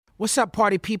What's up,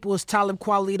 party people? It's Talib,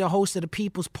 Kweli, the host of the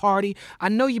People's Party. I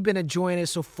know you've been enjoying it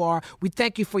so far. We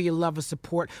thank you for your love and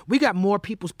support. We got more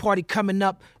People's Party coming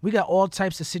up. We got all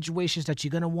types of situations that you're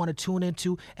going to want to tune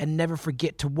into and never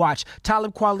forget to watch.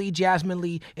 Talib, Kweli, Jasmine,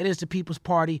 Leigh, it is the People's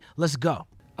Party. Let's go.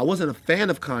 I wasn't a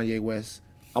fan of Kanye West.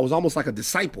 I was almost like a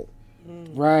disciple.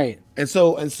 Right. And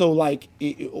so like,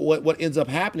 what ends up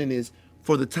happening is,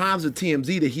 for the times of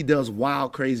TMZ that he does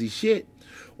wild, crazy shit,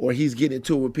 or he's getting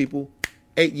into it with people,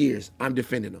 8 years, I'm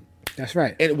defending him. That's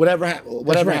right. And whatever happens,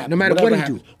 No matter what he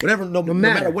do. No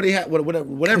matter what he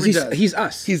whatever he does. He's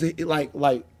us. He's like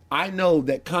I know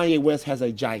that Kanye West has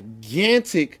a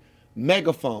gigantic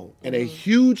megaphone and a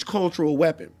huge cultural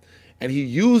weapon, and he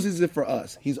uses it for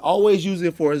us. He's always using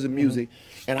it for his music,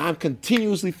 and I'm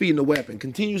continuously feeding the weapon,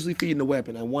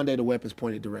 and one day the weapon's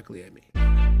pointed directly at me.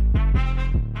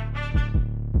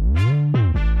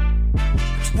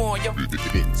 What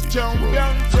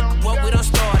we done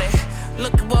started.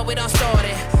 Look at what we done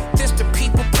started. This the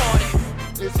people party.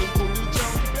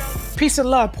 Peace and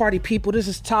love, party people. This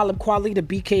is Talib Kweli, the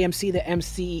BKMC, the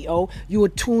MCEO. You are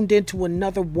tuned into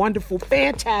another wonderful,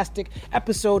 fantastic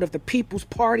episode of the People's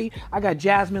Party. I got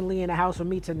Jasmine Leigh in the house with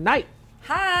me tonight.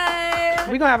 Hi. We're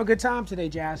going to have a good time today,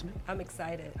 Jasmine. I'm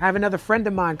excited. I have another friend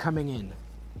of mine coming in.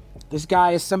 This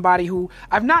guy is somebody who,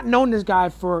 I've not known this guy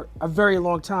for a very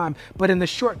long time, but in the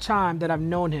short time that I've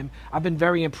known him, I've been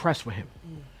very impressed with him.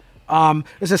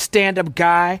 This is a stand-up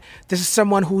guy. This is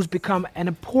someone who's become an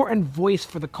important voice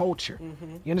for the culture.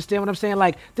 You understand what I'm saying?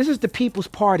 Like, this is the People's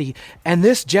Party, and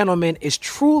this gentleman is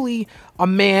truly a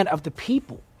man of the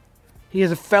people. He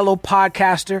is a fellow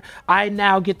podcaster. I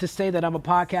now get to say that I'm a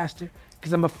podcaster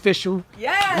because I'm official.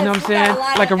 Yes, you know what I'm saying?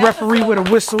 Like a referee with a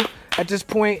whistle at this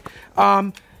point.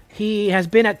 He has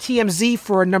been at TMZ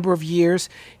for a number of years.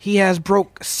 He has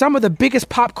broke some of the biggest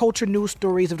pop culture news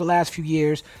stories of the last few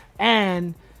years.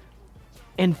 And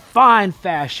in fine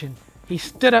fashion, he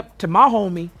stood up to my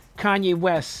homie, Kanye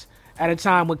West, at a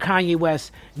time when Kanye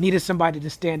West needed somebody to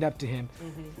stand up to him.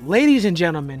 Ladies and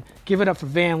gentlemen, give it up for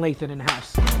Van Lathan in the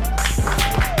house.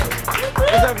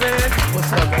 What's up, Van?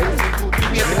 What's up, man?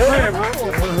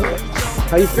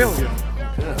 How you feeling?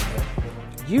 Good.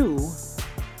 You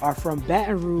are from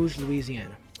Baton Rouge,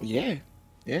 Louisiana. Yeah.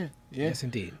 Yes,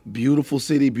 indeed. Beautiful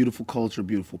city, beautiful culture,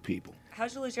 beautiful people.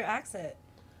 How'd you lose your accent?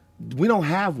 We don't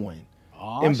have one.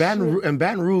 Oh, in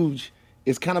Baton Rouge,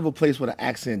 it's kind of a place where the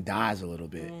accent dies a little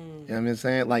bit. You know what I'm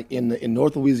saying? Like in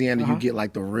North Louisiana, you get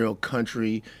like the real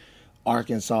country,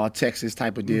 Arkansas, Texas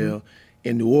type of deal.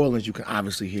 In New Orleans, you can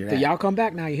obviously hear that. Did y'all come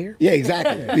back? Now you here? Yeah,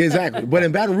 exactly. Exactly. But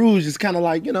in Baton Rouge, it's kind of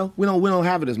like, we don't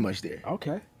have it as much there.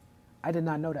 Okay. I did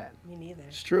not know that. Me neither.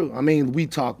 It's true. I mean, we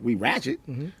ratchet.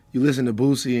 You listen to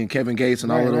Boosie and Kevin Gates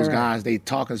and all of those guys, they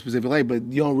talk in a specific way, but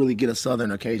you don't really get a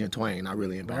Southern or Cajun twang, not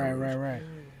really in Baton Rouge. Right.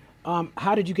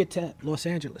 How did you get to Los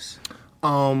Angeles?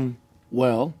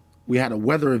 Well, we had a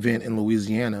weather event in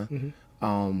Louisiana.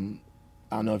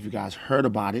 I don't know if you guys heard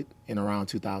about it in around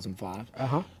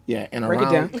 2005. Yeah, and break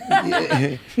around. It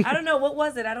down. I don't know. What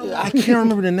was it? I don't know. I can't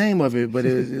remember the name of it, but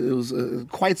it was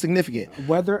quite significant. A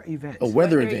weather event. A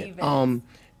weather event.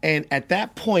 And at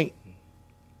that point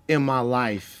in my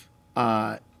life,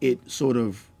 it sort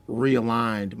of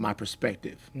realigned my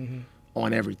perspective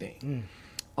on everything.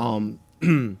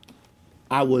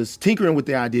 I was tinkering with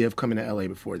the idea of coming to LA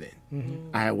before then.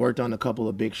 I had worked on a couple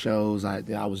of big shows.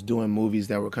 I was doing movies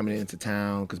that were coming into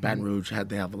town because Baton Rouge had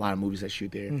to have a lot of movies that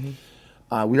shoot there. We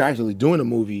were actually doing a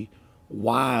movie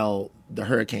while the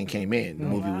hurricane came in. The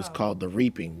movie was called The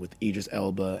Reaping with Idris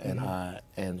Elba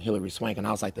and Hilary Swank, and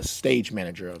I was like the stage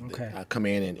manager of it. I come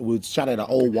in and we shot at an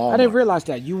old Walmart. I didn't realize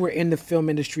that you were in the film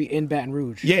industry in Baton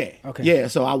Rouge. Yeah. Okay. Yeah.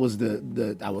 So I was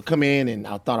I would come in and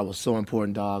I thought I was so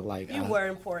important, dog. Like You were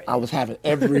important. I was having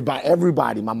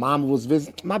everybody. My mom was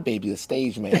visiting. My baby, a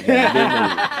stage manager.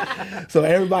 So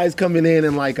everybody's coming in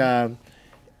and like.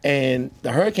 And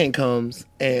the hurricane comes,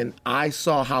 and I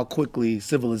saw how quickly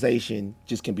civilization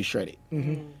just can be shredded.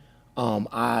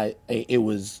 It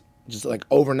was just like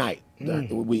overnight.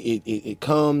 It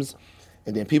comes,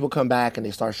 and then people come back and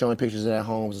they start showing pictures of their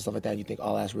homes and stuff like that. And you think,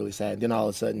 oh, that's really sad. Then all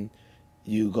of a sudden,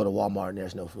 you go to Walmart and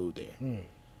there's no food there.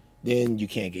 Then you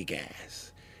can't get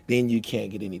gas. Then you can't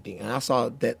get anything. And I saw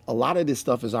that a lot of this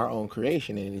stuff is our own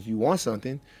creation. And if you want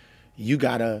something, you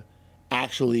gotta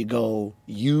actually go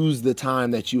use the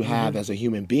time that you have as a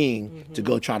human being to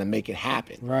go try to make it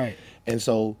happen. Right. And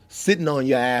so sitting on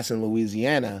your ass in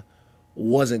Louisiana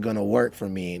wasn't gonna work for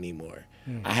me anymore.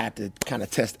 I had to kind of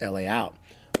test LA out.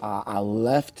 I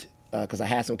left because I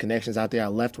had some connections out there. I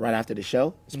left right after the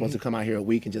show. Supposed to come out here a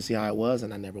week and just see how it was,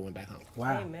 and I never went back home.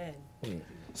 Wow. Amen.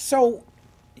 So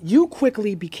you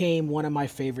quickly became one of my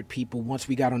favorite people once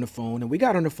we got on the phone, and we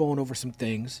got on the phone over some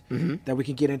things that we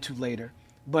can get into later.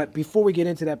 But before we get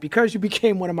into that, because you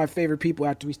became one of my favorite people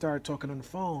after we started talking on the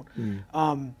phone,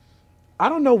 I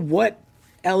don't know what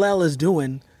LL is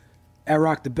doing at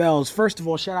Rock the Bells. First of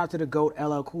all, shout out to the GOAT,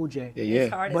 LL Cool J. Yeah.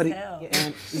 It's hard as hell.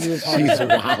 And he is hard He's as hell.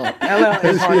 wild. LL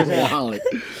is hard as hell. Wild.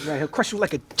 Right, he'll crush you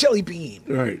like a jelly bean.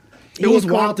 Right. He It was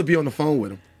ain't wild going- to be on the phone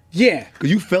with him. Yeah. Because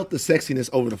you felt the sexiness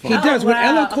over the phone. He does. When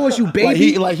wow. LL calls you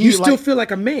baby, you still feel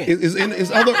like a man.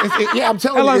 Yeah, I'm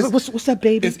telling LL you. is like, what's up,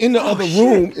 baby? It's in the other shit.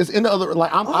 room. It's in the other.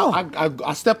 Like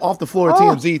I step off the floor of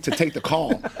Oh. TMZ to take the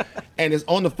call, and it's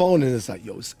on the phone, and it's like,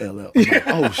 yo, it's LL. I'm like,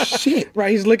 oh shit.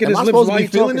 Right, he's licking Am his I lips supposed while to be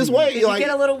he's feeling talking this to you. way? Did you Like get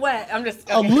a little wet? I'm just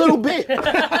a little bit.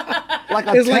 Like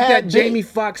a It's like that tad bit. Jamie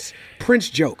Foxx Prince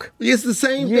joke. It's the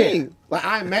same Yeah. thing. Like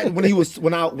I imagine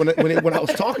when I was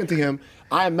talking to him,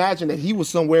 I imagined that he was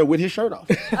somewhere with his shirt off.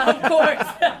 Of course.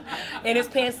 And his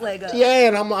pants leg up. Yeah,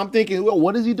 and I'm thinking, well,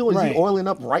 what is he doing? Is Right. he oiling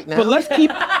up right now? But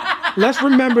let's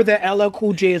remember that LL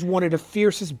Cool J is one of the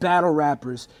fiercest battle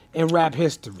rappers in rap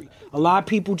history. A lot of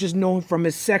people just know him from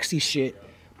his sexy shit,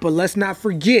 but let's not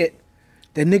forget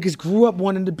that niggas grew up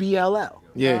wanting to be LL.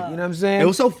 Yeah. You know what I'm saying?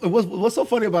 What's so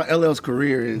funny about LL's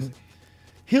career is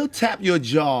he'll tap your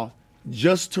jaw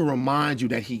just to remind you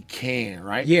that he can,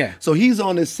 right? Yeah. So he's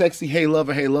on this sexy hey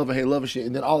lover shit,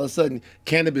 and then all of a sudden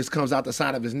cannabis comes out the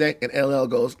side of his neck, and LL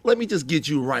goes, "Let me just get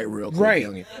you right real quick, Right.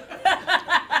 youngin."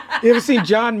 You ever seen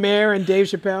John Mayer and Dave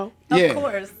Chappelle Yeah. Of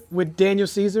course. with Daniel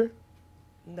Caesar?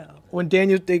 No. When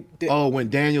Daniel, Oh, when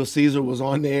Daniel Caesar was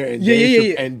on there, and Yeah, Dave,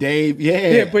 yeah. and Dave,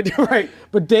 yeah, but right.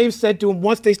 But Dave said to him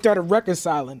once they started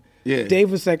reconciling. Yeah.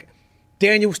 Dave was like,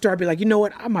 Daniel started being like, you know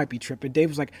what? I might be tripping. Dave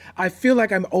was like, I feel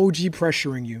like I'm OG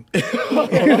pressuring you. You know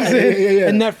what I'm saying? yeah.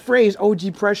 And that phrase,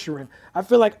 OG pressuring, I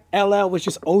feel like LL was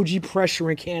just OG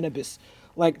pressuring cannabis.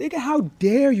 Like, nigga, how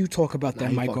dare you talk about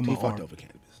that he mic on my fucked arm? over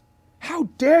cannabis. How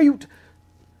dare you?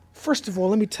 First of all,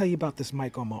 let me tell you about this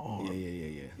mic on my arm.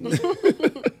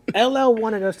 Yeah. LL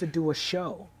wanted us to do a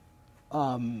show.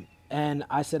 And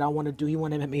I said, he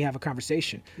wanted me to have a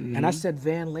conversation. And I said,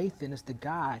 Van Lathan is the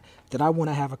guy that I want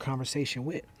to have a conversation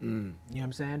with. You know what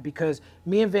I'm saying? Because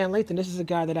me and Van Lathan, this is a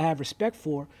guy that I have respect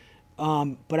for.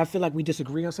 But I feel like we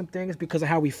disagree on some things because of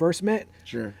how we first met.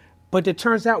 Sure. But it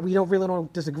turns out we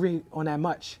don't disagree on that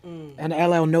much. And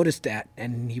LL noticed that.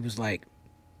 And he was like,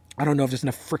 I don't know if there's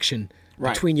enough friction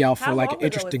Right. between y'all for How like long an ago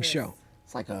interesting was this? show.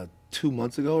 It's like 2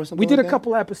 months ago or something. We did like a that?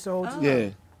 couple episodes. Yeah.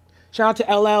 Shout out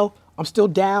to LL. I'm still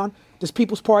down. This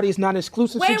People's Party is not an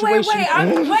exclusive Wait, situation. wait a You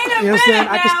know minute what I'm saying?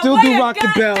 I can now. still Wait do a Rock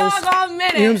the Bells. goddamn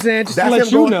minute. You know what I'm saying? Just to That's let him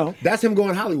you going. know. That's him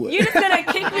going Hollywood. You're just gonna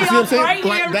kick me See what I'm off saying? right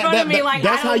here in front of me like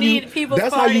I don't need People's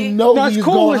That's Party. how you know No, it's he's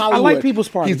cool. going I Hollywood. like People's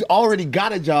Party. He's already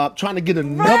got a job, trying to get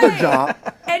another Right. job,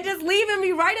 And just leaving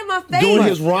me right in my face. doing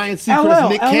his Ryan Seacrest,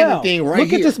 Nick Cannon thing right Look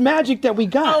here. at this magic that we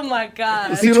got. Oh my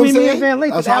God. See what I'm between me saying? and Van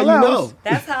Lathan, That's how you LL's. know.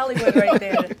 That's Hollywood right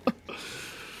there.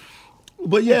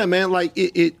 But yeah, man, like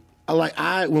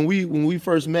when we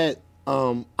first met,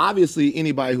 obviously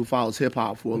anybody who follows hip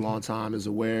hop for a long time is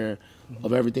aware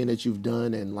of everything that you've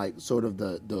done and like sort of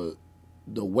the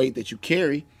weight that you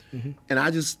carry. And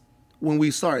I just, when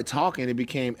we started talking, it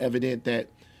became evident that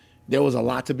there was a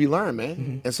lot to be learned,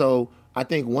 man. And so I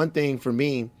think one thing for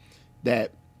me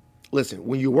that, listen,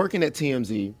 when you're working at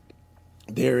TMZ,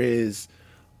 there is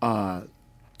a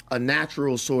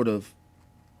natural sort of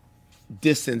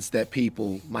distance that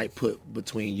people might put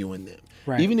between you and them.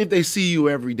 Right. Even if they see you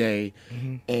every day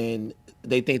and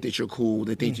they think that you're cool,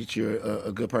 they think that you're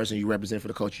a good person, you represent for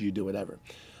the culture, you do whatever.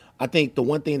 I think the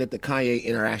one thing that the Kanye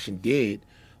interaction did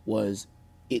was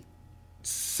it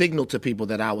signaled to people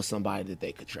that I was somebody that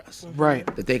they could trust. Right.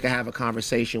 That they could have a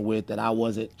conversation with, that I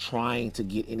wasn't trying to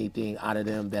get anything out of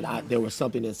them, that there was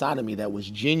something inside of me that was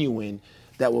genuine,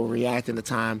 that will react in the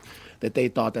time that they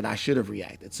thought that I should have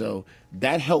reacted. So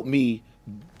that helped me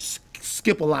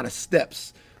skip a lot of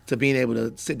steps to being able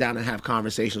to sit down and have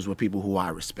conversations with people who I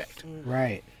respect.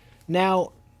 Right.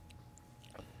 Now,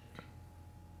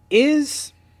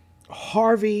 is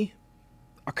Harvey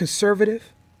a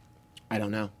conservative? I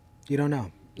don't know. You don't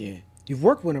know. Yeah. You've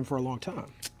worked with him for a long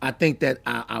time. I think that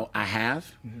I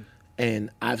have, and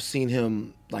I've seen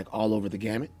him like all over the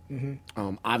gamut.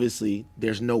 Obviously,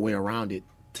 there's no way around it.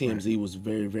 TMZ was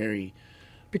very, very.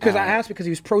 Because I asked because he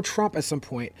was pro-Trump at some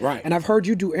point. Right. And I've heard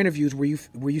you do interviews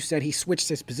where you said he switched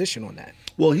his position on that.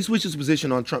 Well, he switched his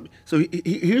position on Trump. So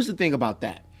here's the thing about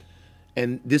that,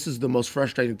 and this is the most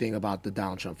frustrating thing about the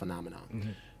Donald Trump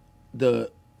phenomenon.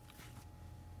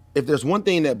 If there's one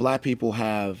thing that Black people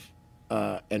have,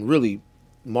 and really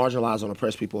marginalized and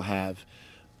oppressed people have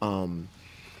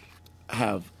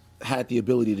had the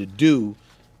ability to do,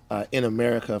 in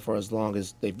America for as long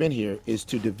as they've been here is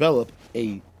to develop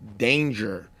a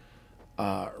danger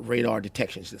radar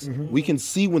detection system. We can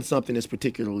see when something is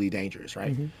particularly dangerous,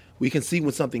 right? We can see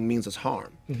when something means us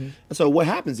harm. And so what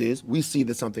happens is we see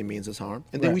that something means us harm,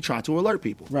 and then we try to alert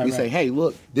people. We say, hey,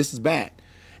 look, this is bad.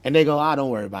 And they go, don't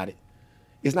worry about it.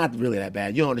 It's not really that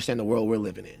bad. You don't understand the world we're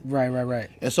living in. Right.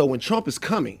 And so when Trump is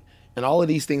coming and all of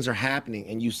these things are happening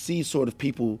and you see sort of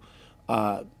people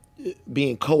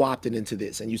being co-opted into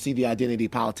this and you see the identity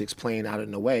politics playing out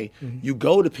in a way, you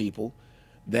go to people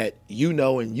that you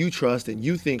know and you trust and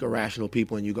you think are rational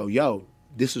people and you go, yo,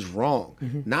 this is wrong.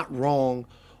 Not wrong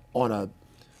on a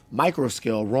micro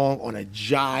scale, wrong on a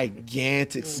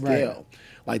gigantic scale.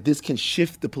 Like this can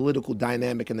shift the political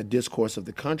dynamic and the discourse of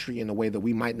the country in a way that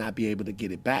we might not be able to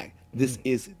get it back. This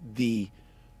is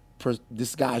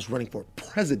this guy's running for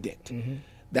president.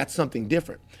 That's something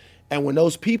different. And when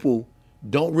those people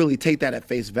don't really take that at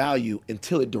face value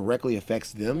until it directly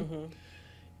affects them,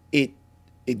 it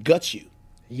guts you.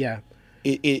 Yeah.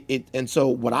 And so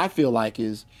what I feel like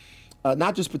is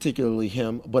not just particularly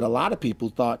him, but a lot of people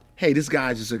thought, hey, this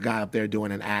guy's just a guy up there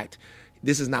doing an act.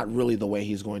 This is not really the way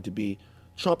he's going to be.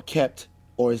 Trump kept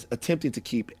or is attempting to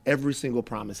keep every single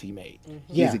promise he made.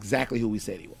 He's exactly who he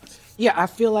said he was. Yeah, I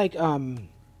feel like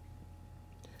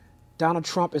Donald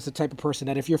Trump is the type of person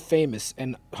that if you're famous,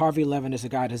 and Harvey Levin is a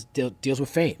guy that deals with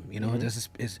fame, you know,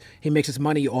 he makes his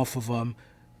money off of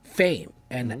fame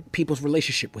and people's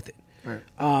relationship with it.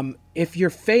 Right. If you're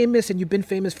famous and you've been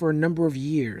famous for a number of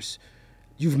years,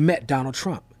 you've met Donald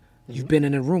Trump. You've been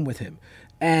in a room with him.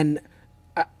 And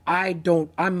I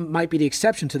might be the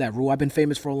exception to that rule. I've been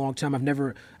famous for a long time. I've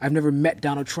never met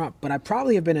Donald Trump, but I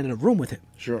probably have been in a room with him.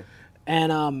 Sure.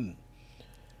 And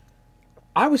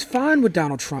I was fine with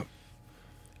Donald Trump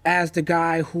as the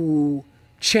guy who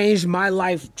changed my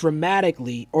life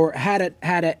dramatically, or had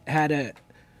a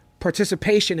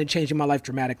participation in changing my life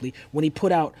dramatically when he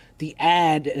put out the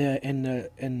ad in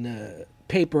the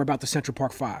paper about the Central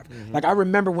Park Five. Like I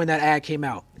remember when that ad came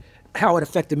out, how it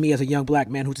affected me as a young black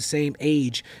man who's the same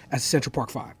age as Central Park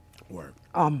Five. Word.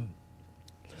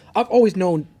 I've always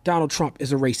known Donald Trump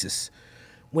is a racist.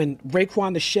 When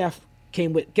Raekwon the Chef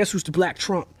came with Guess Who's the Black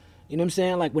Trump, you know what I'm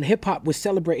saying? Like when hip hop was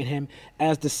celebrating him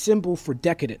as the symbol for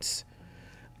decadence,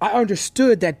 I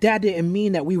understood that didn't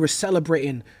mean that we were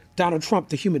celebrating Donald Trump,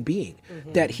 the human being,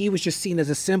 that he was just seen as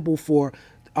a symbol for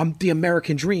the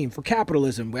American dream, for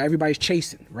capitalism, where everybody's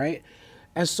chasing, right?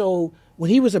 And so when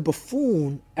he was a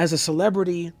buffoon as a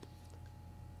celebrity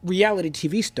reality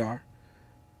TV star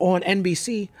on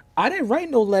NBC, I didn't write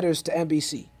no letters to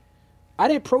NBC. I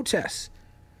didn't protest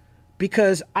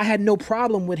because I had no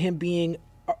problem with him being,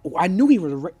 I knew he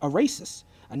was a racist.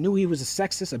 I knew he was a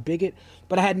sexist, a bigot,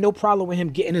 but I had no problem with him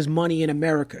getting his money in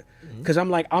America. Because I'm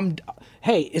like,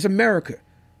 hey, it's America.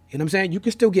 You know what I'm saying? You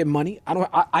can still get money.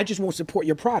 I just won't support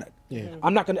your product. Yeah.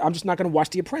 I'm just not gonna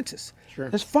watch The Apprentice. Sure.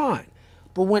 That's fine.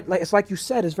 But when, it's like you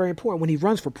said, it's very important. When he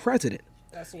runs for president,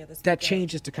 that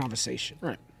changes the conversation.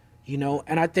 Right. You know,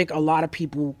 and I think a lot of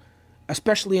people,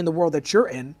 especially in the world that you're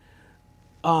in,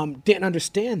 didn't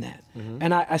understand that.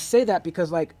 And I say that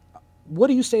because, like, what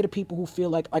do you say to people who feel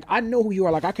like I know who you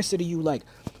are, like I consider you like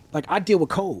I deal with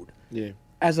code. Yeah.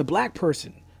 As a black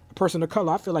person, a person of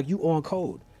color, I feel like you on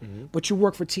code. But you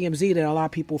work for TMZ that a lot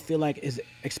of people feel like is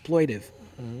exploitative.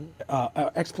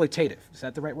 Exploitative. Is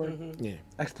that the right word? Yeah.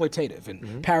 Exploitative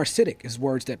and parasitic is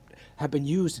words that have been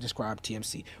used to describe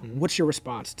TMZ. What's your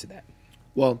response to that?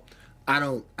 Well, I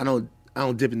don't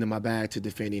dip into my bag to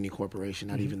defend any corporation,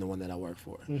 not even the one that I work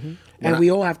for. And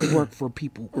we all have to work for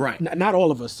people. Right. Not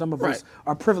all of us. Some of us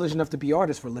are privileged enough to be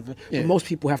artists for a living, but most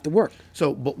people have to work.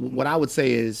 So, but what I would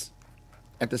say is,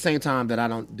 at the same time that I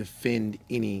don't defend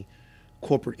any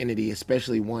corporate entity,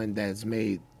 especially one that's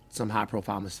made some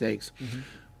high-profile mistakes,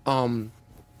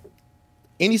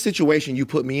 any situation you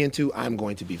put me into, I'm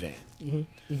going to be van.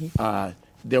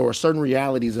 There were certain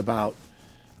realities about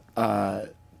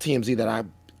TMZ that I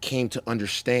came to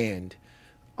understand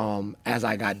as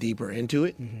I got deeper into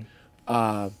it.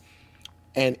 And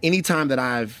anytime that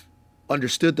I've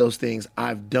understood those things,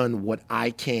 I've done what I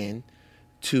can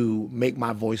to make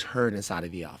my voice heard inside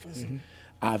of the office.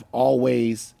 I've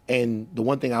always, and the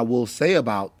one thing I will say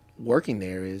about working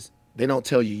there is they don't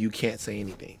tell you can't say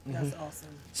anything. That's awesome.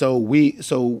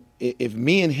 So if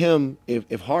me and him,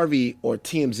 if Harvey or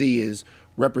TMZ is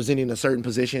representing a certain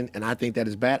position and I think that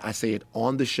is bad, I say it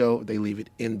on the show, they leave it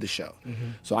in the show.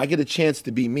 So I get a chance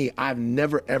to be me. I've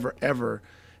never, ever, ever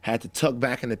had to tuck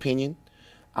back an opinion.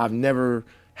 I've never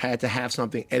had to have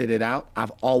something edited out.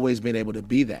 I've always been able to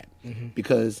be that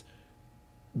because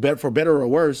for better or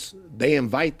worse, they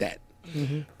invite that.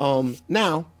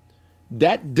 Now,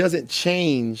 that doesn't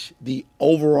change the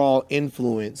overall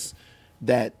influence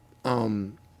that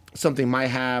something might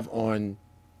have on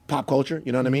pop culture.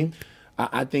 You know what I mean?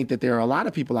 I think that there are a lot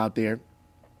of people out there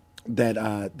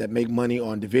that make money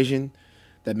on division,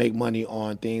 that make money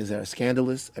on things that are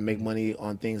scandalous, and make money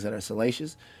on things that are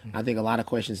salacious. I think a lot of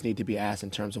questions need to be asked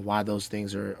in terms of why those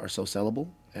things are so sellable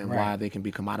and why they can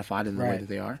be commodified in the way that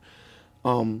they are.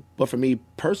 But for me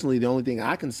personally, the only thing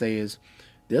I can say is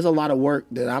there's a lot of work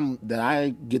that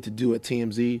I get to do at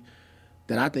TMZ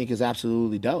that I think is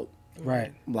absolutely dope.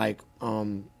 Right. Like,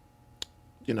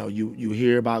 you know, you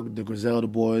hear about the Griselda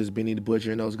boys, Benny the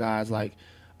Butcher, and those guys. Like,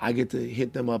 I get to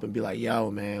hit them up and be like, "Yo,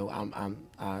 man,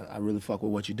 I really fuck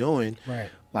with what you're doing. Right.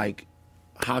 Like,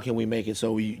 how can we make it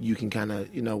so you can kind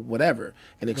of, you know, whatever,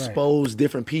 and expose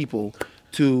different people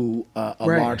to a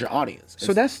larger audience."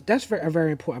 So that's a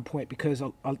very important point, because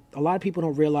a lot of people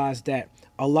don't realize that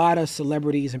a lot of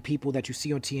celebrities and people that you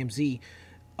see on TMZ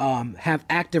have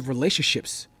active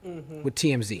relationships with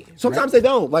TMZ. Sometimes they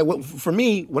don't. Like, for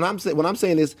me, what I'm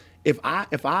saying is, if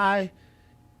I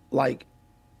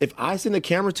send a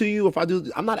camera to you,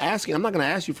 I'm not going to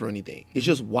ask you for anything. It's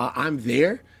just while I'm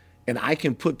there, and I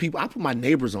can put my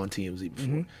neighbors on TMZ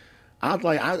before. I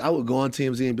would go on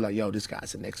TMZ and be like, yo, this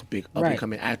guy's the next big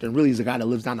up-and-coming actor, and really he's a guy that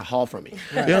lives down the hall from me.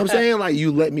 You know what I'm saying? Like,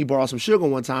 you let me borrow some sugar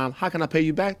one time, how can I pay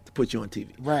you back? To put you on TV.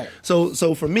 Right. So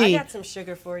for me, I got some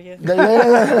sugar for you.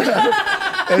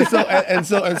 and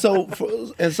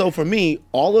so for me,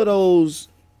 all of those,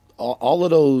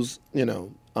 you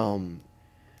know,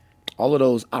 all of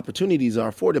those opportunities are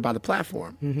afforded by the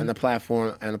platform, and the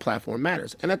platform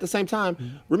matters. And at the same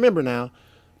time, remember now,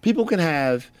 people can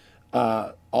have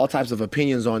all types of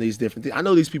opinions on these different things. I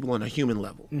know these people on a human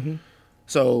level.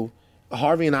 So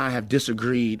Harvey and I have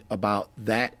disagreed about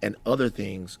that and other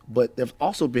things, but there've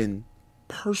also been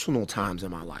personal times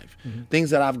in my life, things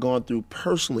that I've gone through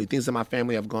personally, things that my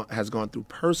family has gone through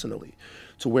personally,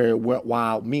 to where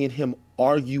while me and him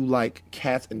argue like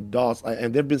cats and dogs,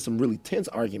 and there've been some really tense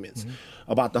arguments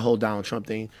about the whole Donald Trump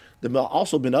thing, there've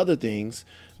also been other things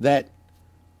that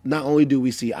not only do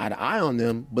we see eye to eye on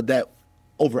them, but that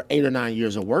over 8 or 9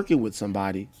 years of working with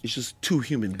somebody, it's just two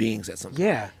human beings at some point.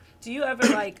 Yeah. Do you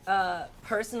ever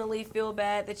personally feel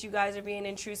bad that you guys are being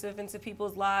intrusive into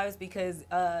people's lives? Because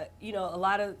you know, a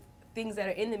lot of things that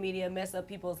are in the media mess up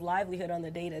people's livelihood on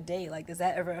the day-to-day. Like, does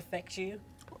that ever affect you?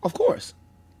 Of course.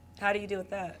 How do you deal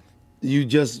with that? You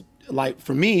just, like,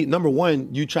 for me, number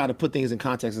one, you try to put things in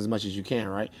context as much as you can,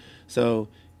 right? So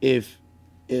if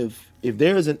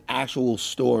there is an actual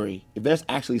story, if there's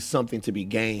actually something to be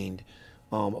gained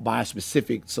by a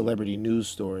specific celebrity news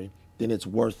story, then it's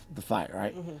worth the fight,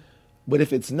 right? But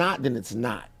if it's not, then it's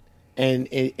not. And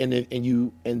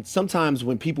sometimes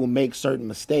when people make certain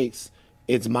mistakes,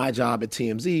 it's my job at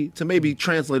TMZ to maybe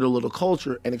translate a little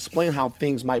culture and explain how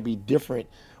things might be different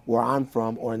where I'm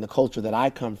from or in the culture that I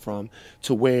come from,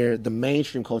 to where the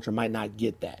mainstream culture might not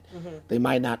get that. They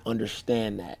might not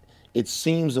understand that. It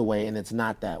seems a way and it's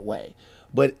not that way.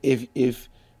 But if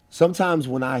sometimes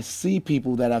when I see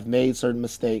people that have made certain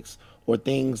mistakes or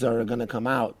things that are going to come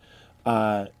out,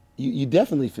 you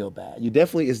definitely feel bad.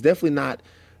 It's definitely not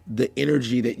the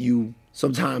energy that you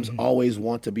sometimes always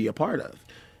want to be a part of.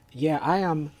 Yeah,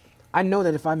 I know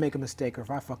that if I make a mistake or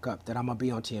if I fuck up, that I'm gonna be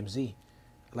on TMZ.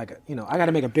 Like, you know, I got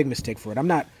to make a big mistake for it. I'm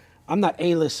not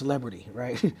A-list celebrity,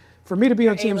 right? For me to be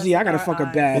on TMZ, I got to fuck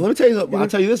up bad. Well, let me tell you something. I'll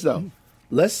tell you this though.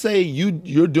 Let's say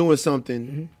you're doing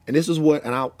something, and this is what,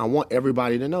 and I want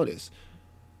everybody to know this.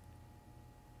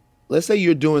 Let's say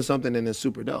you're doing something and it's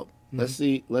super dope. Let's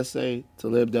say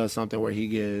Talib does something where he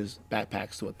gives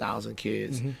backpacks to 1,000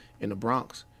 kids in the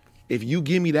Bronx. If you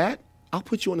give me that, I'll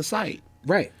put you on the site.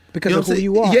 Right. Because of who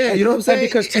you are. Yeah, you know what I'm saying? And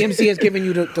because TMZ has given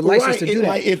you the license to do that.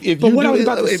 Like, if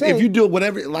you do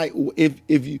whatever, like,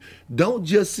 if you don't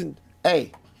just,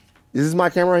 hey, this is my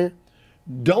camera right here.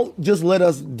 Don't just let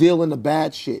us deal in the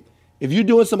bad shit. If you're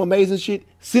doing some amazing shit,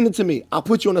 send it to me. I'll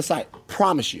put you on the site.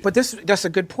 Promise you. But that's a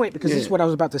good point, because this is what I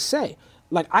was about to say.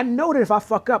 Like, I know that if I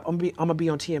fuck up, I'm gonna be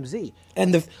on TMZ.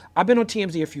 And I've been on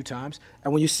TMZ a few times,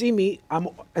 and when you see me,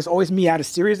 it's always me out of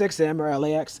Sirius XM or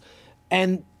LAX.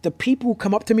 And the people who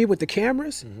come up to me with the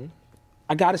cameras,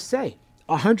 I gotta say,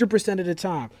 100% of the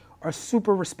time are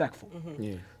super respectful.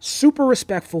 Yeah. Super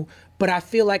respectful, but I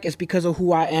feel like it's because of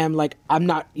who I am. Like, I'm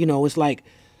not, you know, it's like,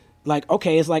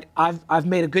 okay, it's like I've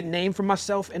made a good name for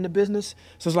myself in the business.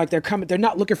 So it's like they're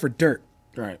not looking for dirt.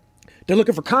 Right. They're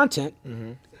looking for content,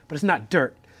 but it's not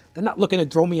dirt. They're not looking to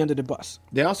throw me under the bus.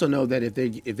 They also know that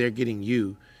if they're getting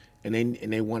you and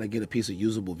they want to get a piece of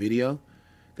usable video,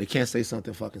 they can't say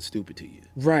something fucking stupid to you.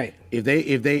 Right. If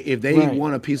they Right.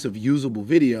 want a piece of usable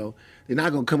video, they're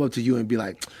not gonna come up to you and be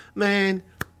like, man,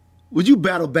 would you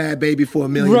battle Bad Baby for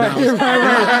 $1 million? Right. You know what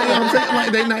I'm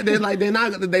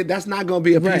saying? That's not gonna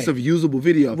be a piece Right. of usable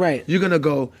video. Right. You're gonna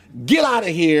go, get out of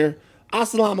here.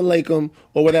 Assalamu alaikum,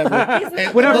 or whatever.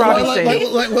 And Whatever I be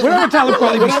saying. Whatever Talib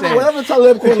Kweli be saying. Whatever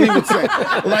Talib Kweli would say.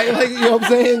 Like, you know what I'm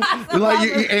saying? Like,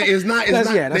 it's not. That's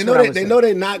they what I would they say. know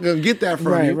they're not gonna get that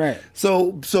from Right, you. right.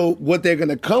 So what they're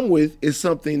gonna come with is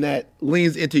something that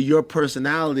leans into your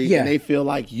personality, Yeah. and they feel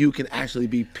like you can actually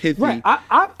be pithy. Right.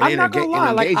 I'm not gonna lie.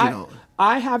 and Like engaging on.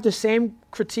 I have the same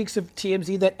critiques of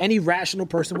TMZ that any rational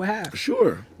person would have.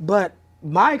 Sure. But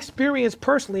my experience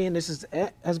personally, and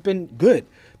has been good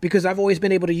because I've always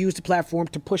been able to use the platform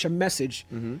to push a message.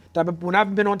 That when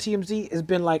I've been on TMZ, it's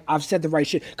been like I've said the right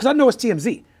shit because I know it's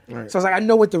TMZ. Right. So it's like I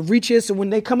know what the reach is. So when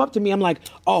they come up to me, I'm like,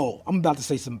 oh, I'm about to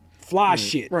say some fly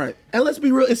shit. Right. And let's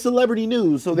be real, it's celebrity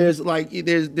news. So there's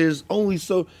only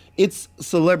it's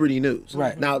celebrity news.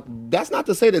 Right. Now, that's not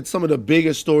to say that some of the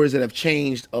biggest stories that have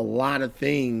changed a lot of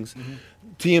things,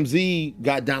 TMZ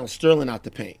got Donald Sterling out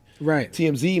the paint. Right.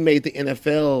 TMZ made the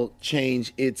NFL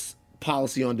change its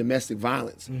policy on domestic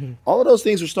violence. All of those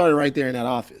things were started right there in that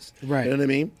office. Right. You know what I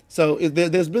mean? So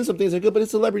there's been some things that are good, but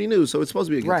it's celebrity news, so it's supposed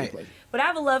to be a good Right. place. But I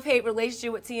have a love-hate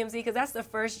relationship with TMZ because that's the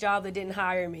first job that didn't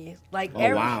hire me. Like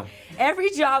wow. every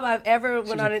job I've ever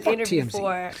went on an fuck interview TMZ.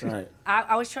 for, Right.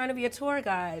 I was trying to be a tour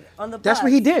guide on the bus. That's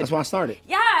what he did. That's why I started.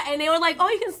 Yeah, and they were like, "Oh,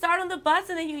 you can start on the bus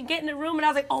and then you can get in the room." And I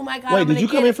was like, "Oh my god!" Wait, I'm did gonna you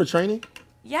come get in for training?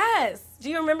 Yes. Do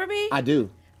you remember me? I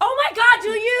do. Oh my god, do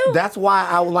you? That's why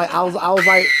I was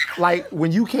like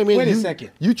when you came in. Wait a you,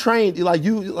 second. You trained you Wait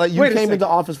a came second. into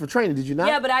office for training. Did you not?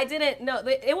 Yeah, but I didn't. No,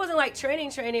 it wasn't like training,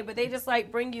 but they just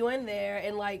like bring you in there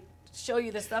and like show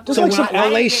you the stuff. Just But like when some I LA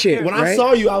didn't get shit, through. When I right?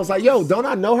 saw you, I was like, "Yo, don't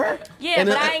I know her?" Yeah, And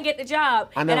but then I didn't get the job.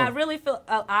 I know. And I really feel,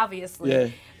 obviously. Yeah.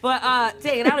 But,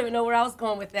 dang it, I don't even know where I was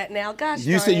going with that now. Gosh,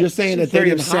 You darn said it. you're saying that they very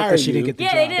didn't upset hire that she you. didn't get the Yeah,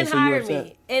 job. they didn't so you're hire upset.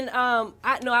 me. And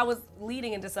I was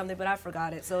leading into something, but I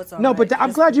forgot it, so it's all No, right. but I'm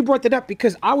Just glad you brought that up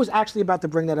because I was actually about to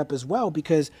bring that up as well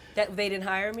because that they didn't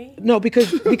hire me? no,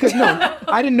 because no,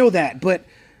 I didn't know that, but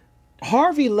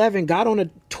Harvey Levin got on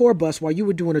a tour bus while you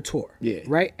were doing a tour. Yeah.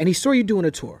 Right? And he saw you doing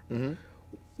a tour.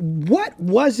 What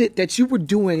was it that you were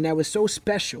doing that was so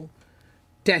special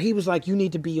that he was like, you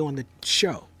need to be on the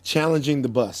show? Challenging the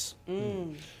bus.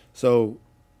 So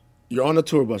you're on a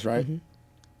tour bus, right?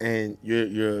 And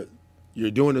you're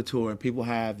doing a tour, and people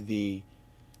have the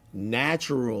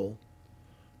natural.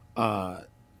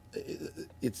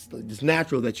 It's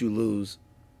natural that you lose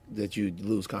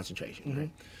concentration, right?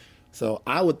 So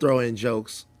I would throw in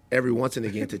jokes every once and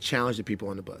again to challenge the people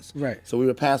on the bus. Right. So we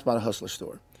would pass by the Hustler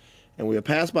store,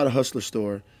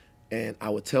 and I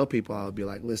would tell people, I would be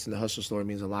like, "Listen, the Hustler store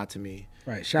means a lot to me."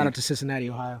 Right. Shout out to Cincinnati,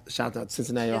 Ohio. Shout out to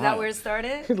Cincinnati, Is Ohio. that where it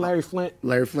started? Larry Flint.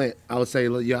 Larry Flint, I would say,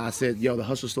 the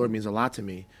Hustler store means a lot to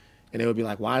me. And they would be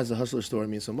like, why does the Hustler store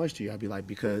mean so much to you? I'd be like,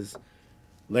 because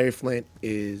Larry Flint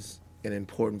is an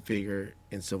important figure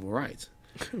in civil rights.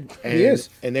 And, He is.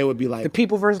 And they would be like, The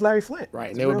people versus Larry Flint. right.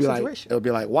 And It's they a would real be like, situation. it would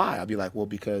be like, why? I'd be like, well,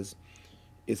 because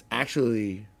it's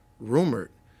actually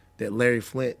rumored that Larry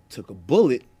Flint took a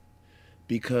bullet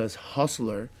because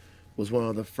Hustler was one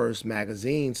of the first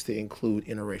magazines to include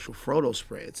interracial photo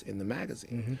spreads in the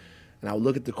magazine. And I would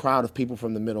look at the crowd of people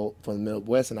from the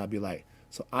Midwest, and I'd be like,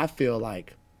 so I feel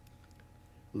like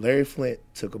Larry Flint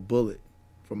took a bullet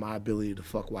for my ability to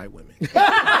fuck white women.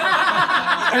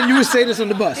 And you would say this on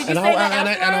the bus. And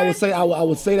I would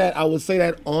say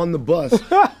that on the bus.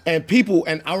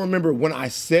 And I remember when I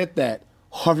said that,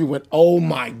 Harvey went, "Oh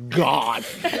my God!"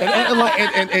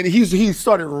 And he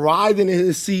started writhing in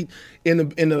his seat in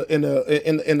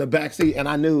the back seat, and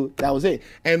I knew that was it.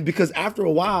 And because after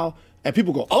a while, and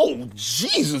people go, "Oh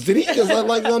Jesus, did he?" Because like you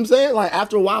know what I'm saying, like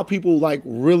after a while, people like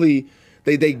really.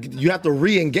 You have to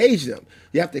re-engage them.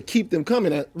 You have to keep them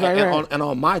coming. And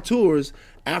on my tours,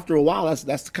 after a while,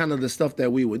 that's kind of the stuff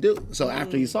that we would do. So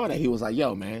after he saw that, he was like,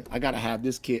 "Yo, man, I gotta have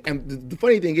this kid." And the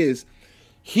funny thing is,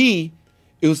 it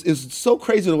was so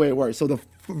crazy the way it worked. So the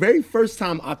very first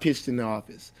time I pitched in the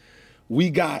office, we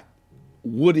got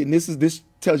Woody, and this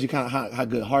tells you kind of how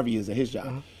good Harvey is at his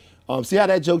job. See how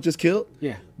that joke just killed?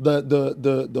 Yeah.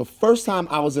 The first time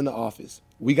I was in the office,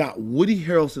 we got Woody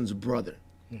Harrelson's brother.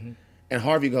 And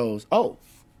Harvey goes, "Oh,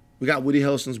 we got Woody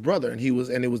Harrelson's brother," and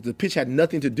the pitch had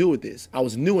nothing to do with this. I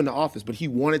was new in the office, but he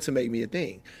wanted to make me a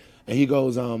thing. And he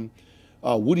goes,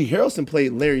 Woody Harrelson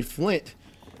played Larry Flint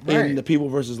in The People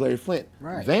versus Larry Flint.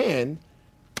 Right. Van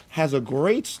has a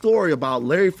great story about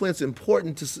Larry Flint's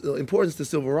importance to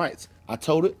civil rights. I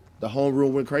told it. The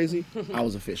homeroom went crazy. I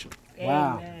was official.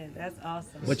 Wow. Amen. Man, that's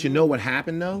awesome. But you know what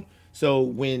happened though? So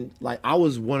when like I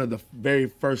was one of the very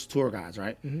first tour guides,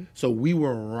 right? So we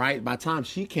were right by the time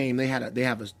she came, they have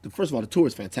a first of all, the tour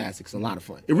is fantastic. It's a lot of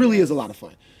fun. It really is a lot of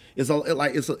fun.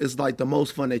 It's like the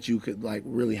most fun that you could like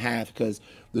really have because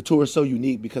the tour is so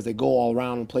unique because they go all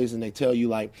around in places and they tell you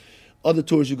like other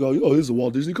tours you go, oh, this is a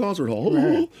Walt Disney concert hall.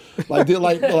 Right.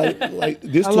 like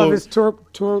this I tour. love his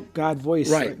tour guide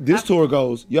voice. Right. This tour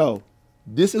goes, yo,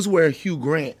 this is where Hugh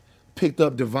Grant picked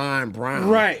up Divine Brown.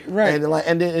 Right.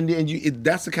 And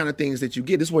that's the kind of things that you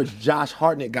get. This is where Josh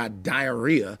Hartnett got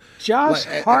diarrhea.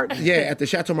 Hartnett. Yeah, at the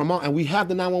Chateau Marmont, and we have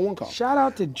the 911 call. Shout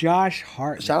out to Josh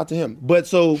Hartnett. Shout out to him. But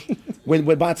so when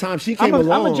by the time she came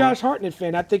along, I'm a Josh Hartnett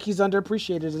fan. I think he's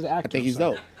underappreciated as an actor. I think he's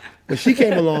dope. When she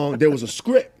came along, there was a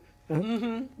script.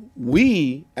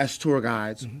 We, as tour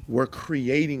guides, were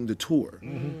creating the tour.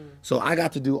 So I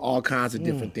got to do all kinds of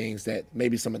different things that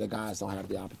maybe some of the guys don't have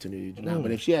the opportunity to do now.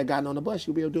 But if she had gotten on the bus,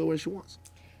 she'll be able to do it where she wants.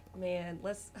 Man,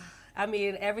 I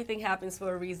mean, everything happens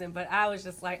for a reason, but I was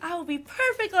just like, I will be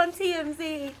perfect on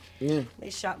TMZ. Yeah. They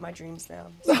shot my dreams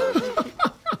down.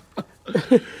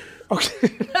 Okay.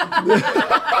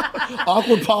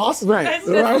 Awkward pause. Right. That's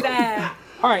just sad.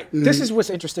 All right. This is what's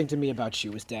interesting to me about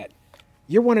you is that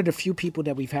you're one of the few people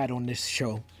that we've had on this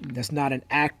show that's not an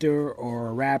actor or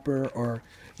a rapper or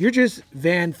you're just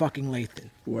Van fucking Lathan.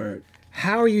 Word.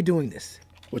 How are you doing this?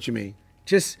 What you mean?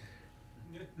 Just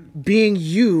being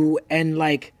you and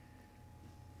like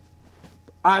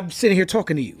I'm sitting here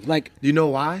talking to you. Like, Do you know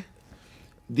why?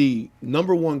 The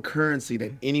number one currency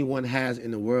that anyone has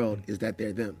in the world is that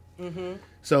they're them.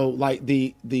 So like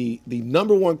the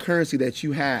number one currency that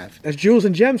you have, that's jewels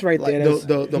and gems right there. like That's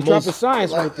the drop most of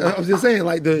science like, right there. I was just saying,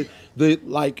 like the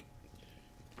like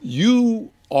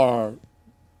you are.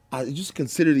 I just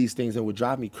consider these things and would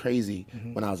drive me crazy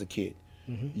when I was a kid.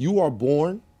 You are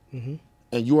born, and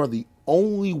you are the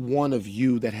only one of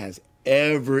you that has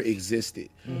ever existed.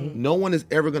 No one is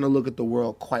ever going to look at the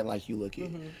world quite like you look at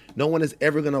it. No one is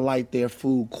ever going to like their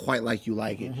food quite like you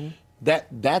like it.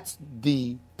 That's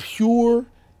the pure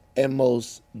and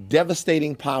most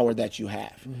devastating power that you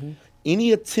have.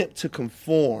 Any attempt to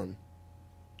conform,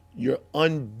 you're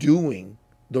undoing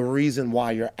the reason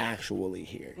why you're actually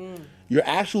here. You're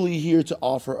actually here to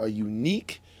offer a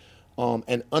unique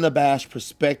and unabashed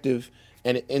perspective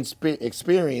and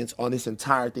experience on this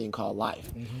entire thing called life.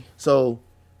 So,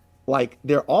 like,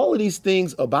 there are all of these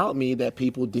things about me that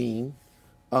people deem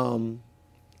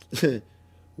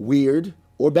weird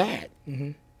or bad.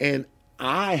 And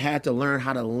I had to learn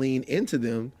how to lean into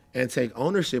them and take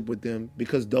ownership with them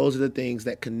because those are the things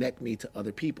that connect me to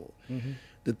other people.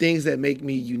 The things that make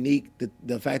me unique,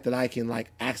 the fact that I can like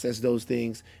access those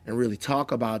things and really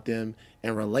talk about them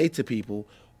and relate to people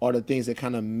are the things that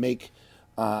kind of make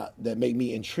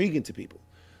me intriguing to people.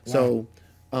 Wow.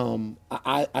 So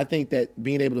I think that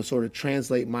being able to sort of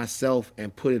translate myself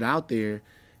and put it out there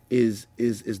is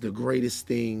the greatest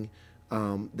thing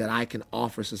that I can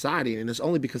offer society, and it's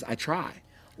only because I try.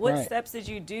 What steps did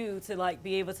you do to like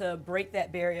be able to break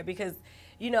that barrier? Because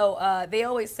they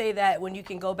always say that when you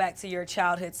can go back to your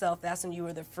childhood self, that's when you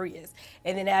were the freest.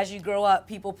 And then as you grow up,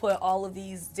 people put all of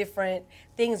these different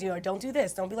things, don't do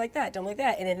this, don't be like that, don't be like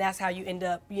that. And then that's how you end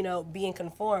up, being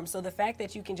conformed. So the fact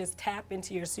that you can just tap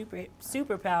into your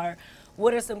superpower,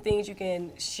 what are some things you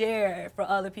can share for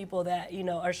other people that,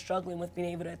 are struggling with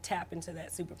being able to tap into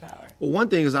that superpower? Well, one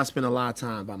thing is I spend a lot of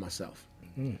time by myself.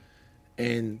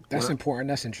 And that's important.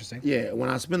 That's interesting. Yeah, when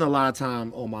I spend a lot of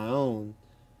time on my own,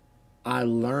 I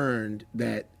learned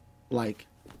that like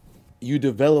you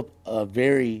develop a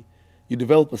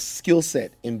skill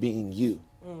set in being you.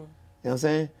 You know what I'm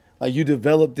saying? Like you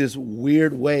develop this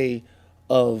weird way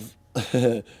of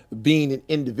being an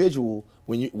individual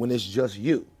when it's just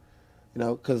you.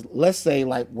 Because let's say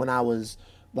like when I was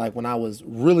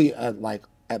really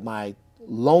at my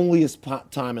loneliest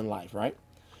time in life, right?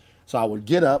 So I would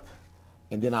get up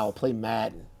and then I would play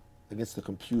Madden against the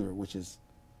computer, which is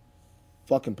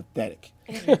fucking pathetic.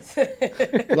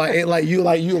 Everybody,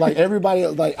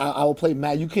 I will play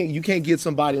Madden. You can't get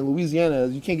somebody in Louisiana.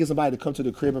 You can't get somebody to come to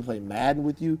the crib and play Madden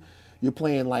with you. You're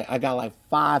playing I got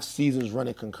 5 seasons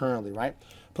running concurrently, right?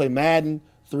 Play Madden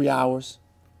 3 hours,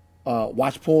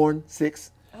 watch porn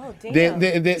 6. Oh damn.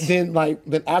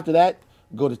 Then after that,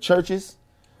 go to churches.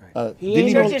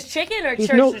 Church's chicken or church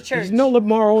to church? He's no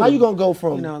Lamar. How you gonna go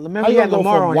from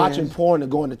watching here. porn to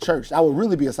going to church? That would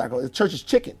really be a cycle. Church is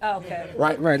chicken. Oh, okay.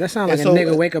 Right. That sounds like a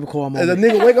nigga wake up call moment. A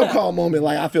nigga wake up call moment.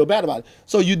 Like I feel bad about it.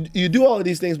 So you do all of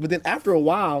these things, but then after a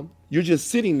while, you're just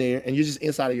sitting there and you're just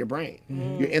inside of your brain.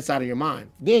 You're inside of your mind.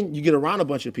 Then you get around a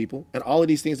bunch of people, and all of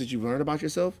these things that you've learned about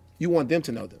yourself, you want them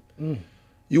to know them.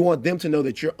 You want them to know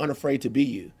that you're unafraid to be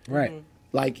you. Right.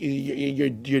 Like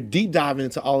you're deep diving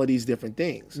into all of these different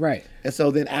things. Right. And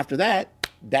so then after that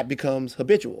becomes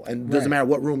habitual, and it doesn't matter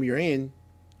what room you're in,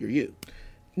 you're you.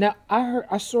 Now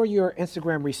I saw your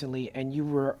Instagram recently, and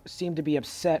you seemed to be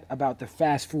upset about the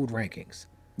fast food rankings.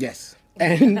 Yes.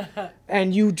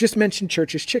 And you just mentioned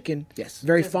Church's Chicken. Yes.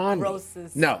 Very Just fondly.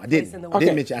 grossest No, I place didn't. in the I world.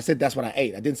 didn't mention. I said that's what I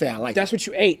ate. I didn't say I liked That's it. what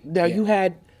you ate. Now Yeah.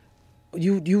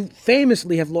 you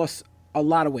famously have lost a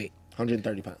lot of weight.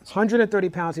 130 pounds. 130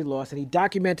 pounds he lost, and he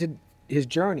documented his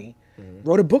journey,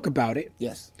 wrote a book about it.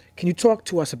 Yes. Can you talk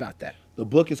to us about that? The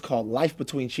book is called Life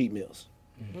Between Cheat Meals.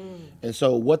 And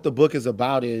so what the book is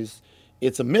about is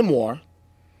it's a memoir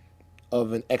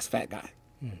of an ex-fat guy.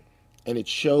 And it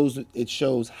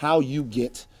shows how you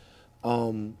get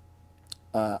how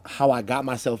I got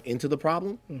myself into the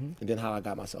problem and then how I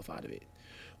got myself out of it.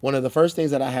 One of the first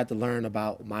things that I had to learn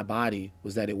about my body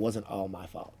was that it wasn't all my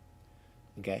fault.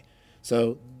 Okay?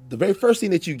 So the very first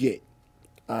thing that you get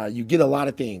a lot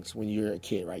of things when you're a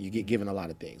kid, right? You get given a lot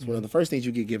of things. One of the first things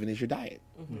you get given is your diet.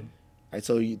 Right?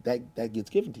 So that gets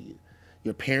given to you.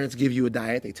 Your parents give you a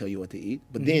diet, they tell you what to eat,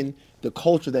 but then the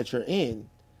culture that you're in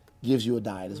gives you a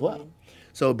diet as well.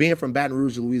 So being from Baton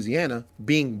Rouge, Louisiana,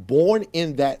 being born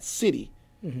in that city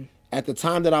at the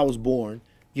time that I was born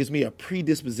gives me a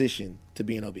predisposition to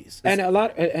being obese. And a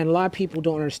lot of people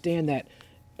don't understand that,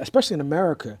 especially in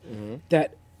America,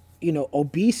 that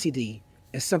obesity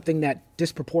is something that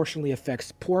disproportionately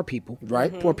affects poor people,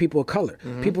 Right. Poor people of color.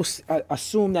 People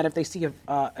assume that if they see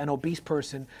an obese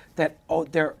person, that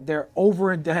they're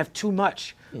over and they have too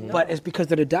much, but it's because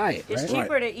of the diet. It's Right?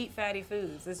 cheaper to eat fatty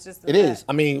foods. It's just It is.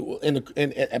 I mean,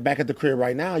 back at the crib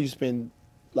right now, you spend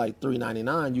like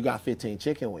 $3.99, you got 15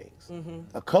 chicken wings.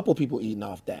 A couple people eating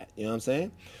off that. You know what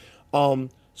I'm saying?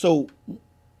 So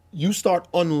you start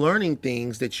unlearning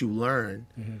things that you learn,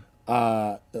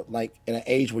 like at an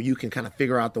age where you can kind of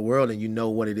figure out the world and you know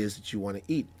what it is that you want to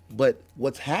eat. But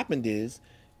what's happened is,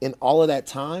 in all of that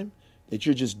time that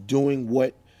you're just doing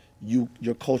what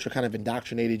your culture kind of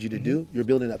indoctrinated you to do, you're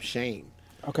building up shame.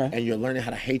 Okay. And you're learning how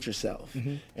to hate yourself.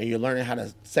 And you're learning how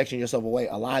to section yourself away.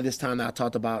 A lot of this time that I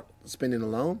talked about spending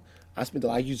alone, I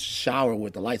used to shower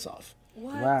with the lights off.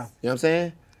 What? Wow. You know what I'm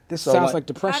saying? This So, sounds like How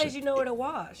depression. did you know where to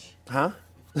wash? Huh?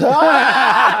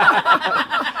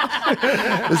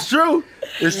 It's true.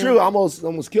 It's true. I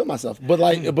almost killed myself. But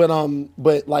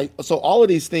so all of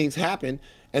these things happen,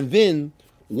 and then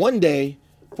one day,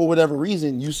 for whatever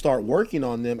reason, you start working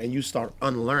on them and you start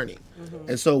unlearning.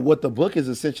 And so what the book is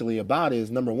essentially about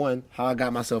is, number one, how I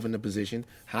got myself in the position,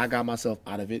 how I got myself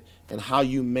out of it, and how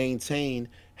you maintain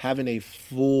having a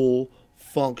full,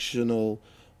 functional,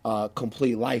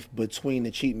 complete life between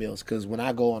the cheat meals. Because when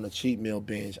I go on a cheat meal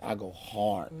binge, I go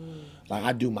hard. Like,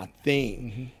 I do my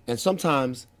thing. And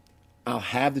sometimes I'll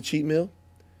have the cheat meal,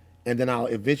 and then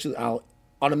I'll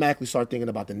automatically start thinking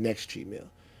about the next cheat meal.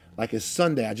 Like, it's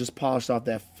Sunday, I just polished off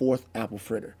that 4th apple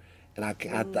fritter. And I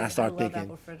start love thinking,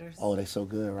 apple fritters. oh, they're so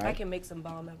good, right? I can make some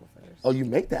bomb apple fritters. Oh, you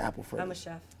make the apple fritter? I'm a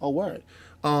chef. Oh, word.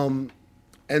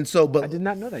 And so, but I did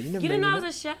not know that. You never You made didn't know I me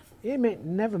was a chef? You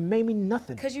never made me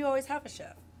nothing. Because you always have a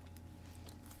chef.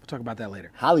 We'll talk about that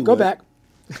later. Hollywood. Go back.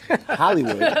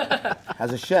 Hollywood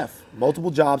has a chef,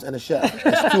 multiple jobs and a chef.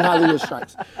 That's 2 Hollywood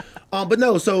stripes. But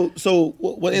no, so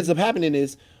what ends up happening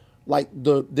is, like,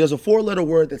 there's a 4-letter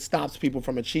word that stops people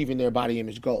from achieving their body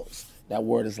image goals. That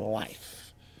word is life.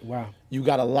 Wow. You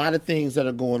got a lot of things that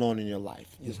are going on in your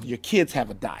life. Your kids have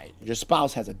a diet. Your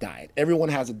spouse has a diet. Everyone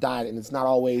has a diet, and it's not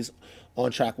always on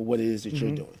track with what it is that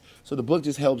you're doing. So the book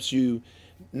just helps you.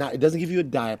 It doesn't give you a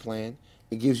diet plan.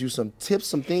 It gives you some tips,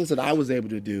 some things that I was able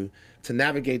to do to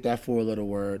navigate that 4-letter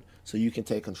word so you can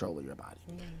take control of your body.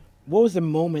 What was the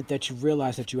moment that you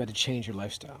realized that you had to change your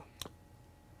lifestyle?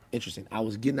 Interesting. I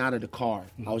was getting out of the car.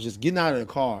 I was just getting out of the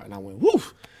car, and I went,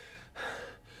 woof.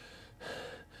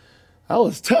 That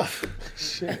was tough.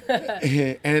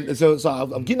 And so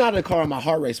I'm getting out of the car and my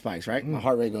heart rate spikes, right? My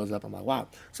heart rate goes up. I'm like, wow.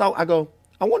 So I go,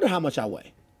 I wonder how much I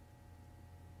weigh.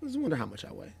 I just wonder how much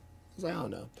I weigh. I was like, I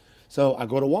don't know. So I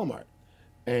go to Walmart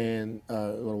and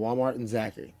in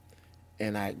Zachary,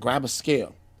 and I grab a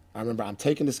scale. I remember I'm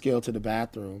taking the scale to the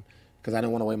bathroom because I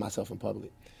didn't want to weigh myself in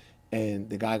public. And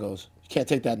the guy goes, you can't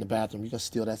take that in the bathroom. You can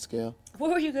steal that scale.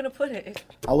 Where were you going to put it?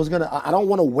 I don't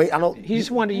want to wait. He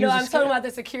just wanted to use No, the I'm scale. talking about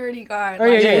the security guard. Oh,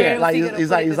 yeah. Like, he's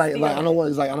like, I don't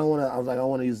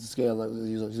want to use the scale. Like,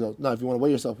 he goes, no, if you want to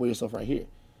weigh yourself right here.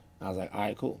 I was like, all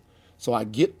right, cool. So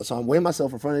I'm weighing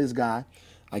myself in front of this guy.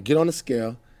 I get on the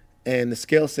scale, and the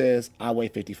scale says I weigh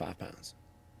 55 pounds.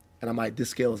 And I'm like, this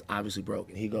scale is obviously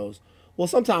broken. He goes, Well,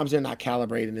 sometimes they're not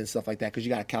calibrated and stuff like that because you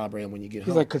got to calibrate them when you get He's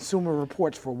home. like Consumer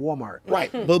Reports for Walmart.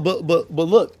 Right. But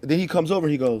look, then he comes over,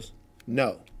 he goes,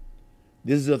 no,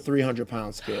 this is a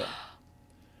 300-pound scale.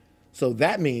 So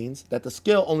that means that the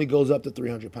scale only goes up to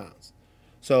 300 pounds.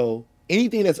 So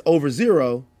anything that's over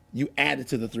 0, you add it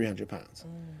to the 300 pounds.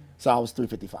 So I was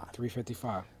 355.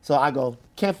 355. So I go,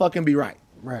 can't fucking be right.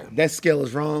 Right. That scale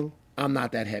is wrong. I'm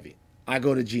not that heavy. I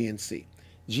go to GNC.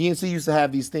 GNC used to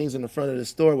have these things in the front of the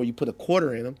store where you put a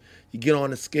quarter in them, you get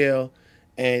on the scale,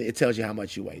 and it tells you how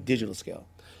much you weigh, digital scale.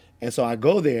 And so I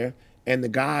go there, and the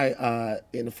guy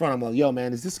in the front, I'm like, yo,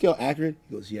 man, is this scale accurate?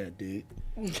 He goes, yeah, dude.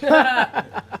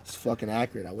 It's fucking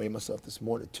accurate. I weighed myself this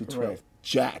morning, 212. Right.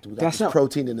 Jacked. We got this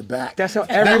protein in the back. That's how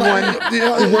everyone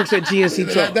who works at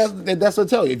GNC talks. That's what I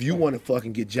tell you. If you want to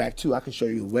fucking get jacked too, I can show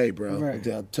you the way, bro. Right.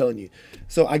 I'm telling you.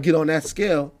 So I get on that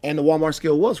scale, and the Walmart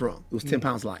scale was wrong. It was 10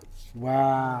 pounds light.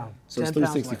 Wow. So it's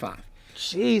 365.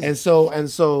 Jesus. And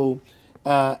so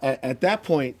at that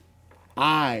point,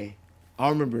 I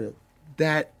remember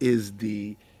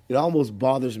it almost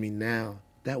bothers me now.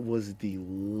 That was the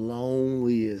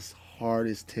loneliest,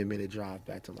 hardest 10-minute drive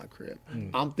back to my crib.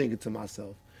 I'm thinking to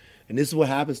myself, and this is what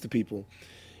happens to people.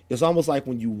 It's almost like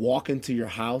when you walk into your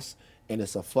house and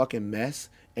it's a fucking mess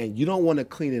and you don't want to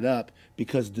clean it up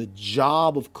because the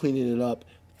job of cleaning it up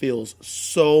feels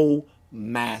so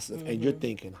massive. And you're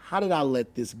thinking, how did I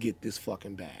let this get this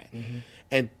fucking bad?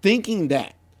 And thinking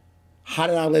that, how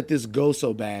did I let this go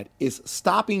so bad, is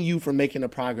stopping you from making the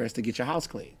progress to get your house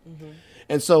clean.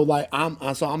 And so like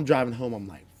I'm driving home, I'm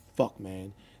like, fuck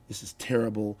man, this is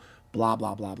terrible, blah,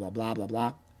 blah, blah, blah, blah, blah,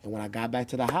 blah. And when I got back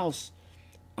to the house,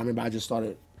 I remember I just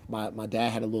started, my dad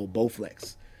had a little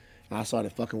Bowflex. And I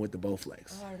started fucking with the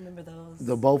Bowflex. Oh, I remember those.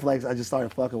 The Bowflex, I just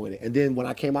started fucking with it. And then when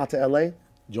I came out to LA,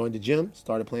 joined the gym,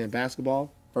 started playing basketball.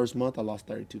 First month, I lost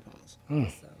 32 pounds.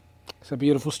 It's a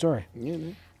beautiful story. Yeah,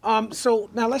 man. So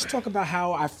now let's talk about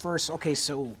how I first,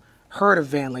 heard of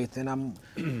Van Lathan. I'm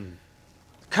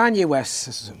Kanye West,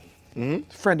 this is a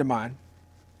friend of mine.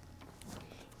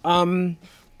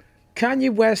 Kanye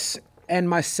West and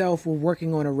myself were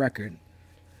working on a record,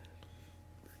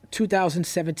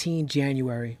 2017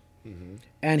 January,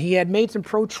 and he had made some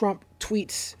pro-Trump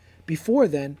tweets before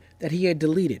then that he had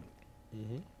deleted.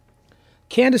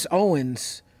 Candace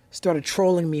Owens started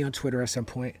trolling me on Twitter at some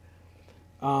point.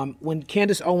 When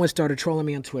Candace Owens started trolling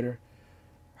me on Twitter,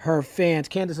 her fans,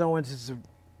 Candace Owens is a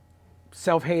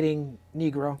self-hating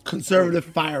Negro. Conservative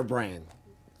firebrand.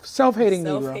 Self-hating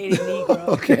Negro. Self-hating Negro.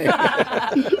 Okay.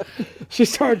 She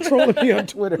started trolling me on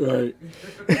Twitter. Right.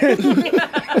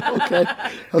 Okay.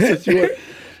 That's what you want.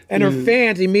 And her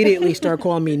fans immediately started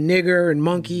calling me nigger and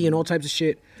monkey and all types of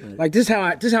shit. Right. Like this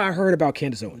is how I heard about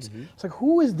Candace Owens. It's like,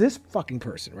 who is this fucking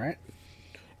person, right?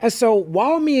 And so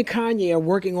while me and Kanye are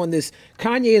working on this,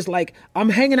 Kanye is like, I'm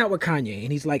hanging out with Kanye,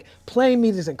 and he's like playing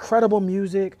me this incredible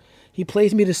music. He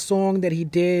plays me the song that he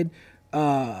did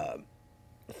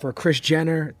for Kris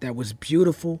Jenner that was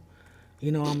beautiful.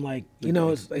 You know, I'm like, you know,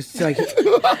 it's like the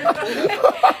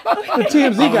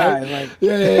TMZ guy. Like,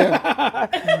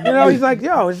 yeah. You know, he's like,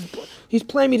 yo, he's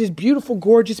playing me this beautiful,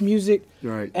 gorgeous music.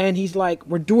 Right. And he's like,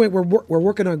 we're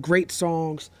working on great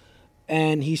songs,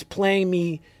 and he's playing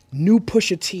me new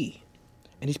Pusha T,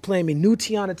 and he's playing me new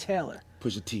Tiana Taylor.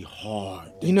 Pusha T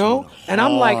hard. You know? And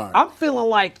I'm like, I'm feeling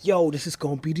like, yo, this is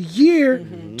going to be the year,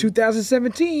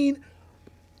 2017.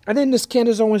 And then this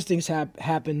Candace Owens thing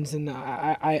happens, and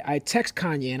I text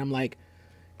Kanye, and I'm like,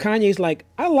 Kanye's like,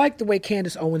 I like the way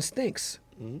Candace Owens thinks.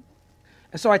 And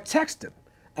so I text him,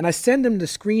 and I send him the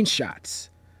screenshots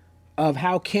of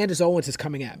how Candace Owens is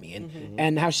coming at me,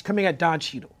 and how she's coming at Don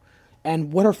Cheadle,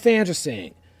 and what her fans are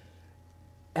saying.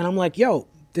 And I'm like, yo,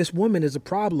 this woman is a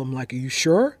problem. Like, are you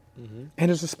sure? And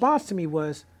his response to me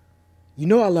was, you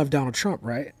know I love Donald Trump,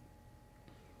 right?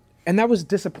 And that was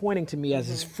disappointing to me as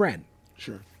his friend.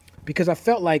 Sure. Because I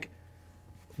felt like,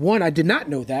 one, I did not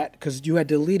know that because you had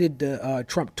deleted the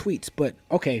Trump tweets. But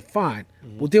okay, fine.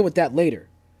 We'll deal with that later.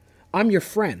 I'm your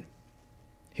friend.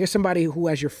 Here's somebody who,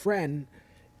 as your friend,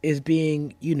 is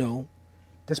being, you know,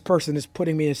 this person is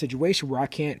putting me in a situation where I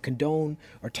can't condone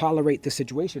or tolerate this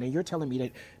situation. And you're telling me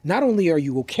that not only are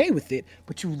you okay with it,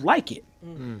 but you like it.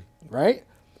 Right?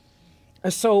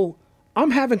 And so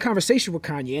I'm having conversation with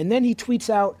Kanye. And then he tweets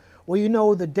out, well, you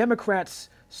know, the Democrats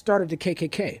started the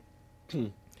KKK.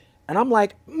 And I'm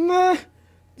like, nah,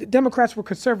 the Democrats were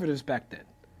conservatives back then.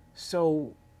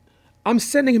 So I'm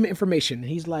sending him information. And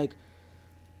he's like,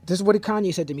 this is what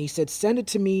Kanye said to me. He said, send it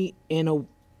to me in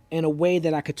a way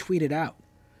that I could tweet it out.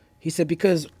 He said,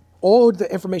 because all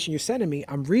the information you're sending me,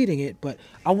 I'm reading it, but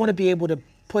I want to be able to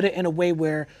put it in a way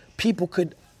where people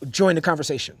could join the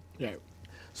conversation. Yeah.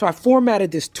 So I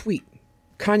formatted this tweet.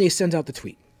 Kanye sends out the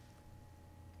tweet.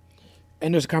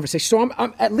 And there's a conversation. So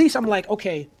I'm at least I'm like,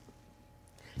 okay,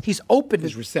 he's open.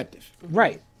 He's receptive.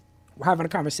 Right. We're having a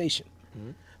conversation.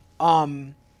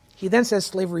 He then says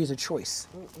slavery is a choice.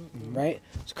 Right?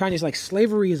 So Kanye's like,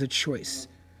 slavery is a choice.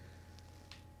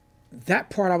 That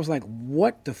part I was like,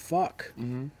 what the fuck?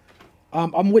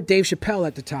 I'm with Dave Chappelle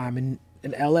at the time in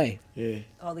LA. Yeah.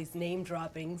 All these name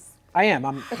droppings. I am.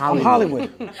 I'm Hollywood.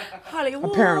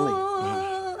 Hollywood.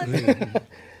 Apparently.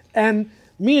 And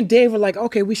me and Dave were like,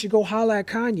 okay, we should go holler at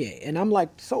Kanye. And I'm like,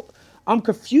 so I'm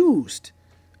confused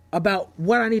about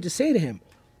what I need to say to him.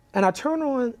 And I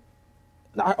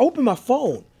open my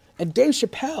phone, and Dave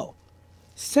Chappelle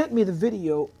sent me the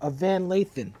video of Van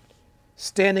Lathan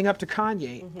standing up to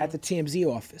Kanye at the TMZ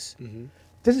office.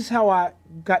 This is how I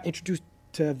got introduced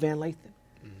to Van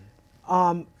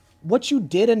Lathan. What you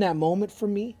did in that moment for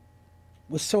me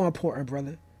was so important,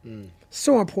 brother.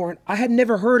 So important. I had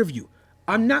never heard of you.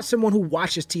 I'm not someone who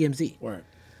watches TMZ. Right.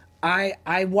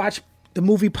 I watched the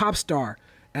movie Pop Star,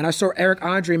 and I saw Eric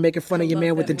Andre making fun of your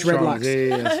man with the dreadlocks.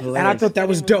 Yeah, and I thought that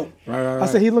was dope. Right. I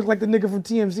said, he looked like the nigga from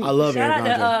TMZ. I love Shout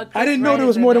Eric out Andre. to, I didn't know there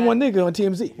was more than one nigga on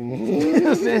TMZ. You know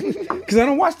what I'm saying? Because I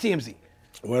don't watch TMZ.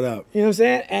 What up? You know what I'm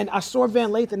saying? And I saw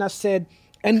Van Lathan, I said,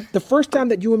 and the first time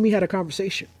that you and me had a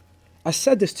conversation, I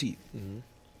said this to you.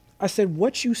 I said,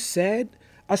 what you said,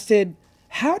 I said,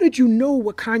 how did you know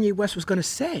what Kanye West was going to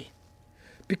say?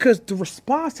 Because the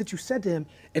response that you said to him,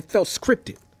 it felt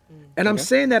scripted. And I'm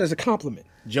saying that as a compliment.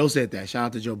 Joe said that. Shout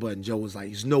out to Joe Budden. Joe was like,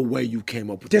 there's no way you came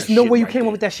up with There's that no shit way you right came there.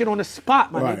 up with that shit on the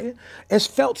spot, my Right. nigga. It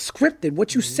felt scripted.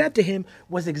 What you said to him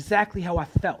was exactly how I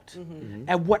felt.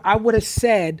 And what I would have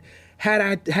said had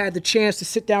I had the chance to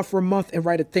sit down for a month and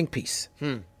write a think piece.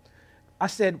 I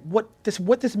said, what this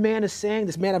man is saying,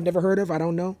 this man I've never heard of, I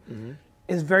don't know,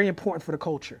 is very important for the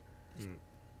culture.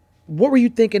 What were you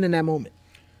thinking in that moment?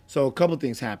 So a couple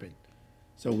things happened.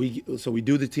 So we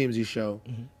do the TMZ show,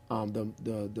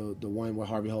 the one where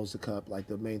Harvey holds the cup, like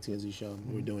the main TMZ show.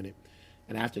 We're doing it,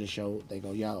 and after the show, they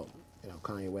go, "Yo,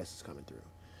 Kanye West is coming through,"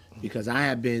 because I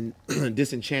have been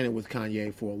disenchanted with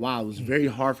Kanye for a while. It was very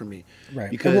hard for me, Right.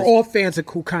 Because And we're all fans of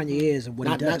who Kanye is and what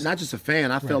he does. not just a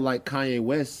fan. I felt like Kanye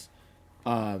West.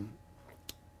 How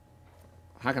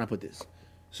can I put this?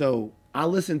 So I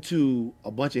listened to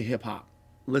a bunch of hip hop.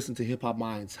 Listened to hip hop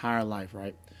my entire life,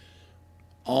 right?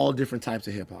 All different types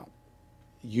of hip hop.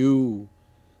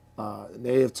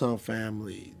 Native Tongue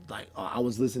Family. Like I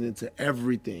was listening to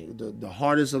everything. The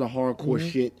hardest of the hardcore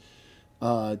shit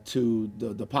to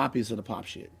the poppiest of the pop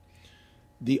shit.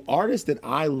 The artist that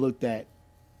I looked at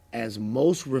as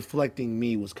most reflecting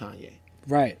me was Kanye.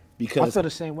 Right. Because I feel the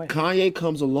same way. Kanye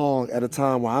comes along at a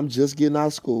time where I'm just getting out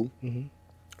of school,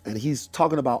 and he's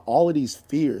talking about all of these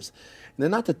fears. And they're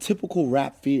not the typical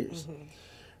rap fears.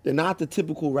 They're not the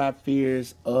typical rap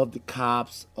fears of the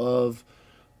cops, of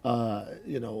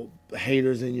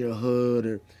haters in your hood,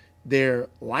 or they're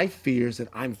life fears that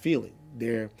I'm feeling.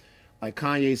 They're like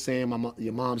Kanye saying,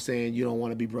 your mom saying you don't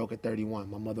want to be broke at 31.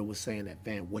 My mother was saying that,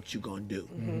 Van, what you gonna do?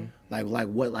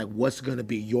 What's gonna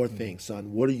be your thing,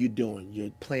 son? What are you doing? You're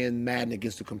playing Madden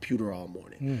against the computer all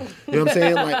morning. You know what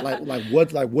I'm saying?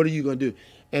 What are you gonna do?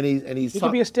 And he's He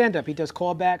could be a stand-up. He does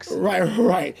callbacks.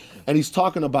 Right. And he's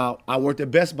talking about, I worked at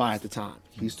Best Buy at the time.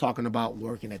 He's talking about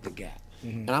working at the Gap.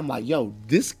 And I'm like, yo,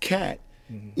 this cat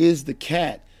is the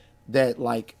cat that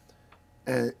I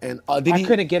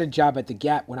couldn't get a job at the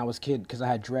Gap when I was a kid because I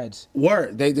had dreads.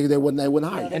 Word. They wouldn't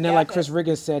hire you. And then like Chris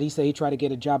Riggins said, he tried to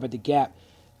get a job at the Gap,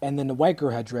 and then the white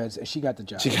girl had dreads and she got the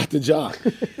job. She got the job.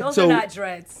 Those are not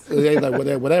dreads. They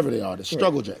whatever they are, the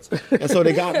struggle dreads. And so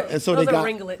they got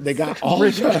ringlets. they got all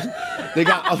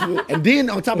and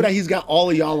then on top of that, he's got all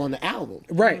of y'all on the album.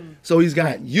 Right. So he's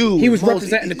got you. He was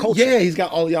representing the culture. Yeah, he's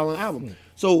got all of y'all on the album.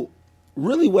 So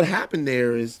really what happened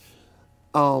there is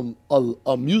a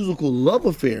musical love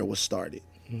affair was started.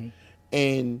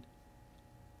 And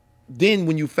then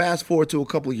when you fast forward to a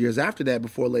couple of years after that,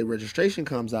 before Late Registration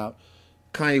comes out,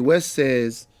 Kanye West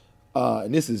says,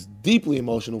 and this is deeply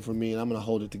emotional for me, and I'm going to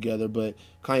hold it together, but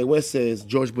Kanye West says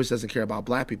George Bush doesn't care about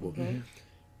black people.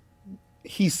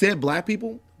 He said black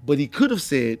people, but he could have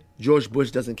said George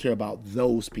Bush doesn't care about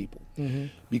those people.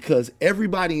 Because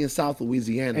everybody in South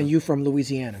Louisiana And you from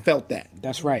Louisiana. felt that.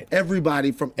 That's right.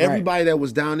 Everybody that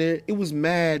was down there, it was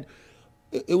mad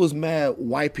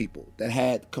white people that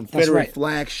had Confederate right.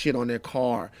 flag shit on their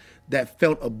car, that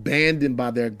felt abandoned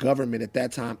by their government at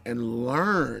that time and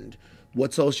learned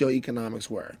what socioeconomics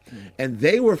were. And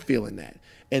they were feeling that.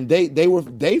 And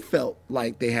they felt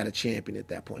like they had a champion at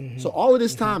that point. So all of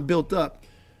this time built up,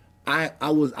 I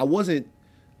wasn't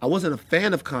a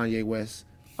fan of Kanye West.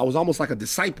 I was almost like a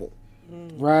disciple.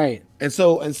 Right. And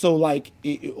so like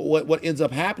what ends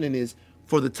up happening is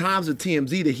for the times of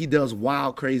TMZ that he does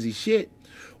wild, crazy shit,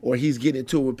 or he's getting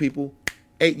into it with people,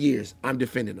 8 years, I'm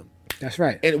defending him. That's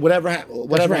right. And whatever happens,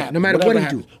 No matter what he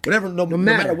do. No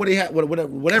matter what he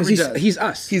whatever he does. He's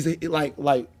us. He's like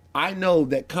I know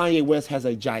that Kanye West has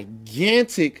a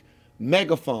gigantic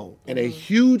megaphone and a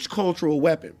huge cultural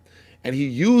weapon. And he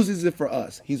uses it for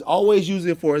us. He's always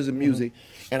using it for his music.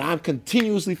 And I'm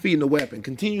continuously feeding the weapon.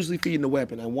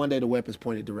 And one day the weapon's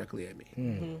pointed directly at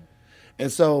me.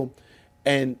 And so,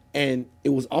 and it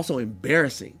was also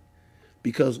embarrassing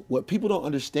because what people don't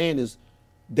understand is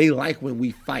they like when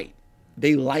we fight.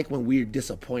 They like when we're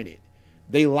disappointed.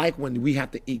 They like when we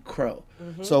have to eat crow.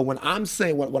 So when I'm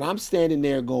saying, when I'm standing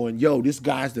there going, yo, this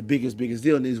guy's the biggest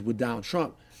deal, and this is with Donald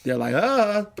Trump, they're like,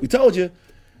 we told you.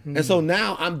 And so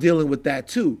now I'm dealing with that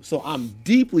too. So I'm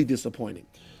deeply disappointed.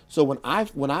 So when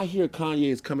I hear Kanye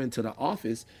is coming to the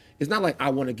office, it's not like I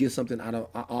want to get something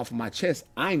off of my chest.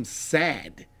 I'm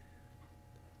sad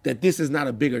that this is not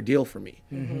a bigger deal for me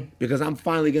because I'm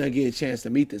finally gonna get a chance to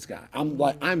meet this guy.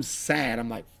 I'm sad. I'm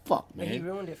like, fuck, man. And he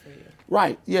ruined it for you.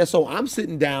 Right. Yeah. So I'm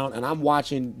sitting down and I'm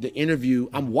watching the interview.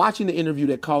 I'm watching the interview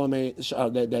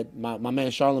that my man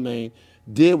Charlemagne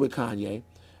did with Kanye.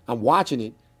 I'm watching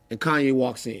it. And Kanye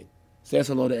walks in, says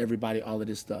hello to everybody, all of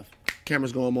this stuff.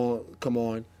 Cameras come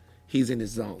on. He's in his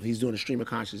zone. He's doing a stream of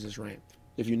consciousness rant.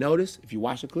 If you notice, if you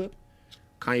watch the clip,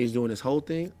 Kanye's doing this whole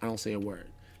thing. I don't say a word.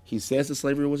 He says that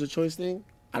slavery was a choice thing.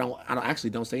 I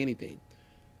don't say anything.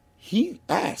 He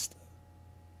asked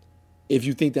if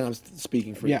you think that I'm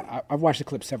speaking for you. Yeah, I've watched the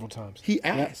clip several times. He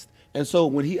asked. Yep. And so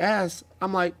when he asked,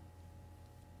 I'm like,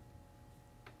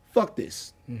 fuck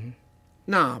this.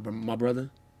 Nah, my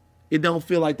brother. It don't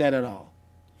feel like that at all.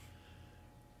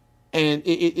 And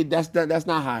that's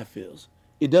not how it feels.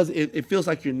 It feels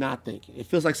like you're not thinking. It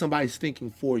feels like somebody's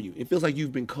thinking for you. It feels like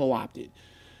you've been co-opted.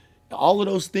 All of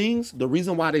those things, the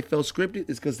reason why they felt scripted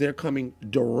is because they're coming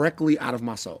directly out of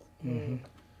my soul.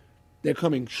 They're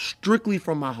coming strictly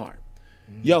from my heart.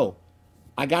 Yo,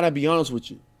 I gotta be honest with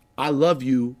you. I love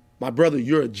you. My brother,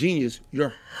 you're a genius.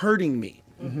 You're hurting me.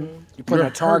 You're putting a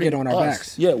target on our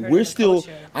backs. Yeah, we're still.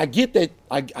 I get that.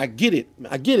 I get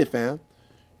it, fam.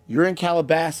 You're in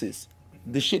Calabasas.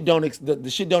 The shit don't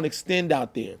extend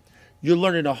out there. You're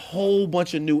learning a whole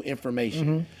bunch of new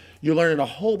information. You're learning a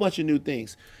whole bunch of new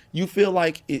things. You feel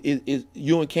like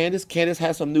you and Candace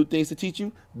has some new things to teach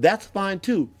you. That's fine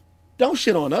too. Don't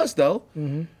shit on us though.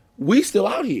 We still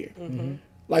out here.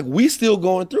 Like we still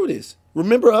going through this.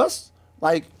 Remember us?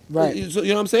 Like, right. You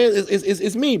know what I'm saying?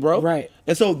 It's me, bro. Right.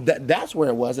 And so that's where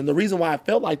it was. And the reason why I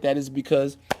felt like that is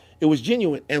because it was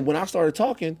genuine. And when I started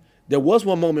talking, there was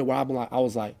one moment where I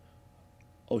was like,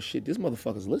 oh shit, this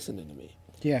motherfucker's listening to me.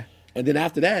 Yeah. And then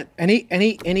after that, and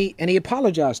he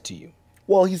apologized to you.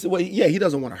 Well, he said, yeah, he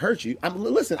doesn't want to hurt you.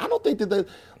 Listen, I don't think that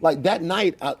that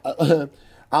night. I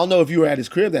don't know if you were at his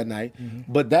crib that night,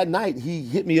 but that night he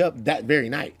hit me up that very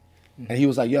night. And he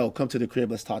was like, yo, come to the crib,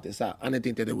 let's talk this out. I didn't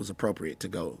think that it was appropriate to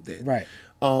go then. Right.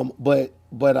 But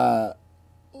I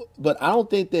don't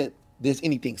think that there's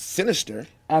anything sinister.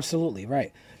 Absolutely,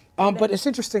 right. But it's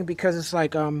interesting because it's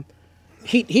like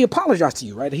he apologized to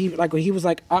you, right? He was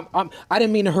like, I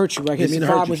didn't mean to hurt you. Like his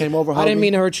vibe was, came over, I didn't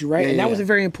mean to hurt you, right? Yeah, and that was a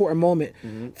very important moment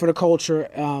for the culture.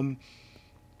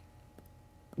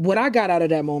 What I got out of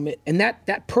that moment, and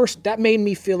that made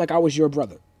me feel like I was your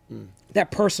brother.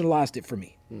 That personalized it for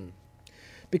me.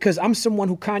 Because I'm someone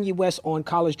who Kanye West on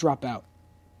College Dropout,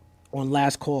 on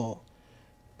Last Call,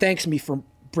 thanks me for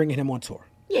bringing him on tour.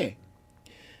 Yeah.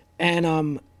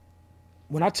 And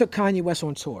when I took Kanye West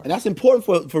on tour. And that's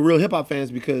important for real hip-hop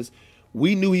fans because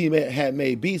we knew he had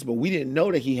made beats, but we didn't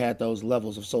know that he had those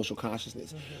levels of social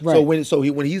consciousness. Right. So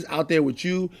when he's out there with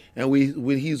you and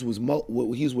when he's with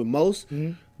most,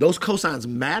 those cosigns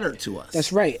mattered to us.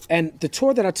 That's right. And the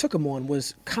tour that I took him on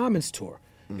was Common's tour.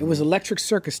 It was Electric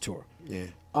Circus tour. Yeah.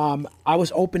 I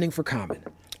was opening for Common.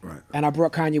 Right. And I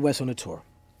brought Kanye West on the tour.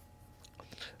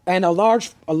 And a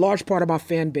large part of my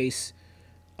fan base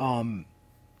didn't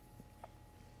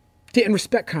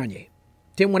respect Kanye.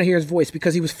 Didn't want to hear his voice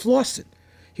because he was flossing.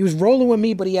 He was rolling with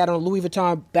me, but he had on a Louis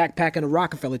Vuitton backpack and a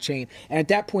Rockefeller chain. And at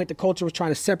that point, the culture was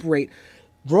trying to separate.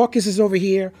 Rawkus is over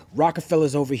here,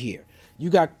 Rockefeller's over here. You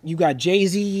got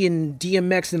Jay-Z and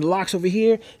DMX and the Locks over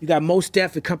here. You got Mos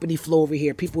Def and Company Flow over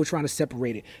here. People were trying to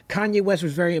separate it. Kanye West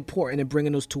was very important in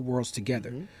bringing those two worlds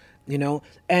together. You know,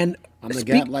 and I'm the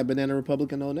Gap like Banana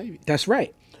Republic and Old Navy. That's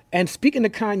right. And speaking to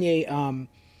Kanye,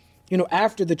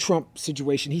 after the Trump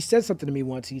situation, he said something to me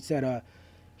once. He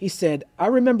said, I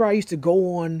remember I used to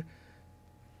go on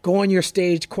your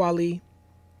stage, Kweli,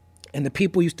 And the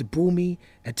people used to boo me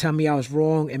and tell me I was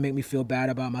wrong and make me feel bad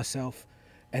about myself.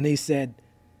 And they said,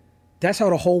 that's how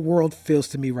the whole world feels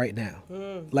to me right now.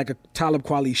 Like a Talib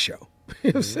Kweli show.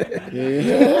 You know what I'm saying?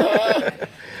 Yeah.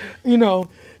 You know,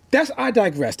 I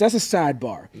digress. That's a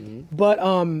sidebar. But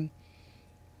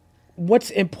what's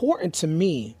important to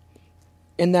me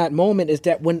in that moment is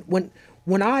that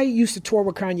when I used to tour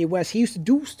with Kanye West, he used to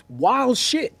do wild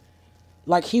shit.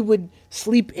 Like he would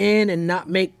sleep in and not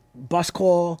make bus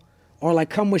call, or like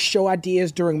come with show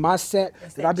ideas during my set.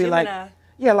 That I'd be like,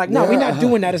 yeah, like, no, we're not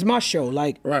doing that. It's my show.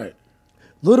 Like, Right.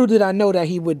 little did I know that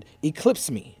he would eclipse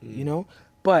me, you know?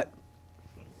 But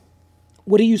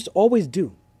what he used to always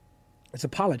do is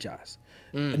apologize.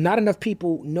 Not enough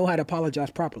people know how to apologize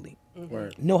properly.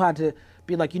 Right. Know how to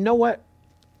be like, you know what?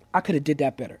 I could have did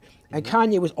that better. And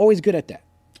Kanye was always good at that.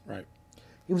 Right.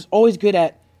 He was always good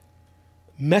at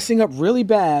messing up really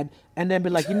bad and then be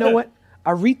like, you know what?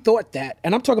 I rethought that.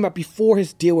 And I'm talking about before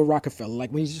his deal with Rockefeller,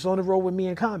 like when he's just on the road with me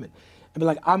and Common. And be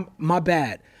like, my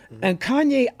bad. And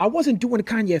Kanye, I wasn't doing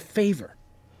Kanye a favor.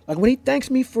 Like when he thanks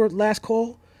me for last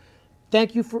call,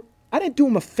 thank you for, I didn't do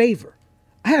him a favor.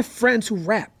 I have friends who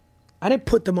rap. I didn't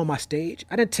put them on my stage.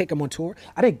 I didn't take them on tour.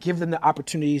 I didn't give them the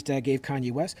opportunities that I gave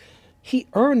Kanye West. He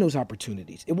earned those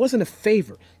opportunities. It wasn't a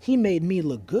favor. He made me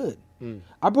look good.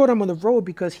 I brought him on the road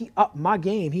because he upped my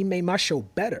game. He made my show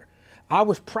better. I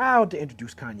was proud to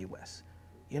introduce Kanye West.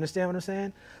 You understand what I'm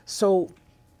saying? So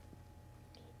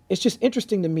it's just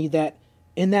interesting to me that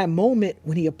in that moment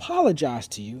when he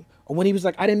apologized to you, or when he was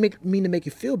like, I didn't mean to make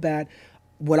you feel bad,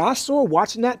 what I saw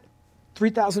watching that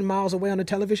 3,000 miles away on the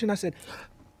television, I said,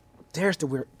 there's the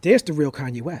real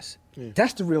Kanye West.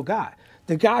 That's the real guy.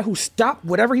 The guy who stopped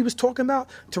whatever he was talking about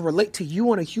to relate to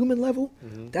you on a human level,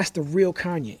 that's the real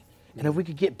Kanye. And if we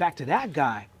could get back to that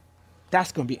guy,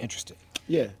 that's going to be interesting.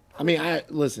 Yeah. I mean,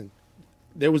 listen,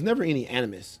 there was never any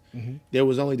animus. There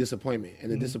was only disappointment.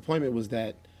 And the disappointment was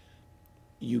that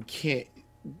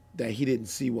that he didn't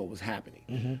see what was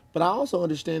happening. But I also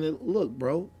understand that, look,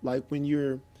 bro, like when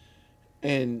you're,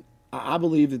 and I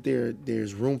believe that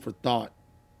there's room for thought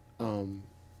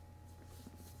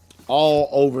all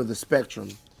over the spectrum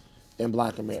in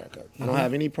Black America. I don't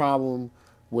have any problem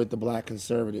with the Black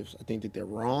conservatives. I think that they're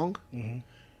wrong. And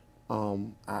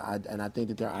I think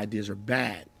that their ideas are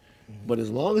bad. But as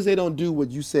long as they don't do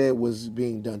what you said was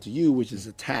being done to you, which is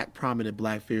attack prominent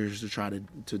Black figures to try to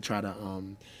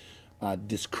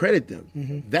discredit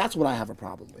them, that's what I have a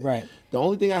problem with. Right. The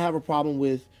only thing I have a problem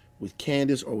with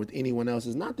Candace or with anyone else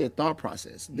is not their thought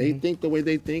process. They think the way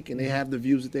they think and they have the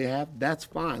views that they have. That's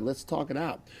fine. Let's talk it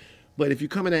out. But if you're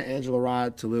coming at Angela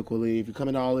Rod, Talib Kweli, if you're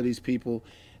coming to all of these people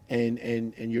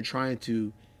and you're trying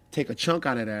to take a chunk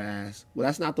out of their ass, well,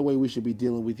 that's not the way we should be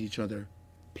dealing with each other,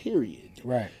 period.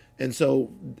 Right. And so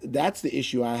that's the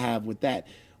issue I have with that.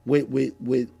 With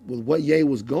what Ye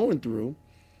was going through,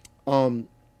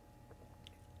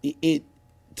 it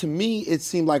to me, it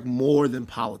seemed like more than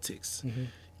politics.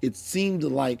 It seemed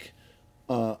like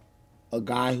a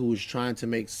guy who was trying to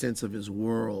make sense of his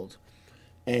world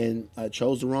and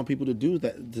chose the wrong people to do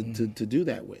that to do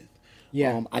that with.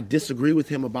 Yeah. I disagree with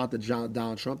him about the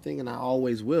Donald Trump thing, and I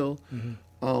always will.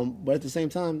 But at the same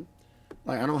time,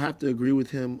 like, I don't have to agree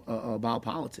with him about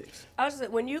politics. I was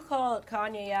just, when you called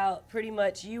Kanye out, pretty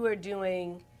much you were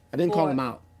doing. I didn't call him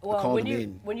out. Well, I called when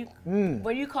him you in.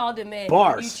 when you called him in,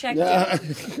 Bars. you checked Yeah.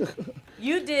 it.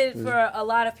 You did for a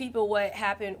lot of people what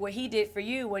he did for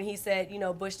you when he said,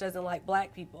 Bush doesn't like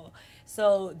Black people.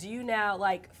 So do you now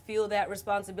like feel that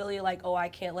responsibility, like, oh, I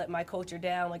can't let my culture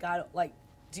down? Like, I don't like.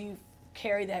 Do you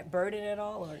carry that burden at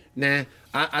all? Or? Nah,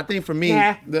 I think for me,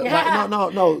 Nah.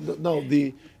 no.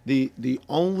 The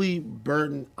only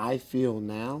burden I feel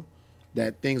now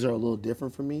that things are a little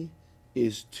different for me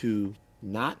is to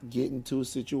not get into a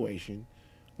situation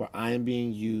where I am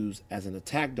being used as an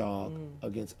attack dog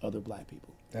against other Black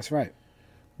people. That's right.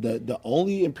 The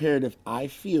only imperative I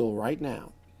feel right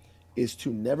now is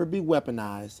to never be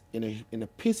weaponized in a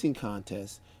pissing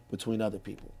contest between other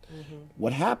people.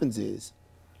 What happens is,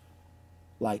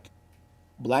 like,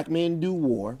 Black men do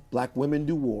war, Black women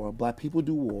do war, Black people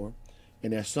do war,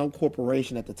 and there's some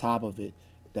corporation at the top of it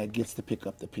that gets to pick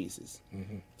up the pieces.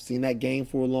 Seen that game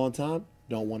for a long time,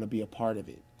 don't want to be a part of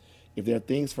it. If there are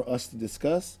things for us to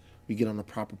discuss, we get on the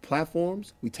proper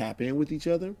platforms, we tap in with each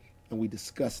other, and we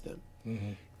discuss them.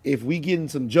 If we getting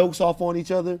some jokes off on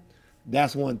each other,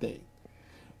 that's one thing.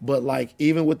 But like,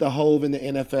 even with the Hove and the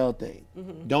NFL thing,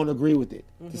 don't agree with it.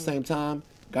 At the same time,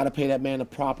 got to pay that man the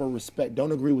proper respect.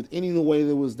 Don't agree with any of the way that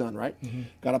it was done, right?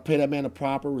 Got to pay that man the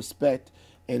proper respect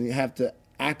and have to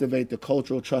activate the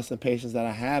cultural trust and patience that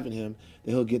I have in him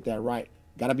that he'll get that right.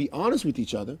 Got to be honest with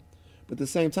each other, but at the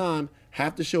same time,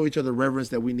 have to show each other reverence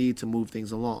that we need to move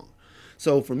things along.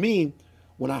 So for me,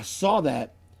 when I saw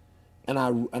that, and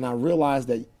I realized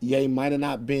that Ye might have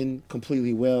not been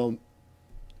completely well,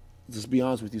 just to be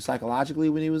honest with you, psychologically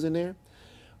when he was in there,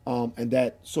 and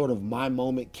that sort of my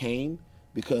moment came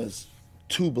because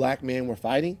two black men were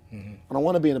fighting. I don't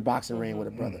want to be in a boxing ring with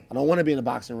a brother. I don't want to be in a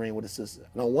boxing ring with a sister.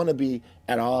 I don't want to be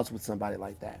at odds with somebody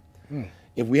like that.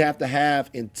 If we have to have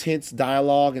intense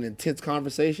dialogue and intense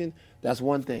conversation, that's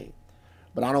one thing.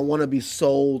 But I don't want to be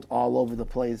sold all over the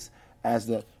place as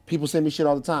the people send me shit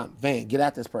all the time. Van, get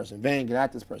at this person. Van, get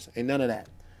at this person. Ain't none of that.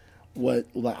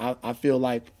 I feel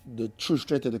like the true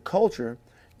strength of the culture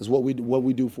is what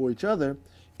we do for each other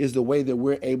is the way that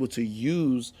we're able to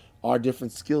use our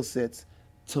different skill sets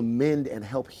to mend and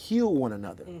help heal one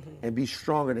another and be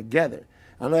stronger together.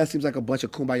 I know that seems like a bunch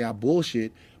of kumbaya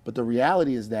bullshit, but the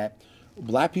reality is that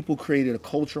black people created a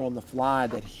culture on the fly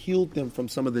that healed them from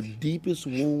some of the deepest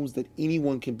wounds that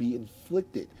anyone can be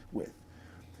inflicted with.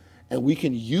 And we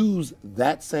can use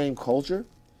that same culture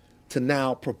to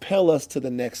now propel us to the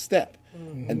next step.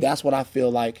 And that's what I feel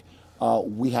like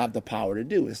we have the power to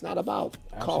do. It's not about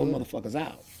calling motherfuckers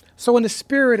out. So in the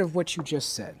spirit of what you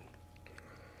just said,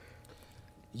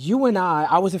 you and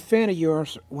I was a fan of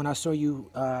yours when I saw you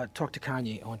talk to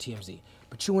Kanye on TMZ,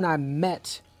 but you and I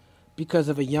met because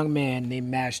of a young man named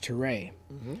Maj Toure,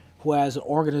 who has an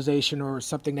organization or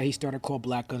something that he started called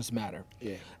Black Guns Matter.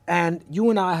 Yeah. And you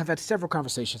and I have had several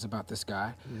conversations about this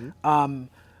guy.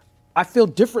 I feel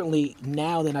differently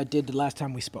now than I did the last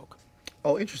time we spoke.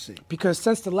 Oh, interesting. Because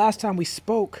since the last time we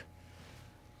spoke,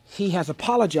 he has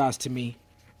apologized to me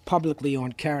publicly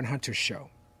on Karen Hunter's show.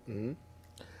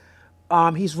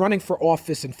 He's running for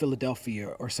office in Philadelphia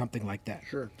or something like that.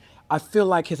 Sure. I feel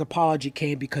like his apology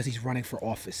came because he's running for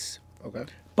office. Okay.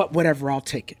 But whatever, I'll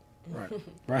take it. Right.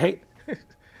 Right?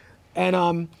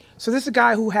 And so this is a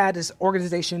guy who had this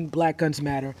organization, Black Guns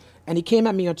Matter, and he came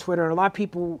at me on Twitter, and a lot of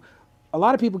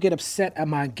people get upset at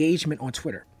my engagement on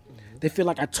Twitter. They feel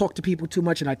like I talk to people too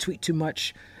much and I tweet too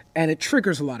much, and it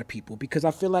triggers a lot of people because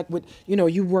I feel like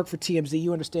you work for TMZ,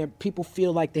 you understand, people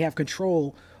feel like they have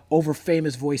control over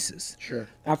famous voices. Sure.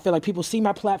 I feel like people see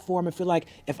my platform and feel like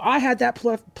if I had that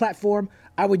platform,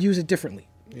 I would use it differently.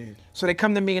 Yeah. So they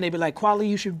come to me and they be like, Kweli,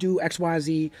 you should do X, Y,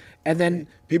 Z. And then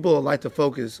people like to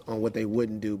focus on what they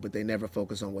wouldn't do, but they never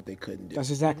focus on what they couldn't do. That's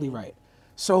exactly right.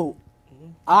 So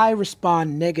I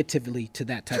respond negatively to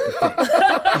that type of thing.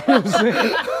 You know what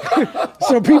I'm saying?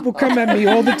 So people come at me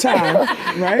all the time,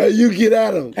 right? You get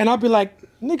at them. And I'll be like,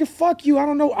 nigga, fuck you. I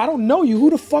don't know you. Who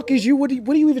the fuck is you? What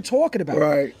are you even talking about?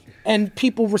 Right. And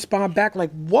people respond back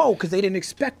like, whoa, because they didn't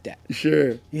expect that.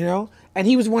 Sure. You know? And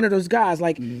he was one of those guys.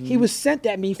 Like, he was sent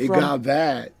at me from... It got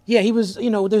bad. Yeah, he was,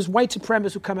 there's white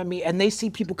supremacists who come at me, and they see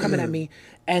people coming at me,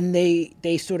 and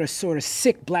they sort of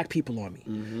sick black people on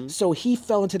me. So he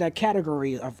fell into that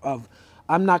category of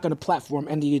I'm not going to platform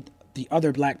any the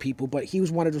other black people, but he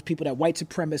was one of those people that white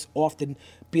supremacists often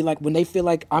be like, when they feel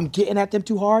like I'm getting at them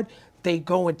too hard, they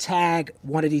go and tag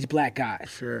one of these black guys.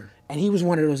 Sure. And he was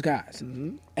one of those guys.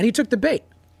 And he took the bait.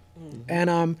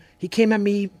 And he came at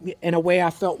me in a way I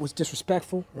felt was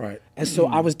disrespectful. Right. And so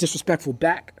I was disrespectful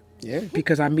back. Yeah.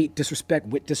 Because I meet disrespect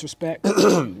with disrespect.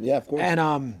 Yeah, of course.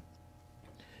 And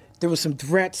there was some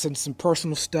threats and some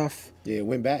personal stuff. Yeah, it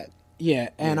went bad. Yeah.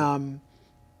 And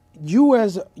you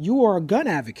are a gun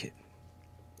advocate.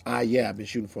 Yeah, I've been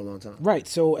shooting for a long time. Right.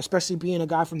 So especially being a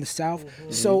guy from the South.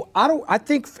 So I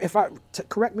think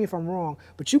correct me if I'm wrong,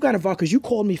 but you got involved because you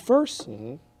called me first.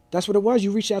 That's what it was.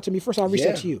 You reached out to me first. I reached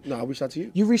out to you. No, I reached out to you.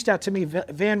 You reached out to me.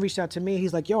 Van reached out to me.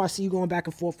 He's like, yo, I see you going back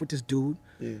and forth with this dude.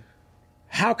 Yeah.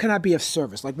 How can I be of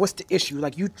service? Like, what's the issue?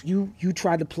 Like, you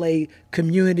tried to play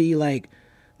community, like,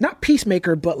 not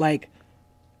peacemaker, but like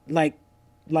I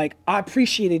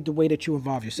appreciated the way that you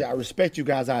involve yourself. Yeah, I respect you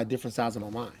guys out of different sides of my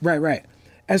mind. Right.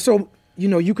 And so,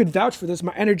 you could vouch for this.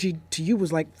 My energy to you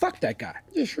was like, fuck that guy.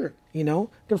 Yeah, sure. Give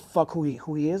a fuck who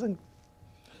he is.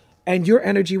 And your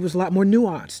energy was a lot more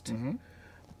nuanced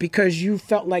because you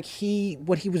felt like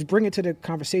what he was bringing to the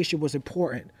conversation was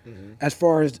important as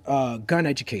far as gun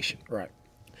education. Right.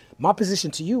 My position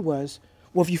to you was,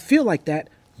 well, if you feel like that,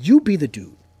 you be the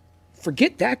dude.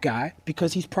 Forget that guy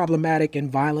because he's problematic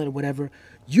and violent or whatever.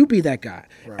 You be that guy.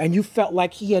 Right. And you felt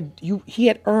like he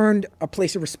had earned a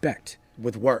place of respect.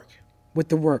 With work. With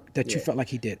the work that you felt like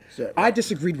he did. So, I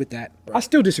disagreed with that. Right. I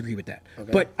still disagree with that.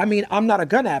 Okay. But, I'm not a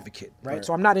gun advocate, right?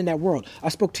 So I'm not in that world. I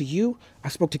spoke to you. I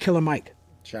spoke to Killer Mike.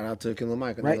 Shout out to Killer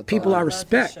Mike. Right? People I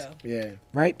respect. Yeah.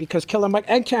 Right? Because Killer Mike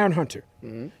and Karen Hunter.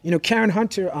 Karen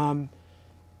Hunter,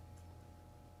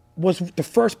 was the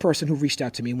first person who reached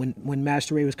out to me when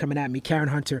Master Ray was coming at me. Karen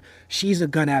Hunter, she's a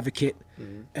gun advocate,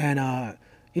 and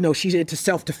she's into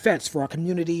self-defense for our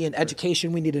community and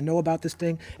education. We need to know about this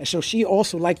thing, and so she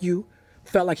also, like you,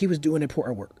 felt like he was doing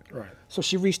important work. Right. So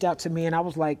she reached out to me, and I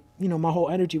was like, my whole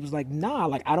energy was like, nah,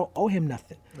 like I don't owe him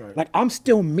nothing. Right. Like I'm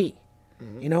still me.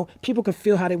 People can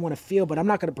feel how they want to feel, but I'm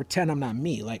not gonna pretend I'm not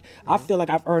me. Like I feel like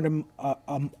I've earned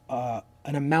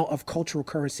an amount of cultural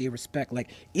currency and respect. Like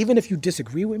even if you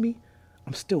disagree with me,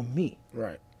 I'm still me.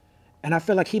 Right. And I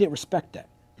feel like he didn't respect that.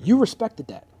 You respected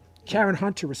that. Karen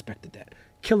Hunter respected that.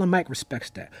 Killer Mike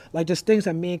respects that. Like there's things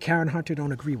that me and Karen Hunter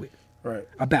don't agree with. Right.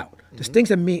 About. There's things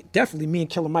that definitely me and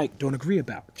Killer Mike don't agree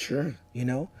about. Sure.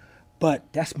 But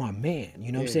that's my man.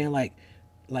 You know what I'm saying? Like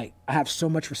I have so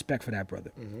much respect for that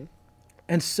brother.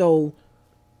 And so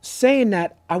saying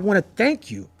that, I want to thank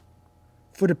you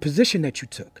for the position that you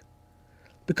took.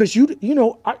 Because you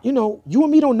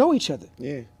and me don't know each other.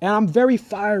 Yeah. And I'm very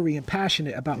fiery and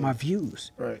passionate about my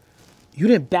views. Right. You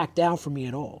didn't back down from me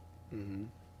at all.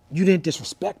 You didn't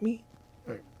disrespect me.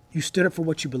 Right. You stood up for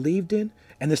what you believed in.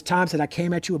 And there's times that I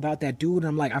came at you about that dude, and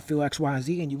I'm like, I feel X, Y, and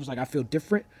Z, and you was like, I feel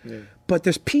different. Yeah. But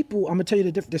there's people, I'm gonna tell you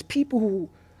the difference. There's people who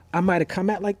I might have come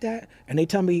at like that, and they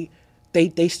tell me,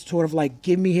 they sort of like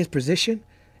give me his position,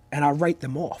 and I write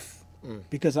them off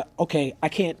because I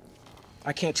can't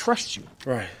trust you.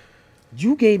 Right.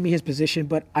 You gave me his position,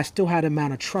 but I still had an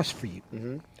amount of trust for you.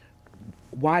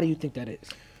 Why do you think that is?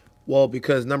 Well,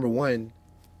 because number one,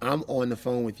 I'm on the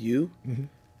phone with you,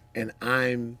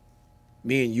 and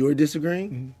me and you are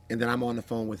disagreeing, and then I'm on the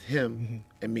phone with him,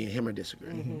 and me and him are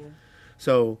disagreeing.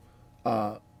 So,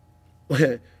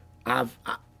 this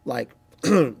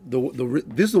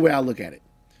is the way I look at it.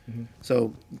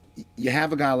 So, you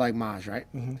have a guy like Maj, right?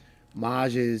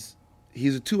 Maj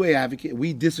he's a two-way advocate.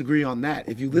 We disagree on that.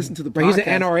 If you listen to the podcast, he's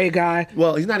an NRA guy.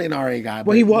 Well, he's not an NRA guy.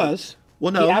 Well, he was.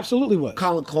 Well, no, he absolutely was.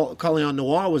 Colin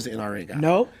Noir was the NRA guy.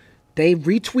 No. They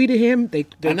retweeted him.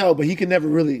 I know, but he can never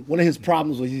really. One of his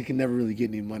problems was he can never really get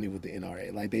any money with the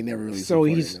NRA. Like they never really. So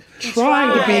he's him.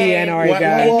 trying to be an NRA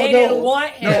guy. Well, they didn't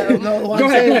want him. No, what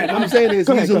I'm saying is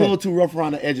he's a little too rough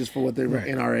around the edges for what the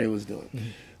NRA was doing.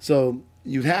 So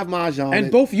you have Mahjong,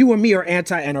 and both you and me are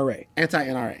anti-NRA.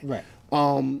 Anti-NRA, right?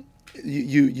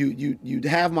 You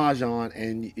have Mahjong,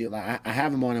 and I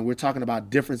have him on, and we're talking about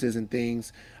differences in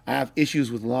things. I have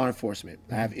issues with law enforcement.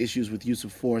 I have issues with use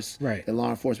of force. Right. And law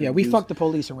enforcement. Yeah, we fuck the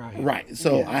police around here. Right.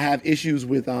 So I have issues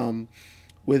with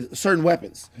certain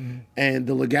weapons and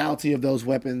the legality of those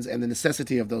weapons and the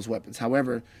necessity of those weapons.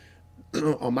 However,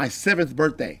 on my 7th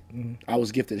birthday, I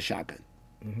was gifted a shotgun.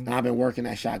 And I've been working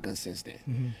that shotgun since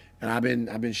then. And I've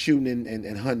been shooting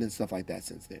and hunting and stuff like that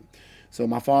since then. So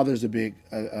my father's a big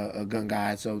a gun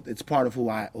guy, so it's part of who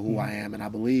I am, and I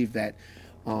believe that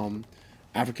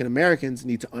African Americans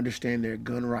need to understand their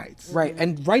gun rights. Right,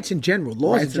 and rights in general,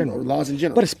 laws in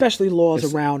general, but especially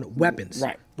laws around weapons.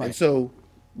 Right. And so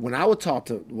when I would talk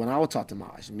to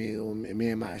Maj, me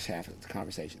and Maj have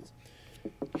conversations,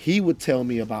 he would tell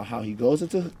me about how he goes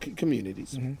into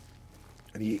communities and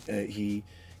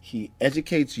he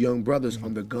educates young brothers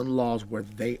on the gun laws where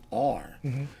they are.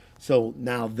 So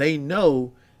now they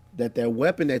know that their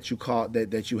weapon that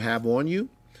you have on you,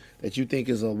 that you think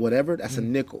is a whatever, that's a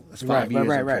nickel. That's 5 years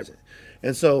in prison.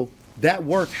 And so that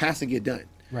work has to get done.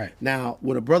 Right. Now,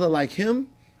 with a brother like him,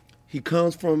 he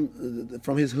comes from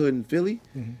his hood in Philly,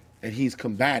 and he's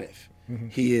combative.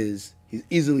 He's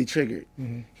easily triggered.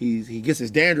 He gets his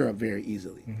dander up very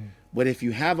easily. But if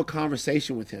you have a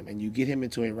conversation with him and you get him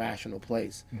into a rational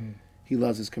place, he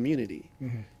loves his community.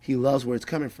 He loves where it's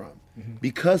coming from.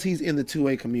 Because he's in the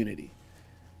 2A community,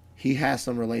 he has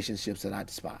some relationships that I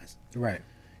despise. Right.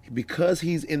 Because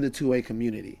he's in the 2A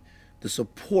community, the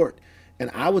support, and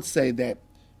I would say that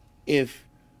if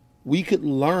we could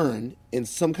learn in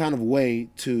some kind of way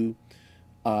to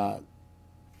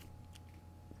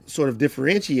sort of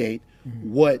differentiate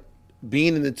what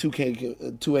being in the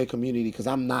 2A community, because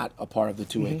I'm not a part of the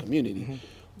 2A community,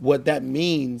 what that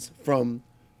means from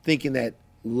thinking that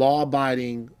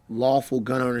law-abiding, lawful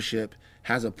gun ownership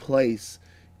has a place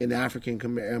in the African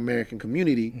American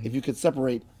community. If you could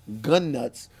separate gun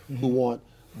nuts who want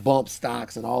bump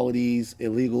stocks and all of these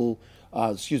illegal,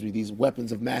 these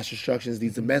weapons of mass destruction,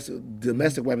 these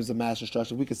domestic weapons of mass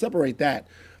destruction, we could separate that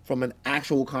from an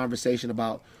actual conversation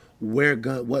about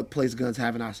what place guns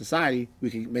have in our society.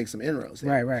 We can make some inroads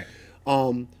there. Right.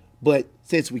 But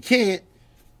since we can't,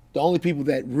 the only people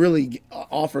that really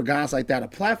offer guys like that a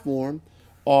platform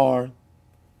are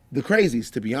the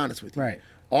crazies, to be honest with you. Right.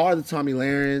 Are the Tommy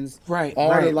Lahrens. Right.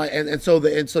 And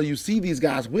so you see these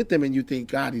guys with them and you think,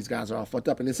 God, these guys are all fucked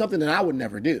up. And it's something that I would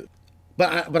never do.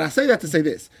 But I say that to say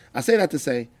this. I say that to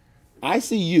say, I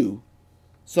see you,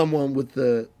 someone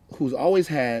who's always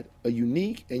had a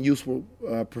unique and useful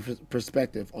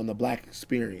perspective on the Black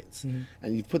experience,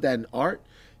 and you've put that in art,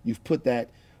 you've put that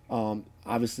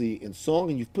obviously in song,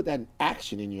 and you've put that in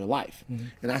action in your life.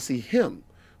 And I see him,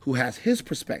 who has his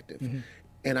perspective,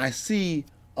 and I see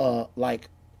like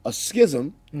a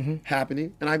schism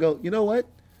happening, and I go, you know what?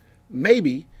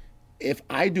 Maybe if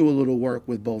I do a little work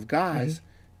with both guys,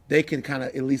 they can kind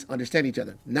of at least understand each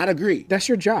other. Not agree. That's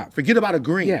your job. Forget about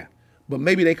agreeing. Yeah. But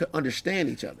maybe they could understand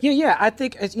each other. Yeah. I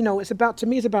think it's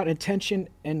about intention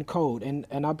and code. And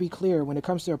I'll be clear, when it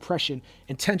comes to oppression,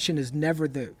 intention is never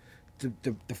the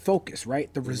focus,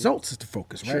 right? The results is the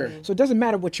focus, right? Sure. So it doesn't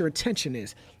matter what your intention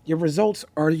is. Your results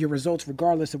are your results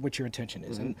regardless of what your intention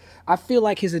is. And I feel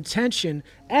like his intention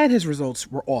and his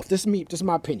results were off. This is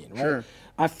my opinion, right? Sure.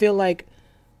 I feel like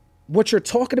what you're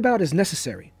talking about is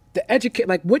necessary.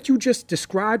 Like what you just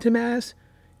described him as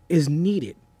is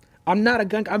needed. I'm not a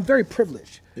gun. I'm very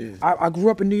privileged. Yeah. I grew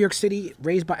up in New York City,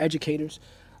 raised by educators.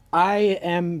 I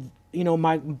am,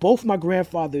 both my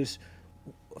grandfathers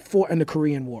fought in the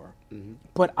Korean War,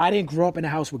 but I didn't grow up in a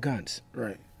house with guns.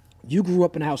 Right. You grew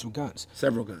up in a house with guns.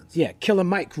 Several guns. Yeah, Killer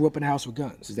Mike grew up in a house with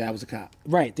guns. His dad was a cop.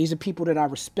 Right. These are people that I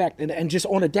respect. And just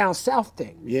on a down south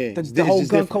thing. Yeah. The whole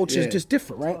gun culture is just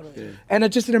different, right? Yeah. And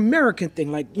it's just an American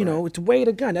thing. Like, it's a way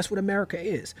to gun. That's what America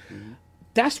is.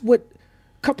 That's what,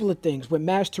 couple of things. With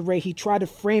Master Ray, he tried to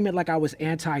frame it like I was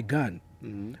anti-gun.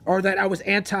 Or that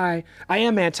I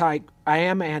am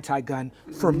anti-gun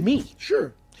for me.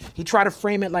 Sure. He tried to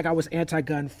frame it like I was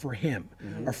anti-gun for him,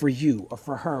 or for you, or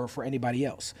for her, or for anybody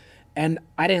else. And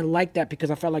I didn't like that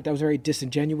because I felt like that was very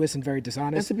disingenuous and very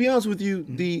dishonest. And to be honest with you,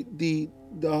 the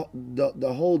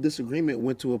whole disagreement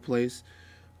went to a place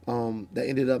that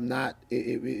ended up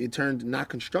it turned not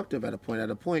constructive at a point. At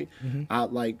a point,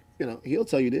 he'll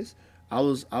tell you this. I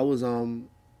was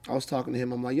talking to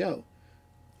him. I'm like, yo,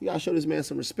 you gotta show this man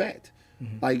some respect.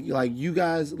 Like you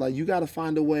guys, you gotta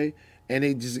find a way. And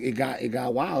it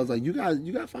got wild. It's like you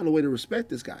gotta find a way to respect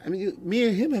this guy. I mean, me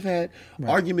and him have had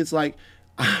arguments. Like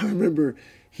I remember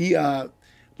he was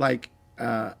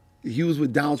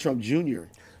with Donald Trump Jr.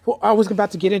 Well, I was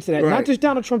about to get into that. Right. Not just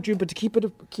Donald Trump Jr., but to keep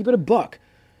it a buck.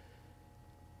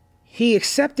 He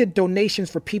accepted donations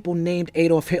for people named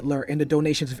Adolf Hitler in the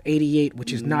donations of 88,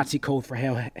 which is Nazi code for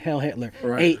Hail Hitler.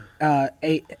 Right.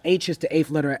 H is the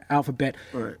 8th letter of alphabet.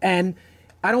 Right. And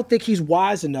I don't think he's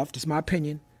wise enough, just my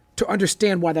opinion, to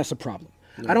understand why that's a problem.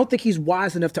 No. I don't think he's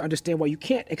wise enough to understand why you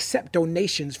can't accept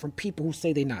donations from people who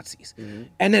say they're Nazis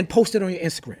and then post it on your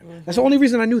Instagram. That's the only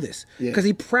reason I knew this, because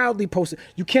he proudly posted.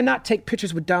 You cannot take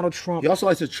pictures with Donald Trump. He also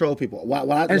likes to troll people.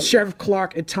 And Sheriff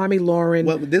Clark and Tommy Lauren.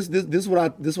 Well, this is what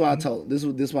I told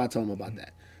him about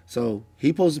that. So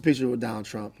he posted a picture with Donald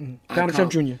Trump. Donald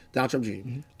Trump Jr. Donald Trump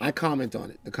Jr. I comment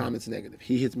on it. The comment's negative.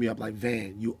 He hits me up like,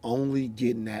 Van, you only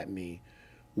getting at me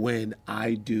when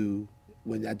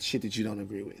that shit that you don't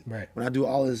agree with. Right. When I do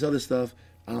all this other stuff,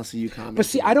 I don't see you commenting. But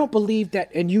see, I don't believe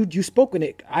that, and you spoke in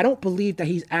it, I don't believe that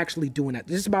he's actually doing that.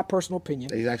 This is my personal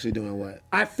opinion. He's actually doing what?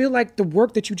 I feel like the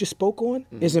work that you just spoke on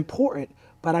is important,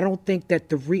 but I don't think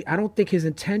that I don't think his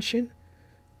intention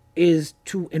is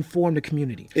to inform the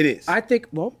community. It is. I think,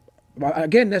 well,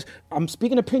 again, I'm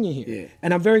speaking opinion here. Yeah.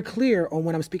 And I'm very clear on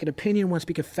when I'm speaking opinion, when I'm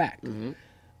speaking fact.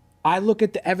 I look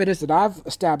at the evidence that I've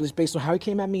established based on how he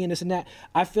came at me and this and that.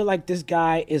 I feel like this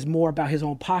guy is more about his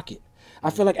own pocket. I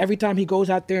feel like every time he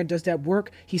goes out there and does that work,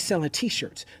 he's selling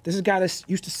T-shirts. This is a guy that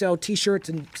used to sell T-shirts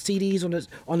and CDs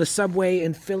on the subway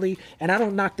in Philly, and I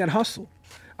don't knock that hustle.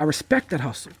 I respect that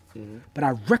hustle, but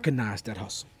I recognize that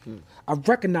hustle. I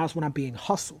recognize when I'm being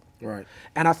hustled. Right.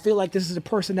 And I feel like this is a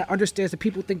person that understands that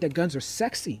people think that guns are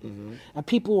sexy, and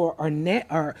people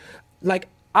are like.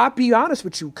 I'll be honest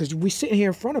with you, because we sitting here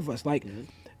in front of us. Like,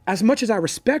 as much as I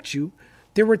respect you,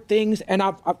 there were things, and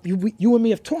you and me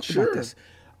have talked about this.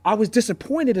 I was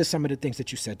disappointed in some of the things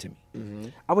that you said to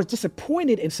me. I was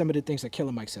disappointed in some of the things that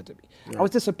Killer Mike said to me. Right. I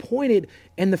was disappointed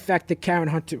in the fact that Karen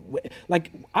Hunter,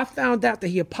 like, I found out that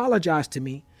he apologized to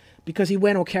me because he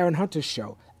went on Karen Hunter's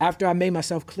show after I made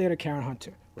myself clear to Karen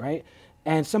Hunter, right?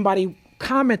 And somebody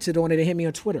commented on it and hit me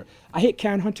on Twitter. I hit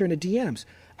Karen Hunter in the DMs.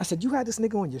 I said, you had this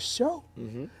nigga on your show?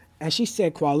 And she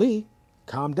said, Kweli,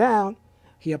 calm down.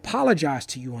 He apologized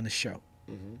to you on the show.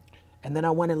 And then I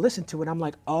went and listened to it. I'm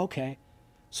like, oh, okay.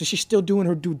 So she's still doing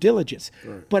her due diligence.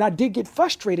 Right. But I did get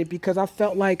frustrated because I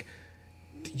felt like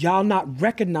y'all not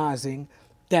recognizing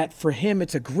that for him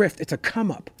it's a grift, it's a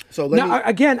come up. So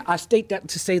again, I state that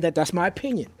to say that that's my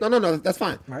opinion. No, that's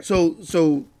fine. Right.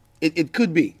 So it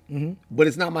could be, but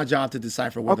it's not my job to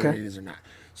decipher whether it is or not.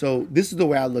 So this is the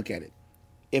way I look at it.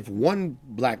 if one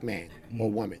black man or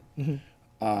woman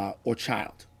or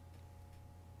child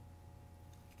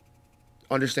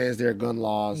understands their gun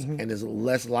laws and is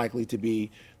less likely to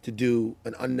do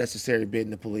an unnecessary bid in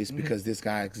the police because this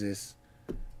guy exists,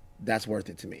 that's worth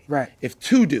it to me. Right. If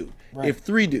 2 do, Right. if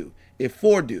 3 do, if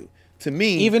 4 do, to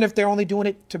me, Even if they're only doing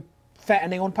it to fatten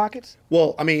their own pockets?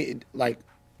 well, I mean, like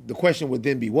the question would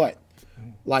then be what?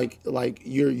 Like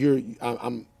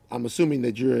I'm assuming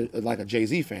that you're like a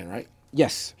Jay-Z fan, right?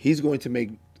 Yes. He's going to make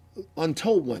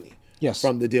untold money Yes.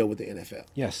 from the deal with the NFL.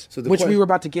 Yes. So the Which we que- were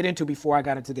about to get into before I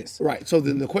got into this. Right. So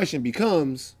then the question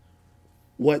becomes,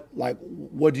 what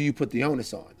do you put the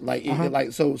onus on?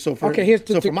 So for Okay, here's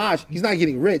the- for Maj, he's not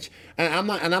getting rich, and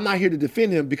I'm not here to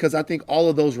defend him because I think all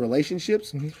of those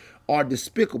relationships are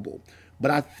despicable. But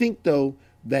I think though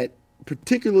that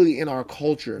particularly in our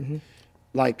culture,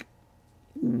 like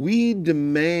we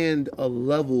demand a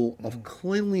level of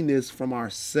cleanliness from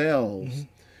ourselves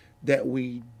that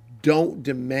we don't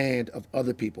demand of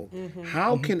other people.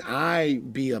 How can I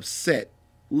be upset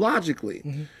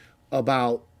logically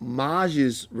about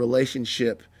Maj's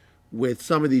relationship with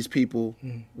some of these people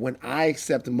when I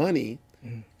accept money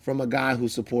from a guy who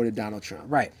supported Donald Trump?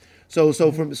 Right. So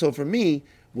for me,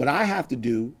 what I have to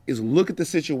do is look at the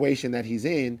situation that he's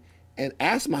in and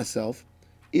ask myself,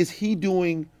 is he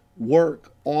doing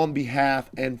work on behalf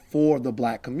and for the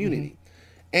black community?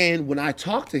 And when I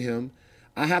talk to him,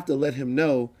 I have to let him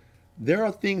know there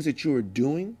are things that you are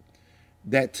doing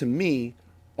that to me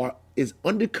is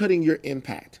undercutting your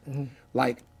impact.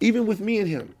 Like even with me and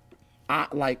him,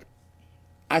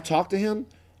 I talk to him,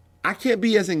 I can't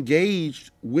be as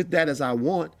engaged with that as I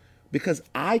want because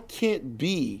I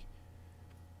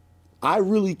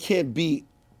really can't be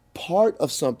part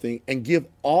of something and give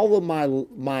all of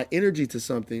my energy to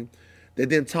something that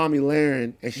then Tommy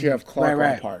Lahren and Sheriff Clark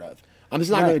Right. are part of. I'm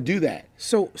just not going to do that.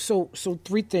 So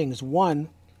 3 things. One,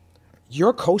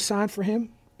 your cosign for him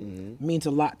means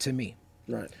a lot to me.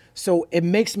 Right. So it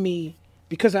makes me,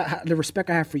 because the respect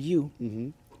I have for you,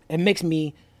 it makes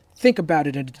me think about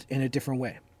it in a different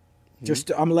way. I'm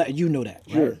gonna let you know that.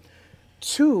 Sure. Right?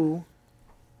 2,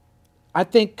 I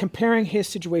think comparing his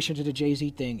situation to the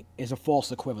Jay-Z thing is a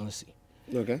false equivalency.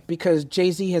 Okay. Because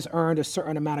Jay-Z has earned a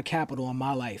certain amount of capital in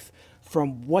my life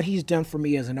from what he's done for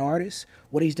me as an artist,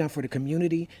 what he's done for the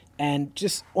community, and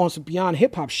just on some beyond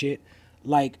hip-hop shit,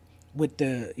 like with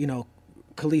the,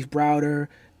 Khalif Browder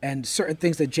and certain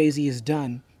things that Jay-Z has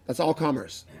done. That's all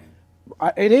commerce.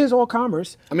 It is all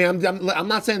commerce. I mean, I'm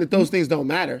not saying that those things don't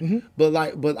matter, but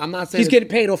I'm not saying He's getting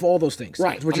paid off all those things.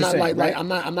 right. Is what I'm you're not saying, right?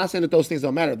 I'm not saying that those things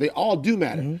don't matter. They all do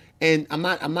matter, and I'm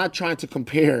not trying to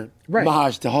compare Right.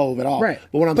 Maj to Hove at all. Right.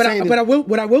 But what I'm saying,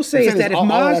 what I will say is that all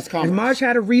that's if commerce. Maj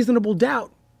had a reasonable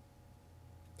doubt,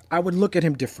 I would look at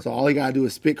him different. So all he gotta do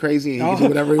is spit crazy and he can do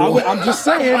whatever he wants. I'm just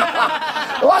saying.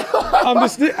 I'm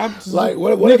just Like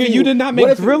what nigga, if he, you did not make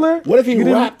what if, Thriller. What if he You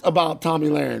didn't- rapped about Tommy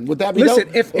Lahren? Would that be Listen,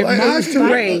 dope? if Maj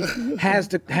Toure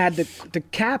had the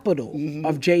capital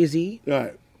of Jay-Z,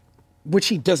 right. which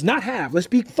he does not have, let's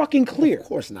be fucking clear. Of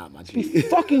course not, my Be G.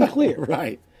 fucking clear.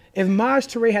 Right. If Maj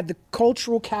Toure had the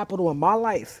cultural capital in my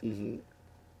life,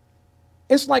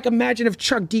 it's like imagine if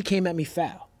Chuck D came at me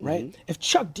foul, right? If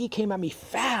Chuck D came at me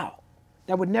foul,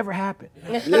 that would never happen.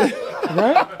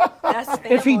 Right? That's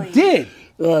If he family. did,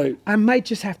 Right. I might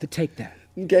just have to take that.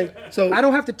 Okay. So I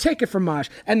don't have to take it from Maj.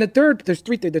 And there's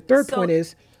 3 things. The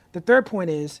third point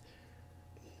is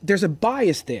there's a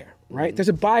bias there, right? There's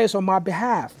a bias on my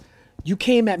behalf. You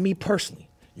came at me personally.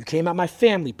 You came at my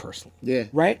family personally. Yeah.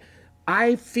 Right?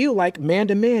 I feel like man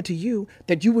to man to you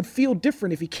that you would feel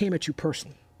different if he came at you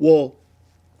personally. Well,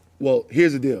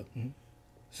 here's the deal.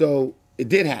 So it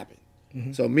did happen.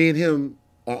 So me and him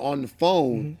are on the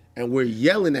phone and we're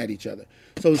yelling at each other.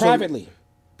 So Privately.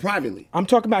 Privately. I'm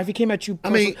talking about if he came at you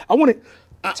personally. mean, I want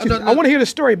no, to hear the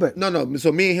story, but No.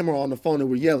 So me and him are on the phone and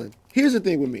we're yelling. Here's the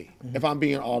thing with me, if I'm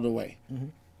being all the way.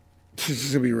 This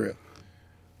is gonna be real.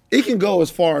 It can go as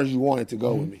far as you want it to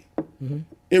go with me.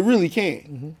 It really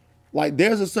can. Like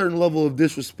there's a certain level of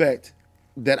disrespect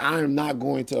that I am not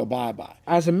going to abide by.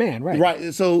 as a man, right?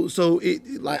 Right. So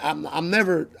it like I'm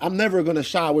never gonna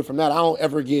shy away from that. I don't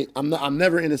ever get. I'm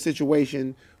never in a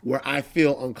situation where I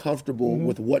feel uncomfortable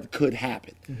with what could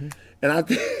happen, and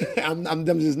I'm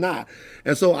just not.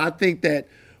 And so I think that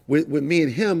with me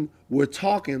and him, we're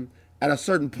talking. At a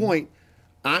certain point,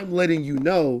 I'm letting you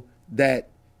know that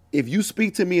if you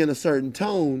speak to me in a certain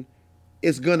tone,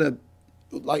 it's gonna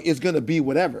be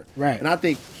whatever. Right. And I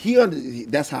think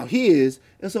that's how he is.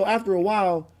 And so after a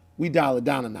while, we dial it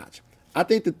down a notch. I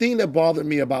think the thing that bothered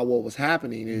me about what was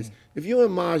happening is if you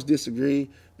and Maj disagree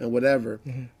and whatever,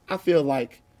 I feel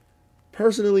like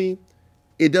personally,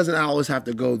 it doesn't always have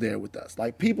to go there with us.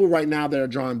 Like people right now that are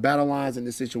drawing battle lines in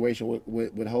this situation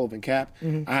with Hov and Cap,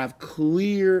 I have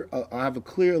a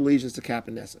clear allegiance to Cap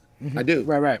and Nessa. I do.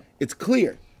 Right. It's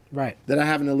clear. Right. That I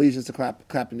have an allegiance to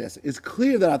Cap and Nessa. It's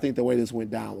clear that I think the way this went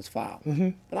down was foul.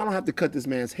 But I don't have to cut this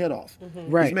man's head off.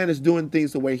 Right. This man is doing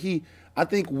things the way I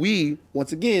think we,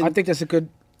 once again. I think that's a good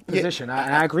position.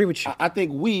 I agree with you. I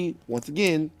think we, once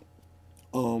again,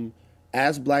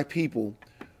 as black people,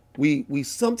 we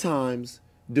sometimes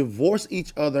divorce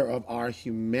each other of our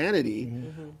humanity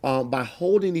by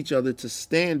holding each other to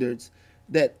standards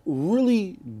that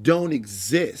really don't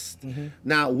exist.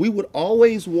 Now, we would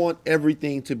always want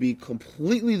everything to be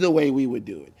completely the way we would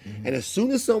do it. And as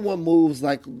soon as someone moves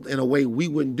like in a way we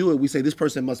wouldn't do it, we say this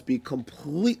person must be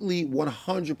completely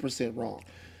 100% wrong.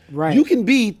 Right. You can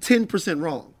be 10%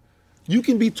 wrong. You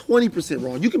can be 20%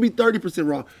 wrong. You can be 30%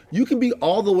 wrong. You can be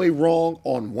all the way wrong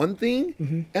on one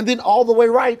thing and then all the way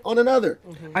right on another.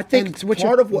 I think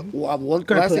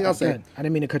last thing I'll say. I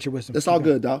didn't mean to cut your wisdom. It's all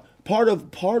good, dog. Part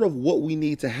of what we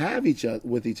need to have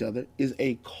with each other is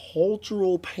a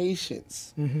cultural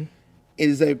patience. It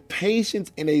is a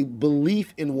patience and a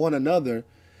belief in one another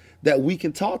that we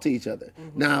can talk to each other.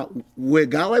 Now, with a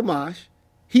guy like Mosh,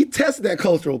 he tested that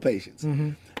cultural patience.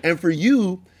 And for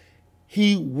you,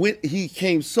 he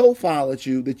came so foul at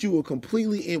you that you were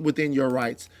completely within your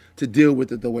rights to deal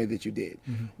with it the way that you did.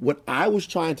 What I was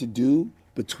trying to do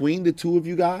between the two of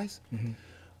you guys,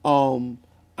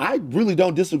 I really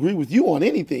don't disagree with you on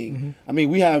anything. I mean,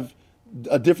 we have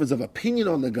a difference of opinion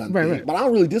on the gun thing, but I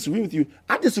don't really disagree with you.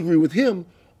 I disagree with him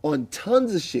on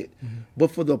tons of shit.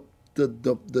 But for the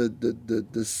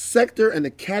sector and the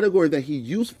category that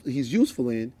he's useful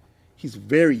in, he's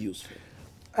very useful.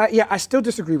 Yeah, I still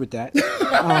disagree with that.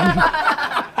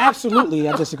 Absolutely,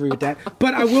 I disagree with that.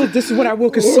 But I will. This is what I will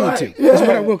concede to. This is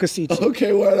what I will concede to.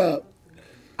 Okay, what up?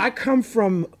 I come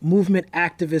from movement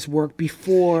activist work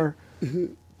before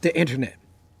the internet.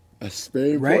 That's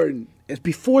very important. Right? It's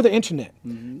before the internet,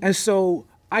 and so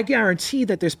I guarantee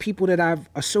that there's people that I've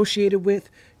associated with,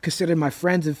 considered my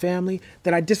friends and family,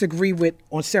 that I disagree with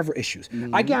on several issues.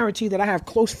 I guarantee that I have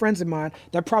close friends of mine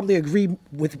that probably agree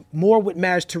more with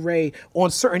Maj Touré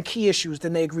on certain key issues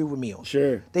than they agree with me on.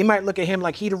 Sure. They might look at him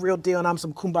like he the real deal and I'm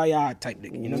some kumbaya type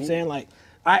nigga. You know what I'm saying? Like,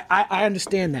 I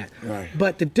understand that. Right.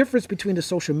 But the difference between the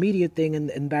social media thing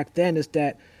and back then is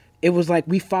that it was like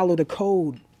we followed a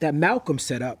code that Malcolm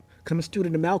set up. Because I'm a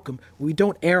student of Malcolm. We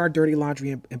don't air our dirty laundry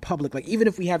in public. Like, even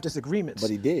if we have disagreements. But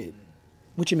he did.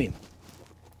 What you mean?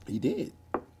 He did.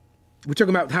 We're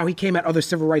talking about how he came at other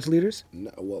civil rights leaders? No,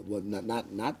 well,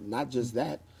 not just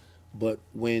that, but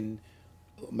when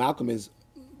Malcolm is,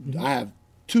 I have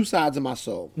two sides of my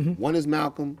soul. One is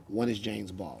Malcolm, one is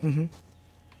James Baldwin.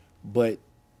 But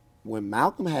when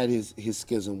Malcolm had his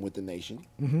schism with the nation,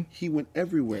 he went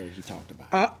everywhere he talked about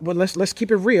it. Well, let's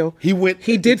keep it real.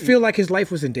 He did feel like his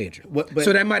life was in danger. But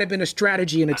so that might have been a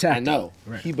strategy and a tactic. I know.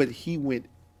 Right. But he went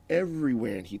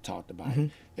everywhere and he talked about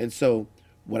it. And so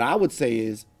what I would say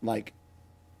is, like,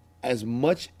 as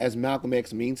much as Malcolm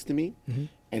X means to me,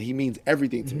 and he means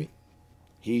everything to me,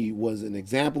 he was an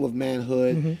example of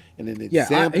manhood and an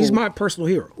example. He's my personal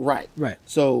hero. Right. Right.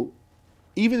 So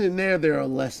even in there are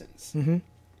lessons.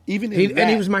 Even in that,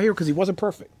 and he was my hero because he wasn't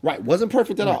perfect. Right. Wasn't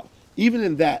perfect at all. Even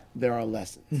in that, there are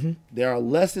lessons. There are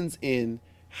lessons in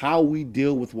how we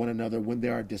deal with one another when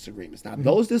there are disagreements. Now,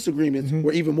 those disagreements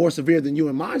were even more severe than you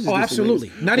and Maj's disagreements.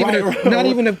 Absolutely. Not even a comparison.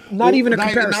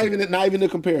 Not even a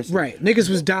comparison. Right. Niggas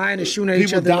was dying and shooting at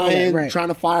each other. People dying, Right. trying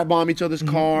to firebomb each other's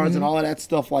cars and all of that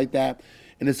stuff like that.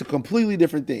 And it's a completely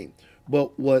different thing.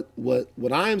 But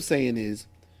what I am saying is,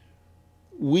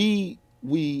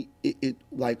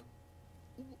 like,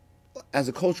 as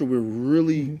a culture, we're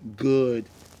really good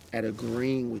at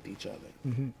agreeing with each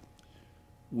other.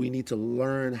 We need to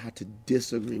learn how to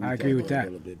disagree with each other a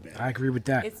little bit better. I agree with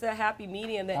that. It's a happy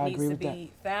medium that needs to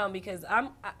be found, because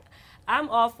I'm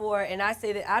all for it, and I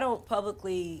say that I don't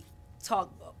publicly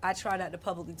talk. I try not to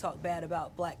publicly talk bad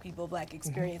about black people, black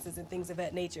experiences, and things of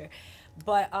that nature.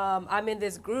 But I'm in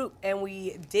this group, and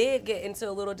we did get into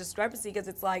a little discrepancy, because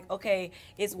it's like, okay,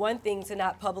 it's one thing to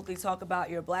not publicly talk about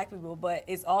your black people, but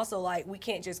it's also like we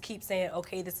can't just keep saying,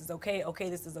 okay, this is okay,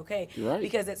 this is okay. Right.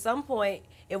 Because at some point,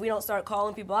 if we don't start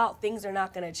calling people out, things are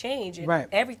not going to change. And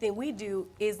everything we do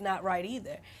is not right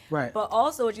either. Right. But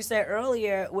also what you said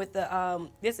earlier with the,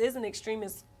 this is an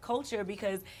extremist culture,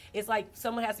 because it's like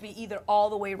someone has to be either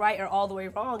all the way right or all the way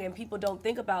wrong, and people don't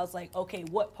think about, it's like, okay,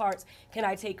 what parts can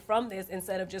I take from this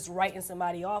instead of just writing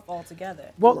somebody off altogether.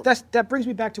 Well, that brings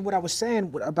me back to what I was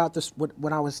saying about this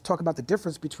when I was talking about the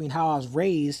difference between how I was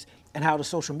raised and how the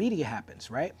social media happens,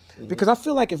 right? Because I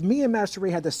feel like if me and Master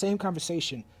Ray had the same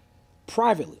conversation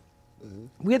privately,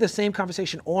 we had the same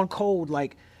conversation on code,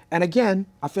 like, and again,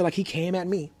 I feel like he came at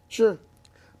me. Sure.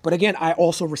 But again, I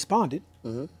also responded.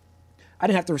 I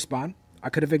didn't have to respond. I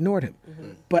could have ignored him.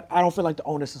 But I don't feel like the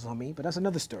onus is on me, but that's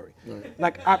another story. Right.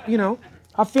 Like,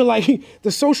 I feel like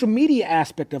the social media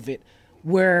aspect of it,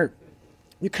 where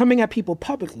you're coming at people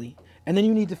publicly, and then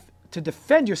you need to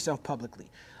defend yourself publicly.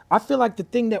 I feel like the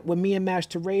thing that with me and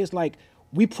Master Ray is like,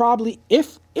 we probably,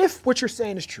 if what you're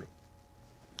saying is true,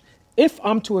 if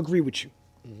I'm to agree with you,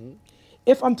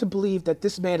 if I'm to believe that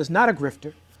this man is not a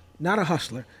grifter, not a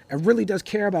hustler, and really does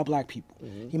care about black people.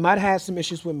 He might have had some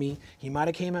issues with me. He might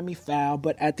have came at me foul,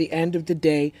 but at the end of the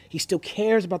day, he still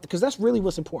cares about because that's really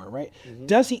what's important, right?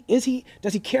 Does he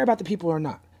care about the people or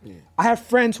not? Yeah. I have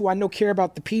friends who I know care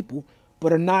about the people,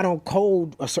 but are not on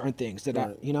code of certain things that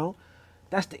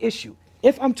that's the issue.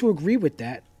 If I'm to agree with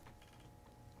that,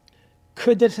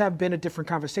 could this have been a different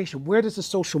conversation? Where does the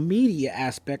social media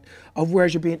aspect of where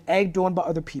you're being egged on by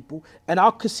other people, and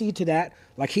I'll concede to that,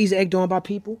 like he's egged on by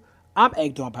people, I'm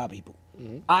egged on by people.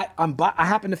 I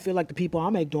happen to feel like the people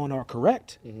I'm egged on are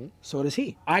correct. So does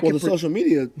he. The social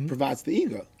media provides the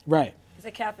ego. Right. It's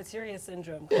a cafeteria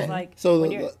syndrome. Like, So,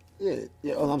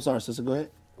 oh, I'm sorry, sister, go ahead.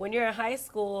 when you're in high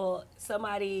school,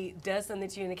 somebody does something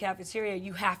to you in the cafeteria,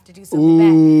 you have to do something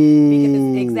back.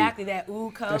 Because it's exactly that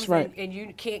ooh comes That's right. and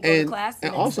you can't go to class.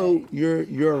 And also,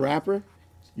 you're a rapper.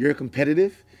 You're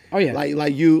competitive. Oh yeah.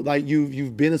 Like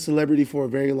you've been a celebrity for a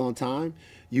very long time.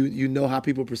 You know how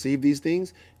people perceive these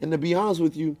things. And to be honest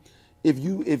with you,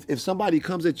 if somebody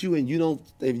comes at you and you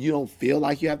don't feel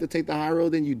like you have to take the high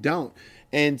road, then you don't.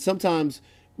 And sometimes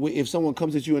if someone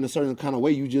comes at you in a certain kind of way,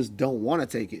 you just don't want to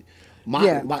take it.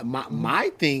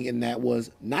 My thing in that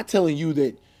was not telling you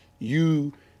that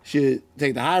you should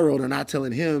take the high road, or not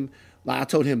telling him, like I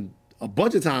told him a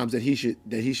bunch of times that he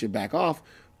should back off.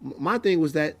 My thing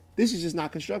was that this is just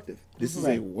not constructive. This is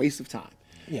a waste of time.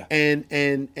 Yeah. And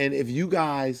if you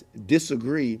guys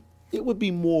disagree, it would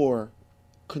be more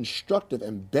constructive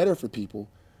and better for people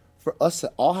for us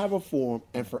to all have a forum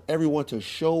and for everyone to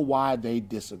show why they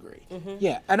disagree.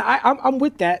 Yeah, and I'm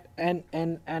with that, and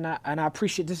I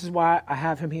appreciate. This is why I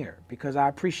have him here, because I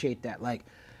appreciate that. Like,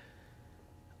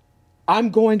 I'm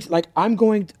going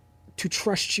to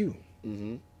trust you.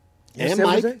 You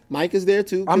And Mike is there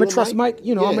too. I'm gonna trust Mike. I'm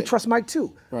Yeah. gonna trust Mike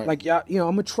too. Right. Like, y'all,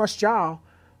 I'm gonna trust y'all,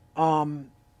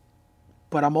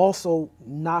 but I'm also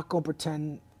not gonna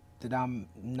pretend that I'm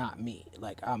not me.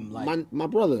 Like, I'm like my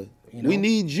brother. We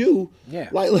need you. Yeah.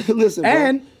 Like, listen,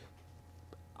 and bro.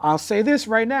 I'll say this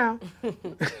right now.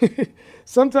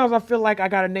 Sometimes I feel like I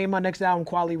gotta name my next album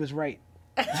Kweli Was Right.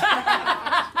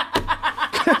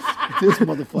 This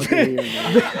motherfucker here,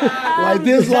 man. Like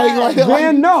this, like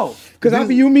Man, no. Because I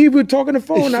be you and me were talking on the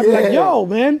phone, and I be like, yo,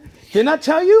 man, didn't I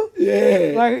tell you?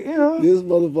 Yeah. Like, This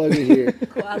motherfucker here.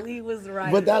 Kweli was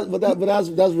right. But that's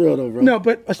real though, bro. No,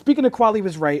 but speaking of Kweli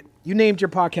Was Right, you named your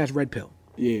podcast Red Pill.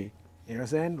 Yeah. You know what I'm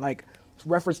saying? Like, it's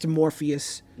reference to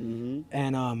Morpheus. And,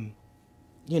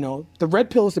 the red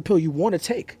pill is the pill you want to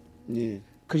take. Yeah.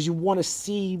 Because you want to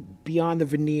see beyond the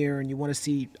veneer and you want to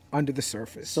see under the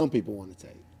surface. Some people want to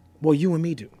take. Well, you and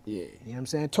me do. Yeah. You know what I'm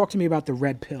saying? Talk to me about the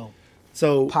Red Pill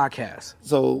podcast.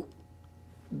 So,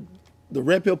 the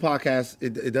Red Pill podcast,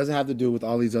 it doesn't have to do with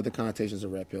all these other connotations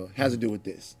of Red Pill. It has to do with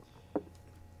this.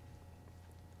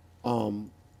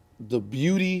 The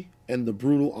beauty and the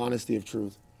brutal honesty of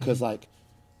truth. Because, like,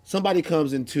 somebody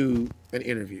comes into an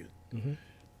interview.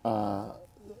 I'll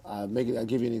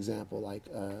give you an example. Like,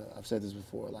 I've said this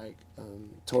before. Like,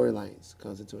 Tory Lanez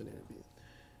comes into an interview.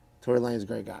 Tory Lanez is a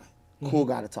great guy. Cool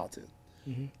guy to talk to.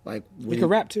 Like, He can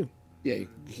rap, too. Yeah,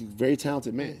 he's a very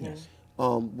talented man. Yes.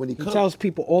 When he tells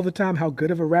people all the time how good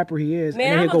of a rapper he is.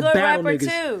 Man, and I'm then a he'll good go battle rapper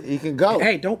niggas. too. he can go.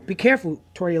 Hey, don't be careful.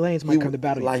 Tory Lanez might come to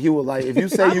battle you. Like, he will, like, if you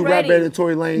say I'm you ready. rap better than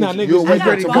Tory Lanez, Nah, niggas, you'll I wake got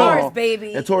up bars, tomorrow,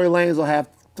 baby. and Tory Lanez will have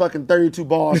fucking 32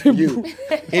 bars for you.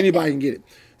 Anybody can get it.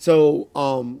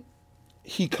 So,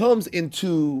 he comes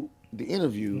into the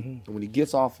interview, and when he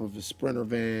gets off of his Sprinter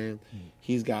van,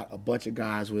 he's got a bunch of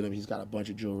guys with him. He's got a bunch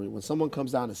of jewelry. When someone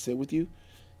comes down to sit with you,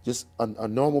 just a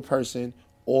normal person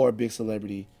or a big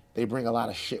celebrity, they bring a lot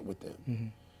of shit with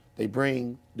them. They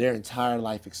bring their entire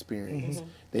life experience.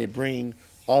 They bring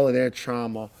all of their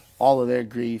trauma, all of their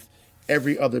grief,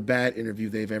 every other bad interview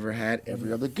they've ever had,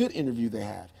 every other good interview they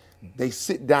have. They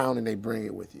sit down and they bring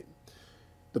it with you.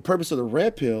 The purpose of the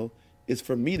Red Pill is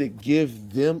for me to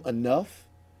give them enough.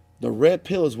 The Red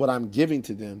Pill is what I'm giving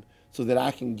to them so that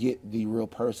I can get the real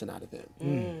person out of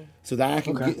them. So that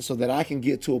I can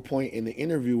get to a point in the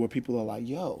interview where people are like,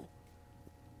 yo,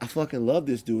 I fucking love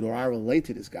this dude, or I relate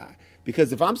to this guy.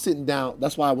 Because if I'm sitting down,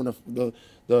 that's why when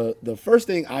the first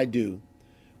thing I do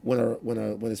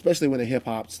especially when a hip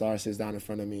hop star sits down in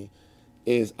front of me,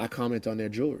 is I comment on their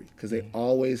jewelry, because they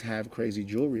always have crazy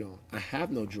jewelry on. I have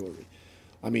no jewelry.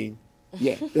 I mean,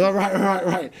 yeah,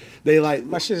 right. They like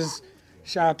My shit is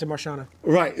shout out to Marshana.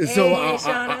 right. So Hey, I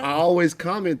Shauna. always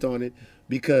comment on it,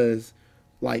 because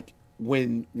like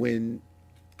when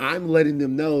I'm letting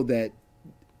them know that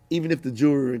even if the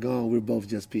jewelry are gone, we're both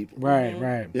just people. Right. You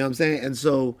know what I'm saying? And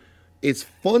so it's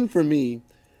fun for me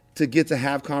to get to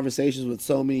have conversations with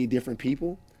so many different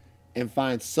people and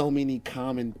find so many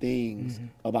common things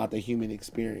about the human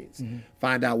experience.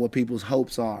 Find out what people's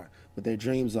hopes are, what their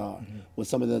dreams are, what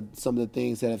some of the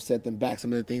things that have set them back,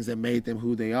 some of the things that made them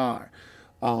who they are.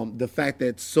 The fact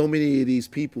that so many of these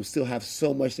people still have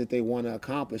so much that they want to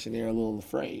accomplish, and they're a little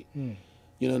afraid.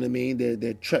 You know what I mean?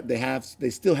 They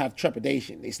still have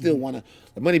trepidation. They still want to.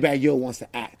 The Moneybagg Yo wants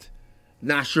to act.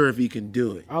 Not sure if he can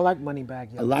do it. I like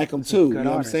Moneybagg Yo. I like him He's a too. good You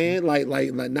know artist, what I'm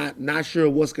saying? Like not sure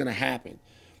what's gonna happen.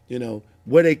 You know,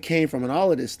 where they came from and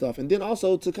all of this stuff. And then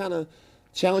also to kind of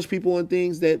challenge people on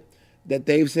things that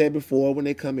they've said before when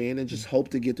they come in, and just hope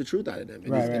to get the truth out of them.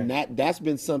 And, and that's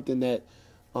been something that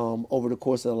over the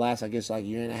course of the last, I guess, like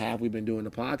year and a half we've been doing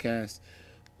the podcast,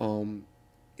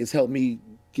 it's helped me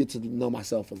get to know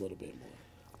myself a little bit more.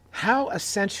 How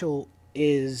essential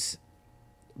is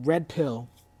Red Pill,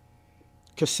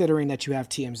 considering that you have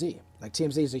TMZ? Like,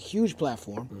 TMZ is a huge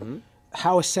platform.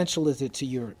 How essential is it to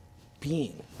your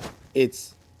being?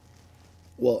 It's,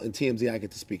 well, in TMZ I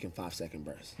get to speak in 5-second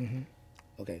bursts.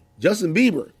 Okay, Justin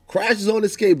Bieber crashes on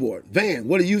his skateboard. Van,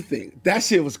 what do you think? That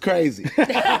shit was crazy.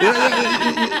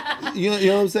 You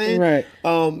know what I'm saying? Right.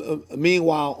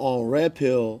 Meanwhile, on Red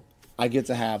Pill, I get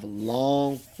to have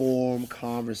long form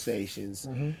conversations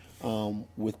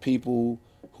with people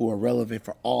who are relevant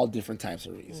for all different types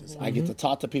of reasons. I get to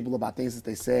talk to people about things that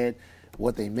they said,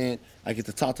 what they meant. I get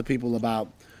to talk to people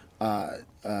about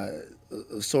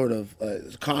sort of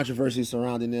controversy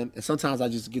surrounding them. And sometimes I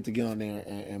just get to get on there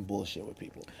and bullshit with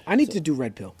people. I need to do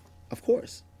Red Pill. Of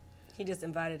course. He just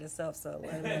invited himself, so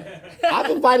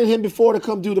I've invited him before to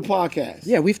come do the podcast.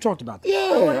 Yeah, we've talked about that.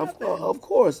 Yeah, of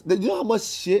course. You know how much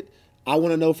shit I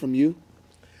want to know from you?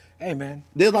 Hey, man.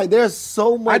 There's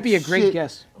so much. I'd be a great shit.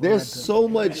 guest on There's Red Pill. so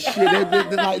much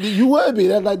shit. Like, you would be.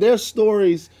 There's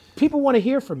stories. People want to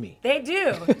hear from me. they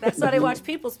do. That's why they watch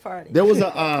People's Party. There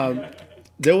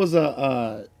was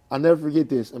I'll never forget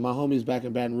this. And my homies back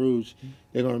in Baton Rouge,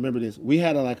 they're gonna remember this. We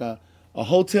had a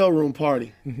hotel room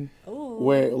party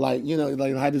where, like, you know,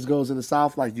 like how this goes in the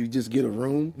South, like you just get a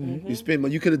room, you spend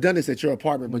money. You could have done this at your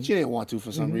apartment, but you didn't want to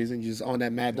for some reason. You just on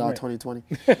that Mad Dog 2020.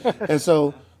 And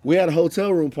so we had a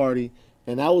hotel room party,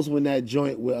 and that was when that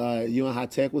joint with you and High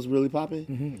Tech was really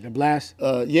popping. The Blast.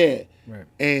 Yeah. Right.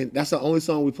 And that's the only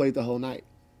song we played the whole night.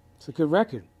 It's a good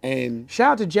record. And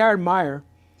Shout out to Jared Meyer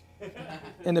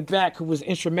in the back, who was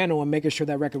instrumental in making sure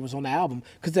that record was on the album,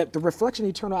 because the Reflection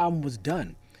Eternal album was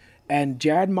done. And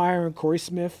Jared Meyer and Corey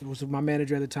Smith, who was my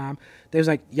manager at the time, they was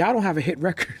like, y'all don't have a hit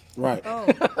record. right.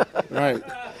 Right.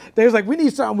 They was like, we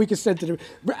need something we can send to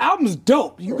the album's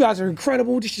dope. You guys are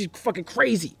incredible. This is fucking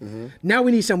crazy. Now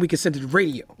we need something we can send to the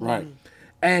radio. Right.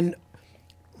 And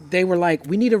they were like,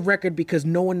 we need a record because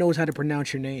no one knows how to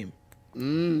pronounce your name.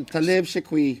 Talib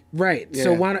Shaqui. Right. Yeah.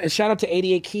 So why not, and shout out to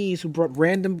 88 Keys, who brought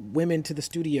random women to the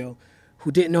studio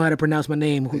who didn't know how to pronounce my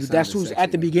name. That's sounded who's sexy,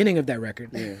 at the right? beginning of that record.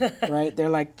 Yeah. Right. They're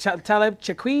like, Talib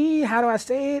Shaqui, how do I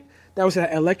say it? That was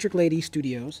at Electric Lady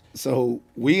Studios. So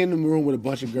we in the room with a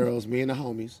bunch of girls, me and the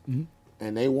homies,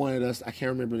 and they wanted us. I can't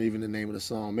remember even the name of the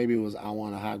song. Maybe it was "I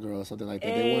Want a Hot Girl" or something like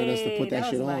that. They wanted us to put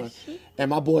that shit on, and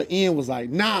my boy Ian was like,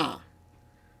 "Nah,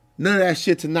 none of that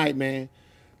shit tonight, man.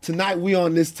 Tonight we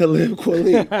on this Talib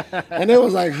Kweli." And they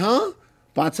was like, "Huh?"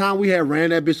 By the time we had ran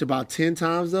that bitch about 10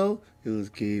 times though, it was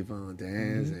keep on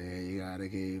dancing. You gotta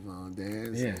keep on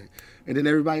dancing. Yeah. And then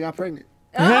everybody got pregnant.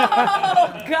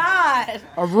 Oh, God.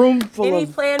 A room full Any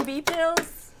of. Plan B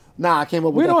pills? Nah, I came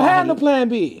up with We that don't have no 500. plan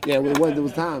B. Yeah, it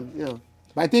was time, you know.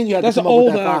 Back then you had That's to an come up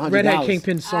with old that $500. Redhead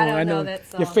Kingpin song. I don't know that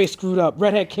Your song. face screwed up.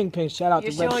 Redhead Kingpin. Shout out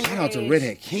You're to Red. showing Shout out to age.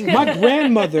 Redhead King. My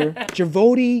grandmother,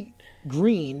 Javodi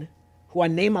Green, who I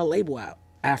named my label out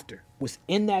after, was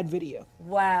in that video.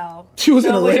 Wow. She was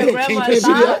in So a what your Redhead grandma Kingpin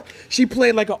thought? video? She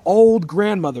played like an old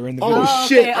grandmother in the video. Oh, Oh,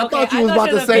 shit. okay, I thought okay. you was I about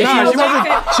thought to say you she was was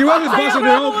about She wasn't busting it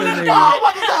open. nigga.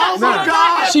 Oh my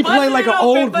God. She played like an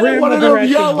old One of grandmother them at the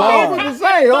young, I was bar. about to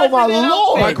say, oh my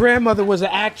Lord. My grandmother was an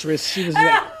actress. She was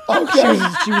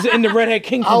she was in the Redhead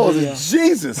Kingpin I was video.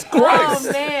 Jesus Oh,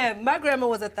 Christ. man. My grandma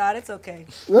was a thought. It's okay.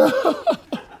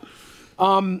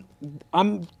 I'm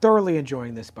thoroughly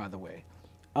enjoying this, by the way.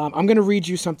 I'm going to read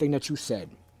you something that you said.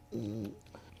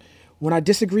 When I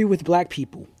disagree with black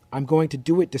people, I'm going to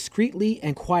do it discreetly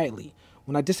and quietly.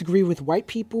 When I disagree with white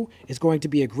people, it's going to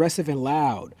be aggressive and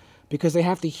loud because they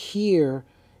have to hear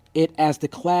it as the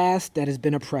class that has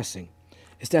been oppressing.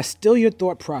 Is that still your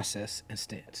thought process and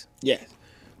stance? Yes.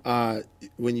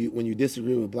 When you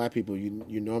disagree with black people,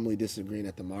 you're normally disagreeing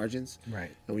at the margins.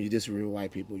 Right. And when you disagree with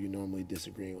white people, you're normally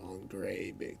disagreeing on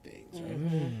great big things.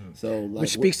 Right. So like,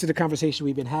 Which speaks to the conversation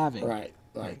we've been having. Right.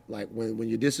 Like when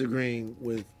you're disagreeing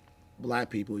with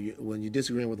black people, when you're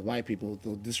disagreeing with white people,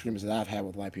 the disagreements that I've had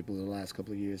with white people in the last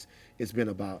couple of years, it's been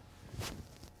about,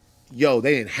 yo,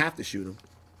 they didn't have to shoot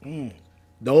him.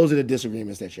 Those are the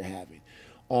disagreements that you're having.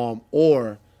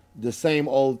 Or the same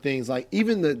old things, like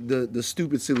even the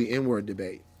stupid, silly N-word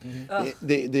debate.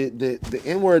 The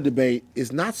N-word debate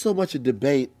is not so much a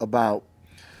debate about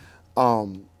a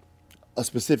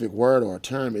specific word or a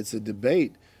term. It's a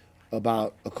debate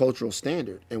about a cultural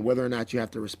standard and whether or not you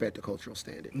have to respect the cultural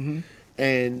standard.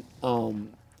 And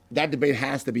that debate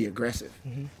has to be aggressive.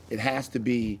 It has to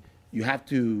be, you have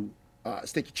to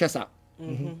stick your chest out.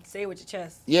 Say it with your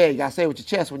chest. Yeah, you gotta say it with your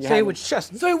chest when you Say it with your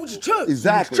chest. Say it with your chest.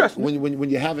 Exactly. Chest. When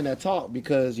you're having that talk,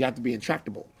 because you have to be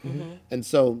intractable. And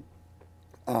so,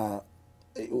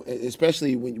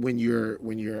 especially when you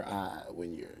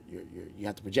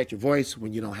have to project your voice,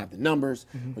 when you don't have the numbers,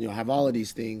 when you don't have all of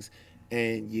these things,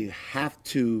 and you have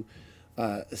to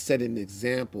set an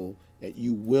example that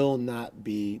you will not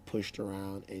be pushed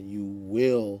around, and you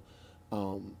will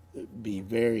be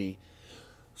very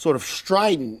sort of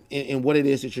strident in what it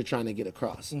is that you're trying to get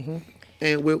across.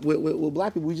 And with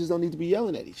black people, we just don't need to be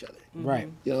yelling at each other. Right.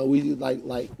 You know, we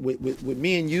like with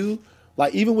me and you,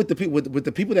 like even with the people with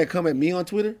the people that come at me on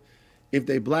Twitter, if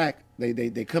they black,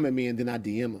 they come at me and then I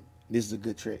DM them. This is a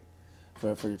good trick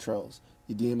for your trolls.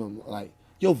 You DM them like,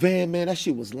 yo, Van, man, that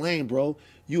shit was lame, bro.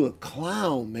 You a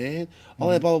clown, man. All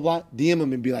that blah, blah, blah. DM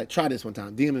them and be like, try this one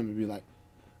time. DM them and be like,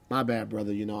 my bad,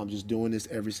 brother. You know, I'm just doing this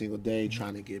every single day,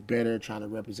 trying to get better, trying to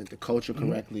represent the culture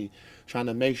correctly, trying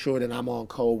to make sure that I'm on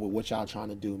code with what y'all trying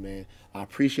to do, man. I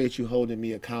appreciate you holding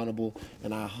me accountable,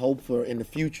 and I hope for in the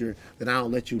future that I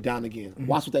don't let you down again.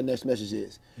 Watch what that next message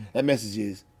is. That message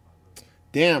is,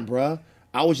 damn, bruh.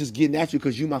 I was just getting at you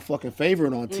because you my fucking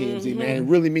favorite on TMZ, man. It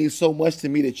really means so much to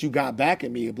me that you got back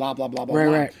at me, blah, blah, blah, blah, blah.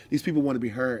 Right. These people want to be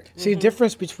heard. See, the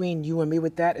difference between you and me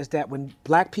with that is that when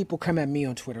black people come at me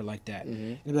on Twitter like that,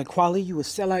 they're like, Kweli, you a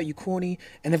sellout, you corny.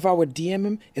 And if I would DM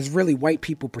him, it's really white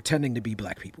people pretending to be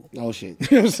black people. Oh, shit.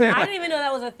 You know what I'm saying? I didn't even know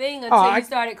that was a thing until you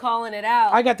started calling it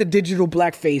out. I got the digital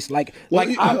blackface.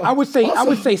 I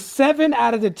would say 7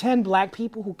 out of the 10 black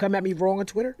people who come at me wrong on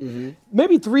Twitter,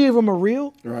 maybe 3 of them are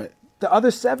real. Right. The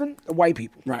other 7 are white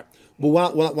people. Right. But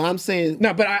what I'm saying,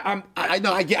 no, but I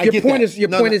know I get your point that. Your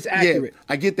point is accurate. Yeah,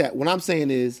 I get that. What I'm saying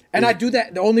is, I do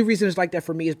that. The only reason it's like that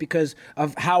for me is because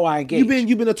of how I engage.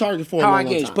 You've been a target for a long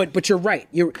time. But you're right.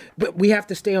 But we have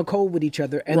to stay on code with each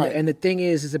other. And right. And the thing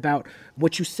is about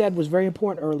what you said was very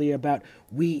important earlier about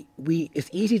we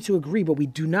it's easy to agree, but we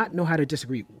do not know how to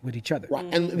disagree with each other.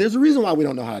 Right. And there's a reason why we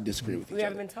don't know how to disagree with each other. We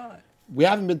haven't been taught. We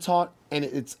haven't been taught, and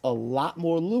it's a lot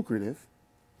more lucrative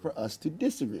for us to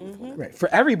disagree with one another. Right. For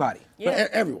everybody. Yeah.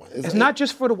 For everyone. It's not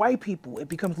just for the white people. It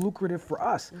becomes lucrative for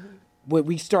us. When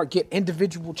we start get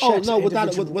individual checks. Oh no,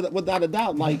 without a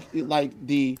doubt.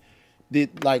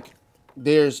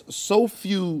 There's so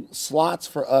few slots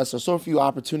for us, or so few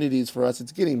opportunities for us.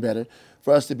 It's getting better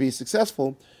for us to be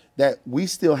successful, that we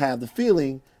still have the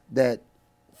feeling that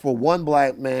for one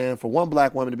black man, for one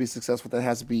black woman to be successful, that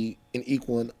has to be an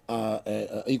equal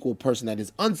person that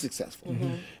is unsuccessful.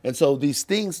 And so these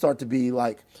things start to be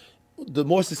like, the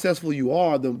more successful you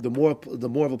are, the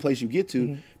more of a place you get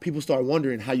to, people start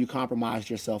wondering how you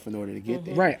compromised yourself in order to get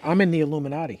there. Right. I'm in the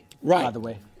Illuminati, by the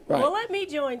way. Right. Well, let me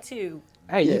join too.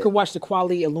 Hey, you can watch the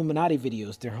Kweli Illuminati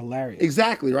videos. They're hilarious.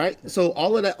 Exactly, right? So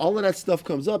all of that stuff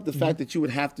comes up. The fact that you would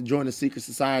have to join a secret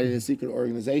society and a secret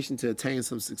organization to attain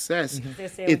some success,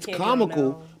 it's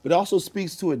comical, but it also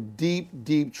speaks to a deep,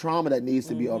 deep trauma that needs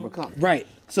to be overcome. Right.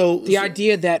 So the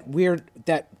idea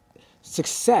that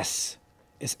success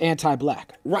is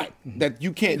anti-black. Right. That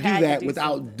you can't do that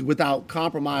without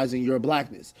compromising your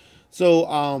blackness.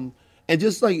 So and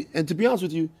to be honest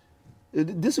with you,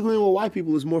 disagreeing with white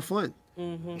people is more fun.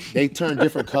 They turn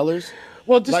different colors.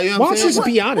 Well, just, why don't you just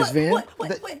be honest, Van? Wait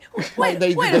a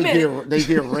minute. They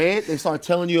get red. They start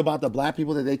telling you about the black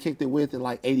people that they kicked it with in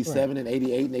like 87 and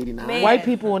 88 and 89. Man. White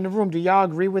people in the room, do y'all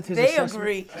agree with his assessment? They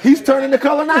agree. He's turning the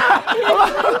color now.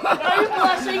 Are you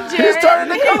blushing, Jared? He's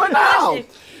turning the color now.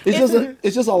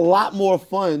 It's just a lot more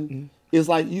fun it's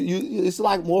like it's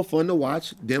like more fun to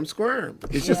watch them squirm.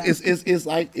 It's just it's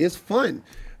like it's fun.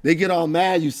 They get all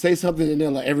mad. You say something, and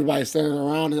then like everybody's standing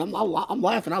around, and I'm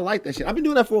laughing. I like that shit. I've been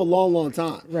doing that for a long, long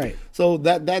time. Right. So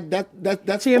that's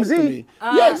TMZ. fun for me.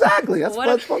 Yeah, exactly. That's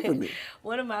fun for me.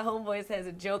 One of my homeboys has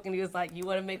a joke, and he was like, "You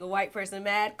want to make a white person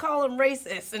mad? Call him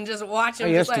racist, and just watch him."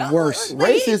 Oh, just that's like, the worst.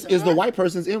 Racist is the white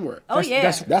person's N-word. Oh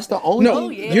yeah. That's the only. No,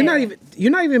 yeah.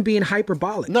 you're not even being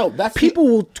hyperbolic. No, that's people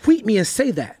will tweet me and say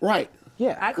that. Right.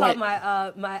 Yeah. I called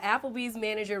my Applebee's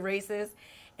manager racist,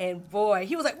 and boy,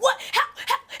 he was like, "What?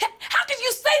 How could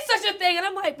you say such a thing?" And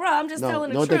I'm like, "Bro, I'm just telling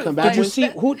the no, truth." they come back Did you with- see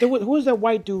who was that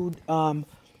white dude?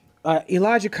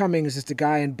 Elijah Cummings is the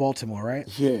guy in Baltimore, right?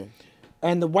 Yeah.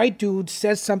 And the white dude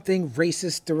says something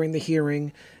racist during the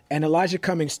hearing, and Elijah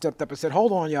Cummings stepped up and said,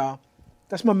 "Hold on, y'all.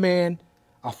 That's my man.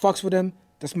 I fucks with him.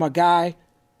 That's my guy.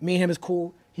 Me and him is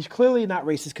cool. He's clearly not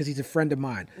racist because he's a friend of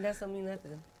mine." That don't mean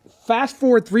nothing. Fast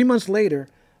forward 3 months later,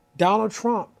 Donald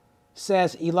Trump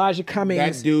says Elijah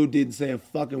Cummings That dude didn't say a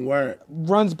fucking word.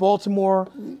 runs Baltimore,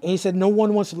 and he said no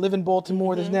one wants to live in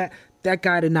Baltimore. This and that. That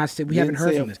guy did not say. We haven't heard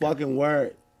Didn't from say this a guy. fucking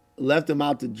word. Left him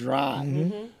out to dry.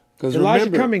 Because Elijah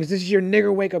Cummings, this is your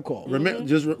nigger wake up call.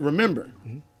 Remember.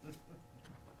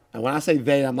 And when I say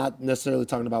they, I'm not necessarily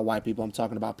talking about white people. I'm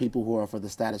talking about people who are for the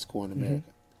status quo in America.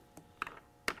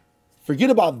 Forget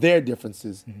about their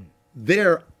differences.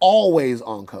 They're always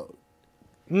on code.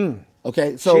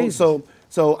 Okay,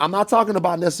 so I'm not talking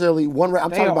about necessarily one. I'm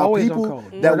They talking are about always on people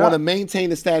code. that Word want to up. maintain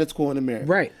the status quo in America.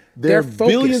 Right. They're They're focused.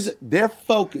 billions. They're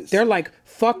focused. They're like,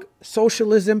 fuck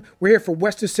socialism. We're here for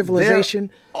Western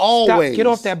civilization. always- Get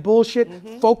off that bullshit.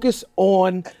 Focus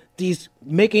on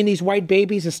making these white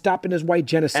babies and stopping this white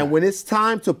genocide. and when it's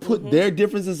time to put their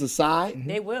differences aside,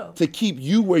 They will. to keep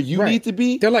you where you Right. need to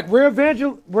be. They're like, we're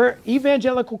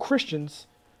evangelical Christians.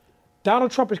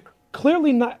 Donald Trump is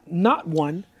clearly not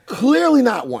one, Clearly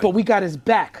not one. but we got his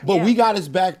back. But Yeah. we got his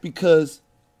back because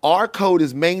our code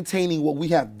is maintaining what we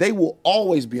have. They will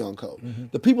always be on code.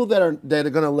 The people that are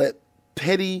going to let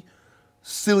petty,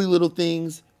 silly little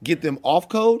things get them off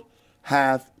code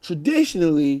have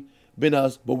traditionally been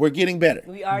us, but we're getting better.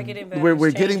 We are getting better. We're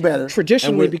It's getting changing. better.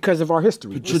 Traditionally, And we're- because of our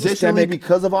history. traditionally Systemic-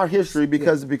 because of our history,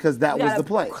 because that We was gotta the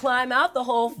play. Climb out the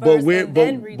hole first, But we're and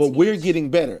then but we're reteach. getting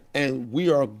better, and we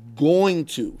are going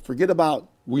to forget about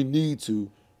we need to.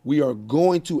 We are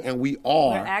going to, and we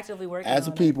are We're actively working as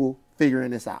a on it. people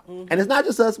figuring this out. And it's not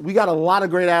just us. We got a lot of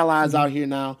great allies out here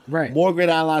now. Right. More great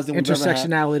allies than we've ever had.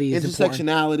 Intersectionality is important.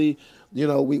 Intersectionality. You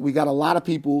know, we got a lot of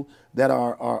people that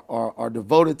are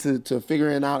devoted to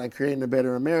figuring out and creating a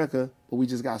better America. But we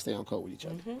just gotta stay on code with each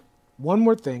other. One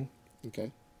more thing.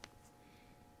 Okay.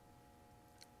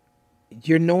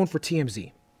 You're known for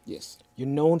TMZ. Yes. You're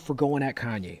known for going at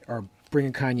Kanye or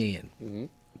bringing Kanye in.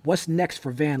 What's next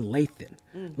for Van Lathan?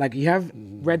 Like, you have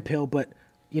Red Pill, but,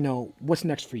 what's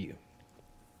next for you?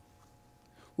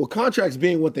 Well, contracts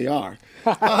being what they are.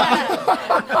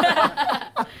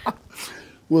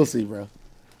 We'll see, bro.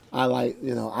 I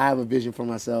have a vision for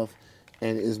myself,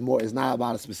 and it's not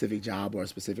about a specific job or a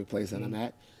specific place that I'm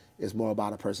at. It's more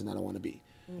about a person that I want to be.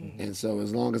 And so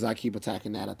as long as I keep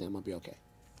attacking that, I think I'm going to be okay.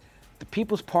 The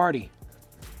People's Party.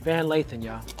 Van Lathan,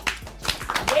 y'all.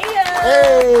 Yeah.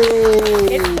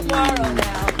 Hey! It's tomorrow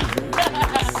now.